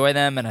really enjoy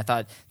them, and I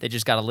thought they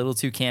just got a little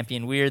too campy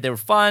and weird. They were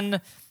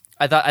fun.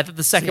 I thought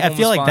the second one I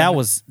feel was like fun. that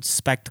was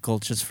spectacle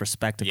just for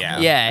spectacle. Yeah.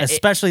 Yeah,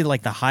 Especially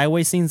like the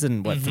highway scenes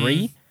in what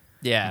 3?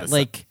 Yeah.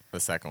 Like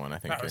The second one, I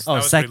think. That was- Oh, that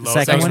was sec- reloaded.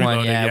 second Second one?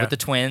 one, Reloaded, with the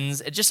twins.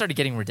 It just started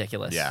getting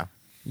ridiculous. yeah.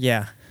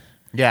 yeah.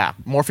 Yeah.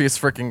 Morpheus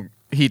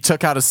he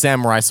took out a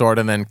samurai sword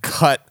and then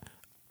cut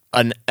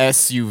an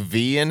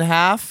SUV in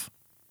half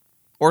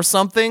or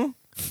something.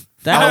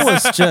 That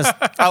was just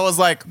I was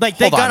like like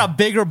they hold got on. a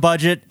bigger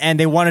budget and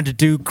they wanted to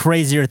do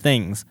crazier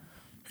things.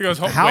 He goes,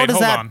 How wait, does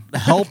hold that on.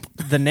 help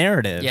the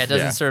narrative? Yeah, it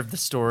doesn't Yeah. serve the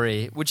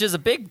story, which is a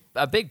big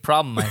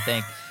problem, I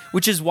think.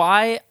 Which is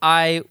why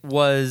I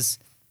know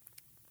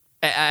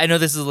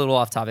this is a little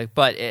off topic,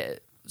 but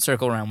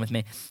circle around with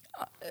me.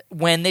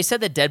 When they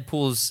said that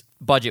Deadpool's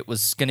budget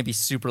was going to be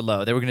super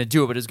low, they were going to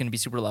do it, but it was going to be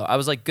super low. I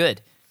was like,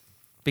 good.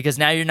 Because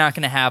now you're not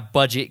going to have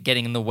budget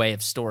getting in the way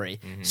of story.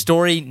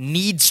 Story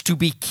needs to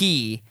be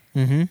key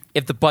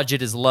if the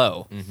budget is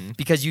low.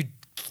 Because you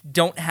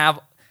don't have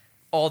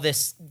all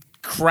this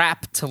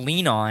crap to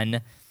lean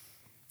on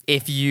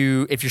if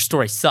your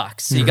story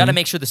sucks. So you got to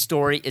make sure the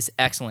story is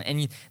excellent.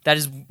 And that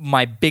is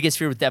my biggest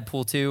fear with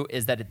Deadpool 2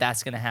 is that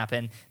that's going to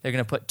happen. They're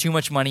going to put too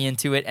much money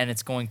into it and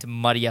it's going to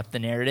muddy up the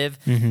narrative.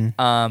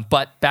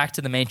 But back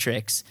to The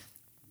Matrix,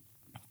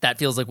 that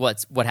feels like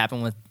what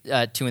happened with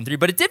 2 and 3.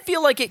 But it did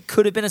feel like it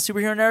could have been a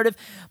superhero narrative.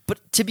 But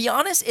to be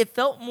honest, it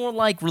felt more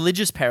like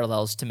religious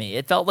parallels to me.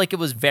 It felt like it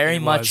was very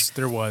much...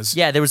 There was.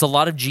 Yeah, there was a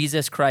lot of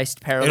Jesus Christ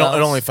It parallels.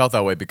 only felt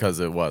that way because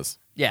it was.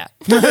 Yeah.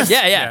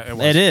 Yeah. It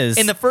was. It is.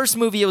 In the first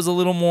movie, it was a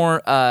little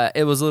more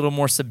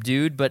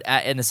subdued, but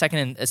in the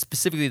second and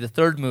specifically the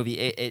third movie,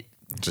 it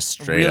Just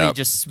straight really up.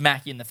 just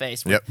smack you in the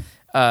face Yep.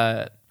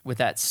 with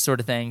that sort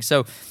of thing.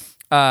 So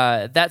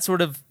that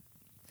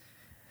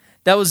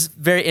was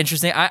very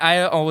interesting.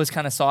 I always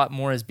kind of saw it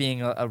more as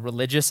being a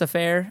religious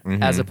affair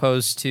as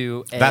opposed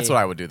to That's what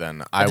I would do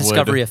then. a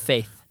discovery of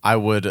faith. I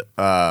would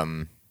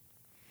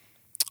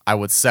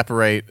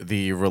separate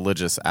the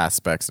religious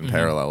aspects and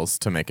parallels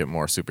to make it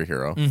more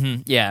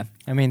superhero. Yeah.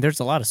 I mean, there's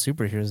a lot of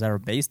superheroes that are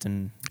based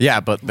in Yeah,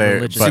 but they're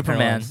Religious but,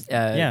 Superman.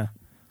 yeah.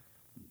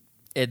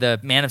 The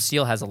Man of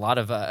Steel has a lot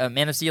of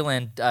Man of Steel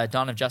and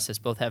Dawn of Justice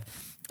both have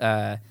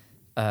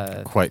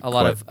quite a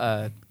lot of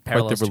quite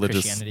parallels the to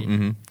religious.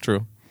 Christianity.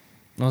 True.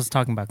 I was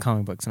talking about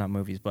comic books, not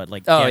movies, but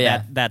like Oh,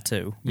 yeah. that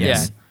too. Yeah.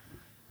 Yes.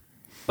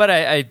 But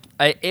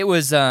it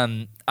was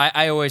I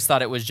always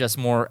thought it was just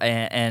more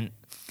and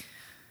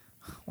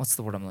what's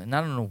the word I'm like?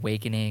 Not an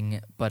awakening,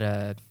 but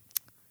An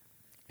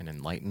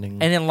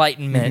enlightening. an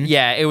enlightenment.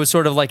 Yeah, it was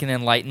sort of like an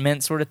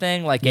enlightenment sort of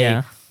thing, like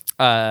Yeah.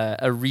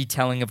 a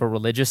retelling of a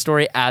religious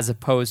story as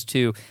opposed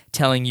to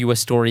telling you a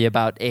story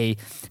about a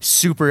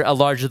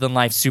larger than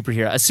life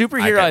superhero. A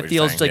superhero what I you're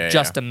feel is saying. like Yeah,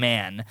 just yeah. a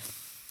man.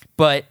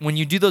 But when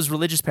you do those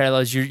religious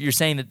parallels, you're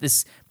saying that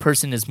this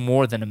person is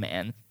more than a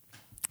man.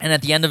 And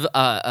at the end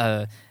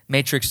of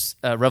Matrix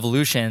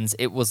Revolutions,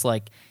 it was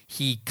like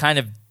he kind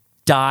of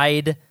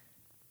died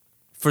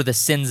for the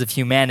sins of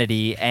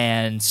humanity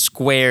and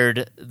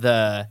squared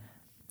the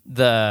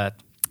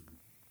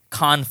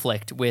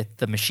conflict with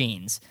the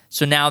machines.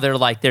 So now they're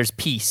like, there's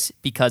peace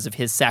because of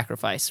his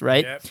sacrifice,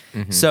 right?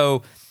 Yep.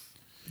 So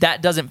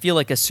that doesn't feel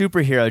like a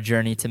superhero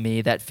journey to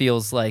me. That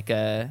feels like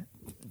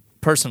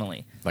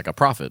personally. like a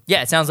prophet.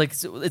 Yeah, it sounds like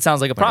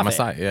a prophet.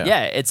 Messiah, yeah.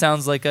 Yeah, it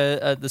sounds like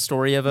the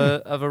story of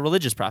a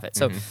religious prophet.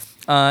 So,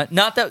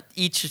 not that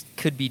each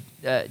could be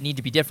need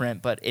to be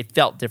different, but it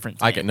felt different.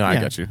 To me. I Yeah.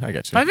 get you.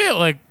 I feel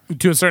like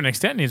to a certain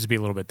extent it needs to be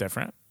a little bit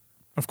different.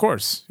 Of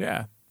course,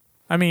 yeah.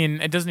 I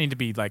mean, it doesn't need to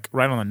be like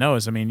right on the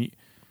nose. I mean,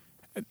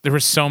 there were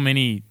so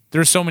many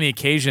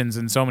occasions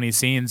and so many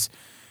scenes,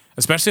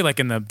 especially like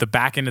in the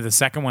back end of the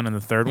second one and the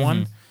third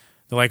one.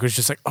 The like was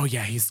just like, oh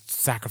yeah, he's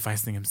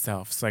sacrificing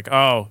himself. It's like,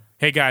 oh,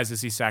 hey guys,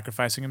 is he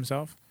sacrificing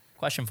himself?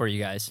 Question for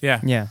you guys: Yeah.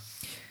 Yeah.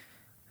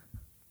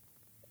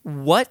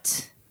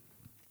 what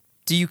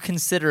do you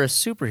consider a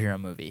superhero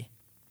movie?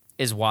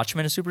 Is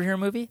Watchmen a superhero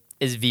movie?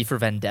 Is V for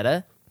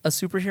Vendetta a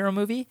superhero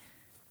movie?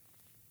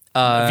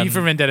 V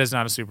for Vendetta is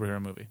not a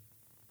superhero movie,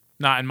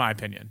 not in my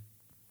opinion.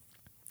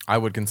 I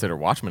would consider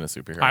Watchmen a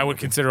superhero. I would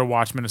movie. consider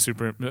Watchmen a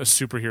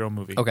superhero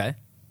movie. Okay.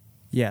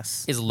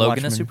 Yes. Is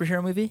Logan Watchmen. a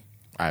superhero movie?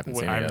 I haven't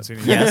seen I it haven't yet. seen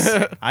it yet.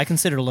 Yes. I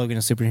consider Logan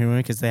a superhero movie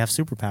because they have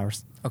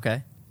superpowers.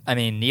 Okay. I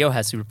mean, Neo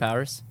has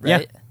superpowers, Yeah.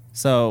 right?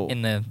 So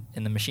In the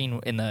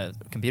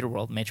computer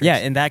world, Matrix. yeah,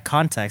 in that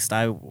context,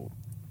 I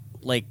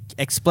like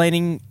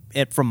explaining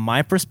it from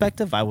my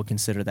perspective. I would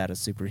consider that a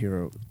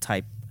superhero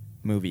type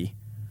movie.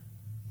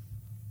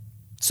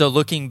 So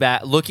looking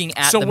at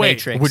So the wait,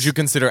 Matrix, Would you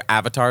consider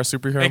Avatar a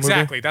superhero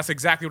Exactly. movie? That's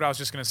exactly what I was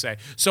just going to say.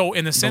 So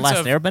in the The sense Last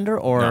of Airbender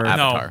or No, no,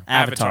 Avatar.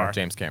 Avatar.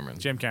 James Cameron.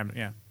 Jim Cameron,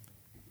 yeah.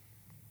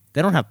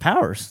 they don't have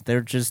powers.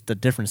 They're just a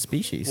different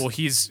species. Well,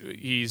 he's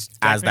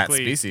As that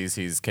technically- species,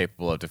 he's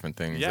capable of different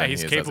things. Yeah, than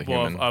he's he is as a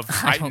capable human. of I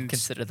don't heightened.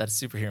 consider that a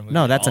superhero movie.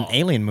 no, at that's an all.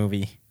 alien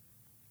movie.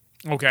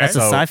 Okay. That's a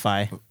So-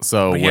 sci-fi.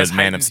 So But he has would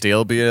Man of heightened-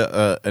 Steel be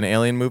an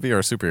alien movie or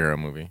a superhero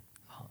movie?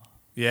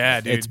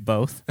 yeah, dude. It's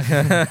both.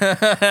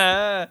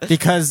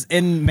 Because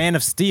in Man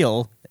of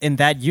Steel, in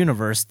that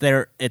universe,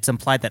 it's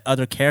implied that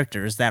other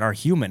characters that are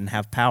human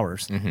have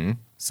powers. Mm-hmm.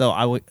 So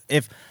I would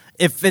if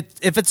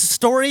it's a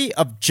story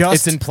of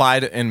just It's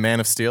implied in Man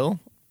of Steel.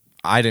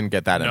 I didn't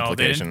get that no, they didn't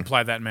implication.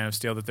 imply that in Man of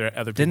Steel that there are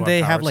other people. didn't they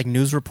have powers. like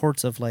news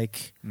reports of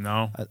like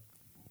No.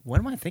 what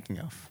am I thinking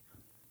of?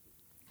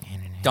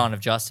 Dawn of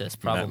Justice,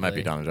 probably. That might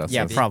be Dawn of Justice.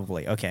 Yeah,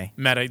 probably. Okay.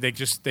 Meta.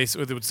 They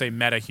would say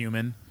meta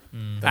human.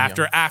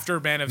 After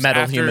Man of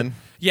Metal after, human.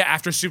 Yeah,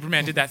 after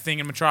Superman did that thing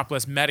in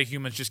Metropolis, meta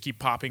humans just keep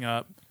popping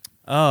up.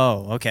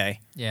 Oh, okay.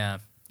 Yeah,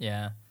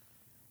 yeah.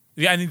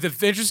 Yeah, I mean the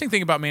interesting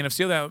thing about Man of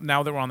Steel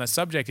now that we're on that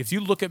subject, if you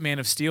look at Man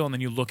of Steel and then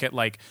you look at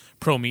like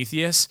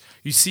Prometheus,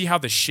 you see how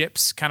the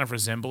ships kind of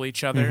resemble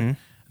each other. Mm-hmm.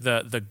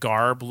 The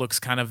garb looks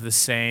kind of the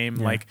same,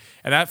 like,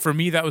 and that for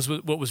me that was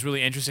what was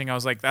really interesting. I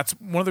was like, that's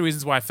one of the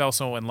reasons why I fell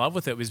so in love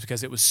with it was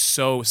because it was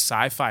so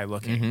sci-fi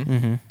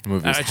looking. The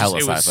movie was hella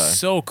it was sci-fi.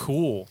 so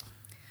cool.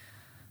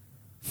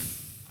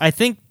 I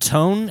think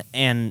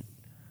tone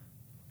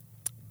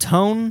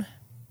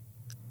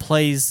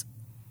plays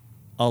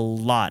a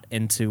lot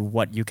into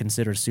what you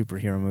consider a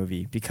superhero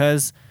movie,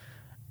 because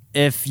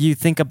if you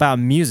think about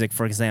music,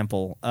 for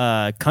example,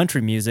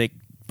 country music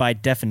by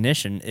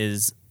definition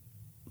is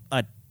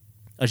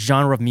a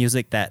genre of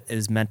music that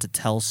is meant to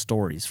tell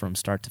stories from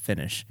start to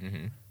finish.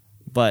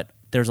 But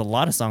there's a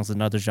lot of songs in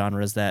other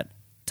genres that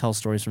tell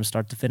stories from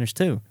start to finish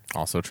too.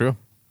 Also true.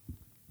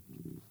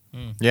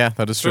 Yeah,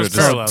 that is true. it's It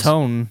just, parallels.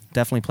 Tone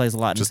definitely plays a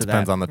lot just into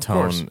depends that. on the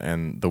course. tone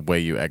and the way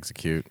you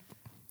execute.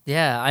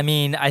 Yeah, I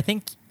mean, I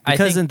think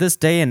Because in this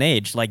day and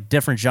age, like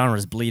different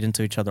genres bleed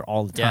into each other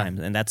all the Yeah. time,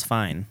 and that's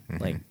fine.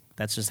 Like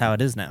that's just how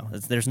it is now.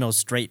 There's no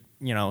straight,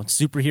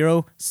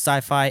 superhero,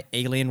 sci-fi,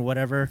 alien,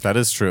 whatever. That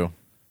is true.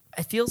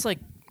 it feels like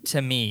to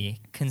me,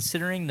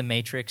 considering The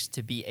Matrix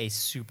to be a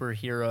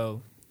superhero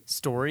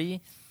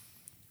story,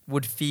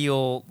 would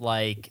feel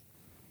like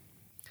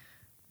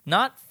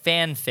not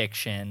fan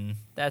fiction.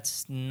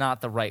 That's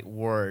not the right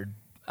word,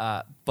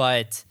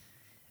 but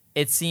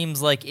it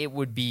seems like it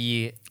would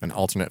be. An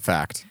alternate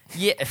fact.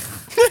 Yeah,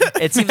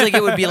 it seems like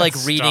it would be like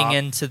reading Stop.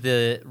 into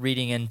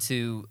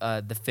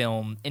the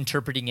film,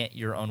 interpreting it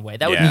your own way.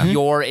 That would Yeah. be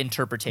your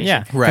interpretation.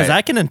 Yeah, Right. because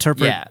I can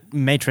interpret Yeah.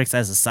 Matrix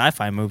as a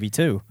sci-fi movie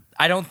too.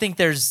 I don't think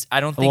there's.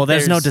 Well,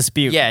 there's no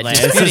dispute. Yeah, Like,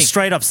 it's disputing. just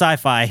straight up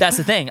sci-fi. That's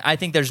the thing. I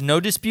think there's no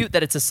dispute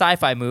that it's a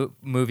sci-fi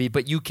movie,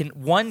 but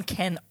one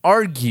can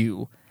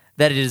argue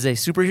that it is a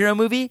superhero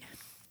movie,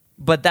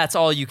 but that's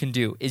all you can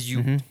do is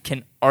you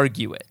can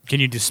argue it. Can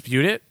you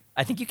dispute it?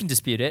 I think you can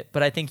dispute it,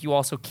 but I think you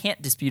also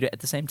can't dispute it at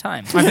the same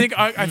time.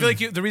 I feel like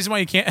the reason why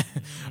you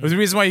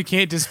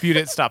can't dispute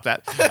it. Stop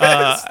that.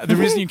 The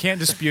reason you can't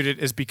dispute it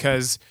is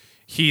because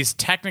he's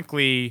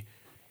technically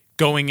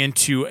going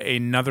into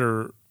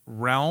another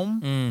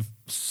realm,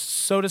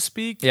 so to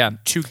speak. Yeah.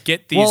 To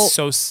get these Well,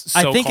 I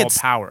so-called think it's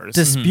powers.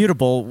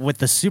 disputable with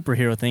the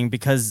superhero thing,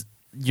 because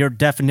your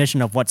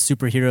definition of what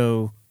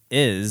superhero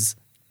is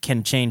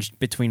can change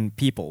between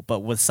people. But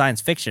with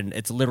science fiction,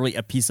 it's literally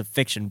a piece of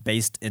fiction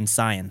based in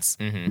science.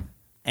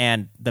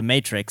 And The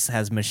Matrix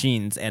has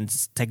machines and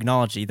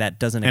technology that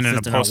doesn't and in a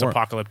exist in our world.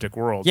 post-apocalyptic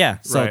world. Yeah,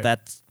 so Right.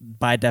 that's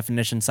by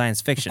definition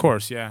science fiction. Of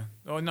course, yeah.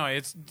 Oh no,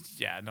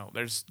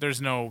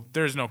 there's no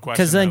question.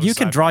 Because then that it you was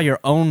can sci-fi. draw your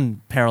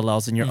own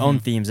parallels and your own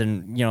themes,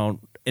 and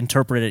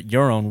interpret it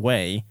your own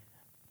way,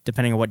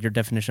 depending on what your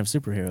definition of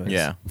superhero is.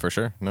 Yeah, for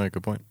sure. No,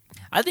 good point.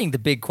 I think the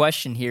big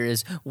question here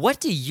is, what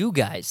do you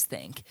guys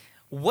think?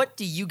 What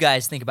do you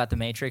guys think about The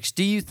Matrix?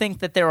 Do you think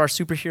that there are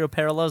superhero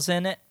parallels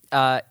in it,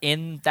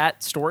 in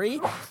that story,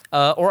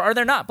 or are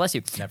there not? Bless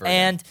you. Never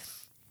again. And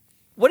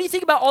what do you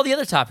think about all the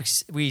other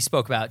topics we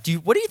spoke about?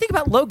 What do you think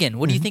about Logan?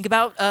 What do you think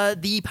about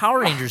the Power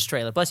Rangers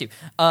trailer? Bless you.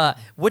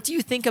 What do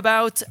you think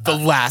about The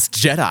Last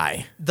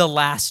Jedi. The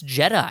Last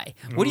Jedi?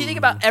 What do you think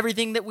about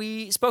everything that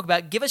we spoke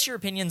about? Give us your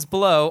opinions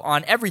below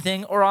on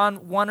everything, or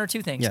on one or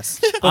two things. Yes.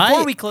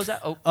 Before we close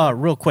out,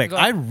 Real quick, Go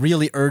ahead. I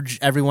really urge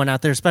everyone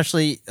out there,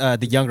 especially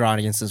the younger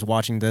audiences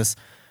watching this,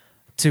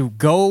 to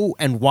go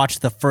and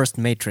watch the first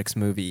Matrix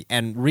movie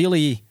and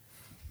really.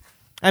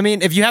 I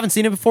mean, if you haven't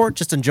seen it before,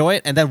 just enjoy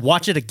it and then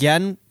watch it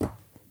again,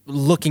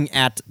 looking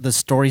at the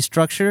story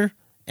structure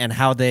and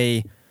how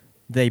they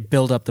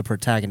build up the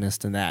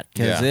protagonist in that,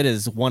 because Yeah. it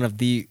is one of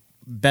the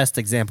best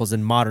examples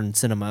in modern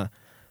cinema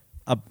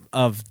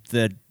of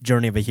the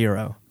journey of a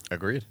hero.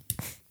 Agreed.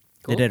 Cool.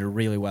 They did it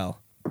really well.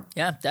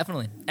 yeah,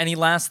 definitely. Any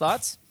last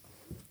thoughts?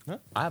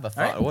 I have a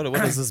thought. What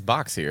is this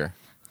box here?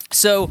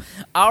 So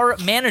our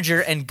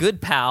manager and good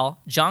pal,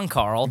 John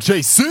Carl,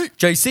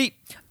 JC.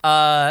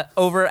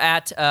 over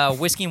at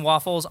Whiskey and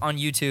Waffles on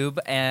YouTube,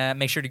 and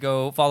make sure to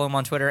go follow him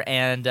on Twitter.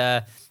 And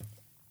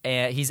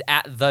he's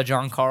at the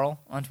John Carl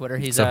on Twitter.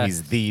 He's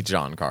He's the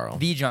John Carl.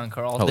 the John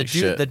Carl, Holy the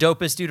shit. the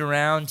dopest dude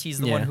around. He's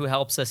the Yeah. one who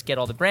helps us get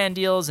all the brand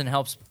deals and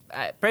helps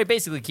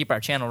basically keep our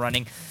channel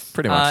running.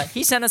 Pretty much.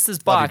 He sent us this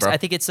Love you, box. bro. I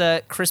think it's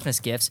Christmas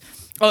gifts.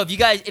 Oh,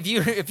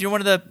 if you're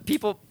one of the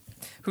people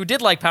who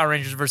did like Power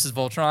Rangers versus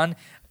Voltron,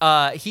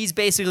 he's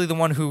basically the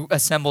one who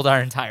assembled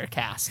our entire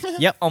cast.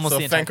 Yep. Almost So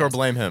the entire thank or cast.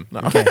 blame him.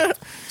 No.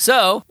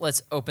 So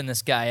let's open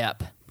this guy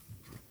up.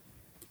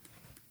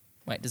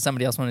 Wait, does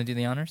somebody else want to do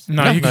the honors?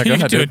 No, No, you, no, you go can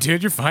ahead, do dude. it,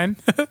 dude. You're fine.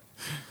 I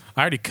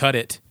already cut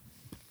it.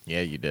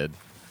 Yeah, you did.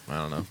 I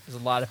don't know. There's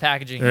a lot of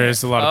packaging. There here.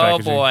 is a lot of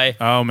packaging. Oh boy.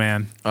 Oh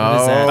man.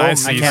 What is that? I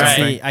see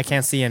something. I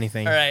can't see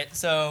anything. All right,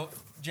 so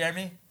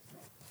Jeremy,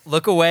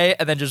 look away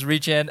and then just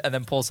reach in and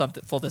then pull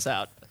this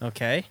out.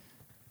 Okay.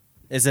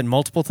 Is it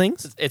multiple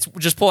things? It's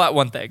just pull out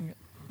one thing,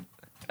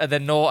 and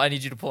then Noel, I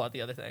need you to pull out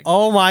the other thing.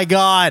 Oh my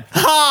God!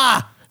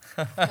 Ha!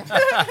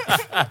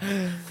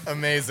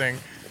 Amazing.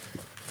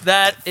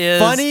 That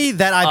is Funny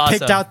that I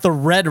picked awesome. out the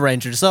Red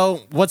Ranger.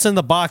 So what's in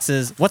the box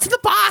is what's in the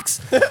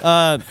box?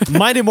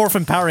 Mighty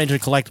Morphin Power Ranger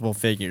collectible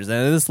figures,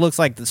 and this looks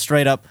like the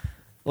straight up,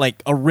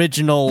 like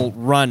original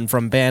run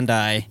from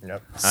Bandai.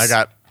 Yep. I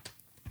got.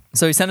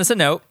 So he sent us a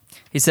note.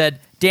 He said,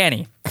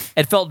 Danny,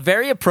 it felt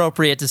very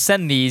appropriate to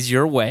send these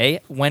your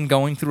way when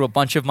going through a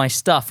bunch of my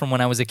stuff from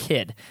when I was a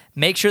kid.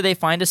 Make sure they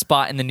find a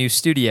spot in the new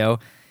studio.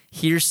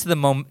 Here's to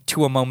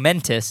a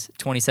momentous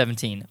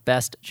 2017.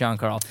 Best, John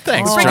Carl.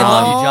 Thanks, I freaking John.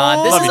 love you,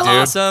 John. This Love is you, dude.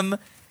 awesome.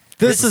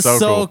 This is so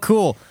so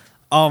cool.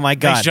 Oh my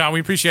God! Thanks, John.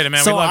 We appreciate it,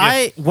 man. So we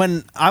love you.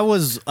 when I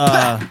was Go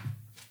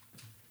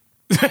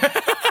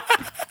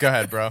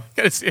ahead, bro.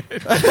 Gotta see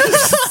it.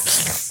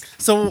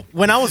 so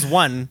when I was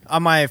 1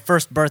 on my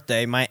first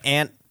birthday, my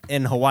aunt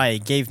in Hawaii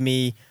gave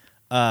me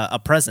a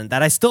present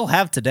that I still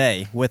have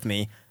today with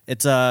me.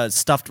 It's a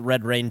stuffed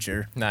Red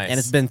Ranger. Nice. And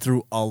it's been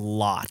through a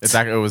lot. It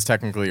was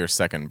technically your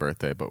second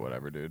birthday, but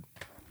whatever, dude.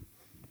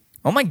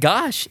 Oh my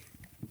gosh.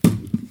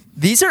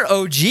 These are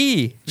OG,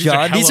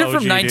 John. These are hella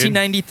from OG, dude.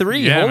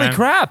 1993. Yeah, Holy man.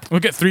 crap. We'll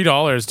get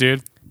 $3,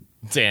 dude.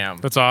 Damn.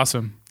 That's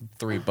awesome.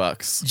 $3.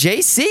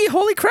 JC,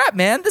 holy crap,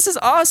 man. This is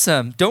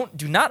awesome. Do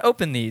not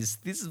open these.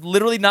 These have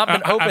literally not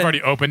been opened. I've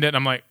already opened it, and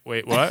I'm like,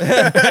 wait, what?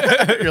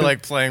 You're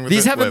like playing with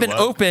These it. haven't Wait, been what?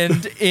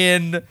 opened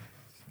in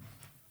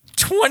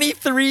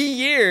 23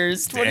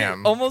 years.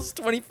 Damn. Almost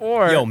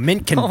 24. Yo,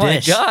 mint can Oh my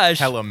dish. gosh.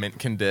 Hella mint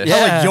can dish.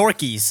 Yeah. Hella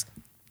Yorkies.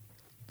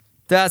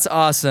 That's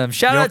awesome.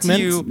 Shout out to Milk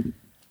you.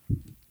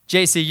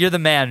 JC, you're the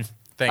man.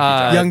 Thank you,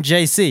 John. Young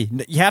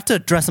JC. You have to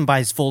address him by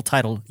his full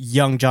title,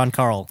 Young John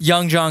Carl.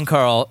 Young John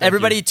Carl.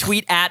 Everybody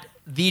tweet at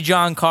the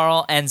John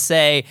Carl and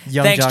say,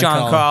 Young thanks, John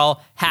John Carl."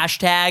 Carl.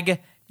 Hashtag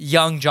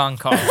Young John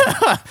Carl.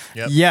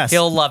 Yep. Yes.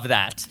 He'll love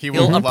that. He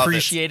will He'll love it.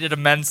 appreciate it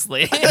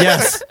immensely.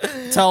 Yes.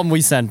 Tell him we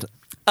sent.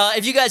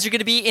 If you guys are going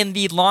to be in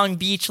the Long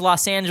Beach,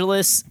 Los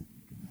Angeles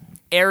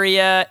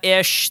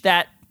area-ish,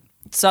 that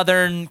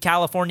Southern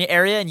California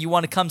area, and you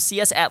want to come see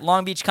us at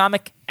Long Beach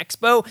Comic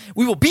Expo,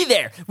 we will be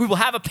there. We will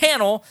have a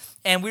panel,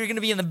 and we're going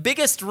to be in the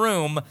biggest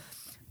room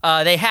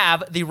they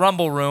have, the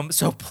Rumble Room.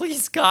 So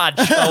please, God,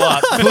 show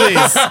up.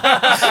 Please.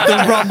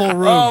 The Rumble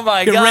Room. Oh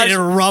my Get gosh. ready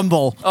to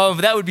rumble. Oh,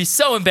 that would be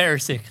so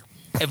embarrassing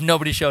if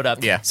nobody showed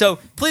up. Yeah. So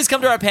please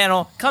come to our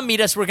panel. Come meet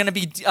us. We're going to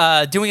be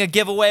doing a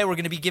giveaway. We're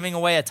going to be giving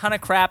away a ton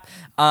of crap.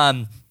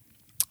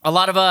 A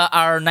lot of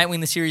our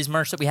Nightwing the Series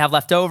merch that we have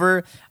left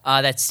over.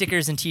 That's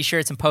stickers and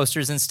T-shirts and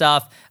posters and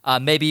stuff.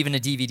 Maybe even a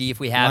DVD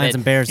if we have Lions it.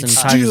 and bears and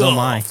tigers, oh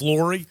my.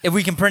 Flory. If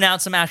we can print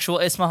out some actual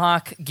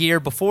Ismahawk gear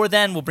before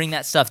then, we'll bring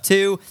that stuff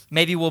too.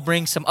 Maybe we'll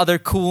bring some other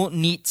cool,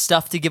 neat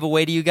stuff to give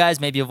away to you guys.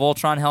 Maybe a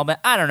Voltron helmet.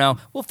 I don't know.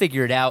 We'll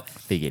figure it out.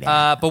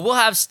 But we'll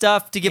have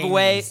stuff to give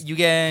away. You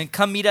can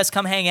come meet us,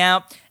 come hang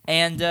out,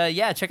 and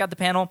yeah, check out the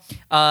panel.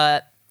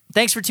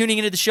 Thanks for tuning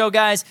into the show,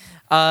 guys.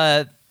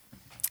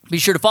 Be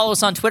sure to follow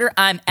us on Twitter.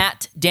 I'm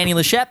at Danny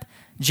Lechef.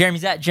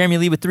 Jeremy's at Jeremy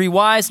Lee with 3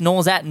 Ys.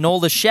 Noel's at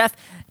Noel the Chef.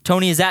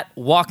 Tony is at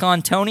Walk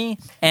On Tony.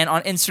 And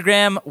on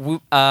Instagram,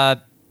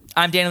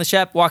 I'm Danny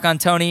Lechef, Walk On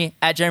Tony,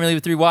 at Jeremy Lee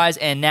with 3 Ys,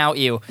 and now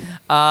you.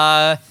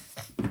 And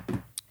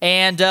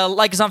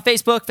like us on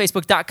Facebook,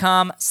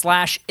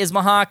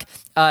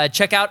 facebook.com/Ismahawk.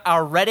 Check out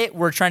our Reddit.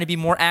 We're trying to be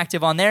more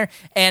active on there.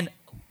 And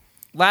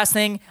last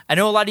thing, I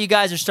know a lot of you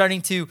guys are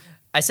starting to,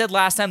 I said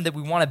last time that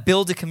we want to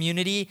build a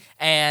community,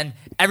 and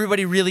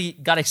everybody really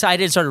got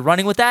excited and started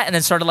running with that, and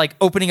then started like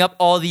opening up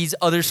all these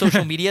other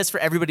social medias for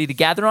everybody to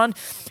gather on.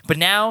 But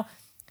now,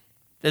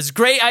 that's a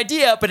great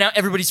idea, but now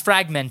everybody's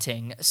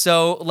fragmenting.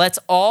 So let's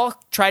all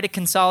try to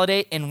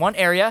consolidate in one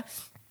area.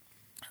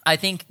 I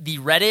think the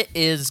Reddit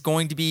is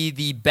going to be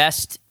the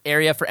best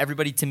area for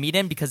everybody to meet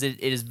in because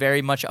it is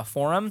very much a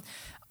forum.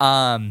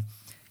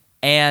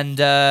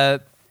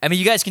 I mean,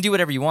 you guys can do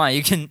whatever you want.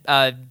 You can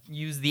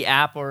use the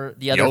app or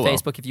the other YOLO.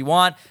 Facebook if you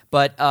want,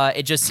 but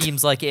it just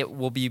seems like it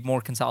will be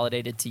more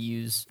consolidated to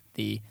use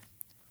the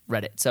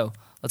Reddit. So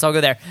let's all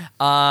go there.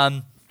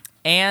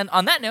 And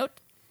on that note,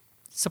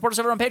 support us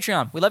over on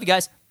Patreon. We love you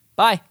guys.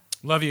 Bye.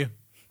 Love you.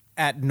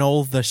 At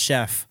Noel the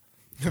Chef.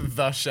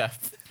 The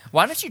chef.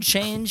 Why don't you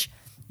change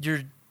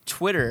your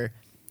Twitter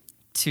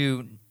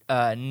to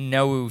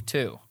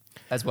No2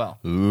 as well?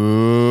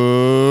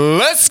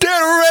 Let's get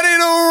ready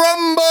to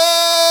rumble.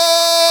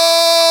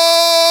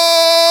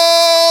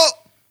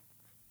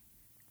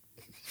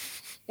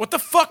 What the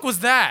fuck was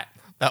that?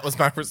 That was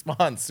my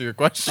response to your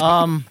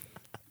question.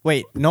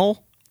 Wait,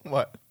 Noel?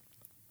 What?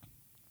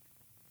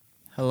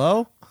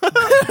 Hello?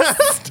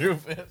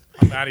 Stupid.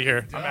 I'm out of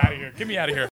here. Get me out of here.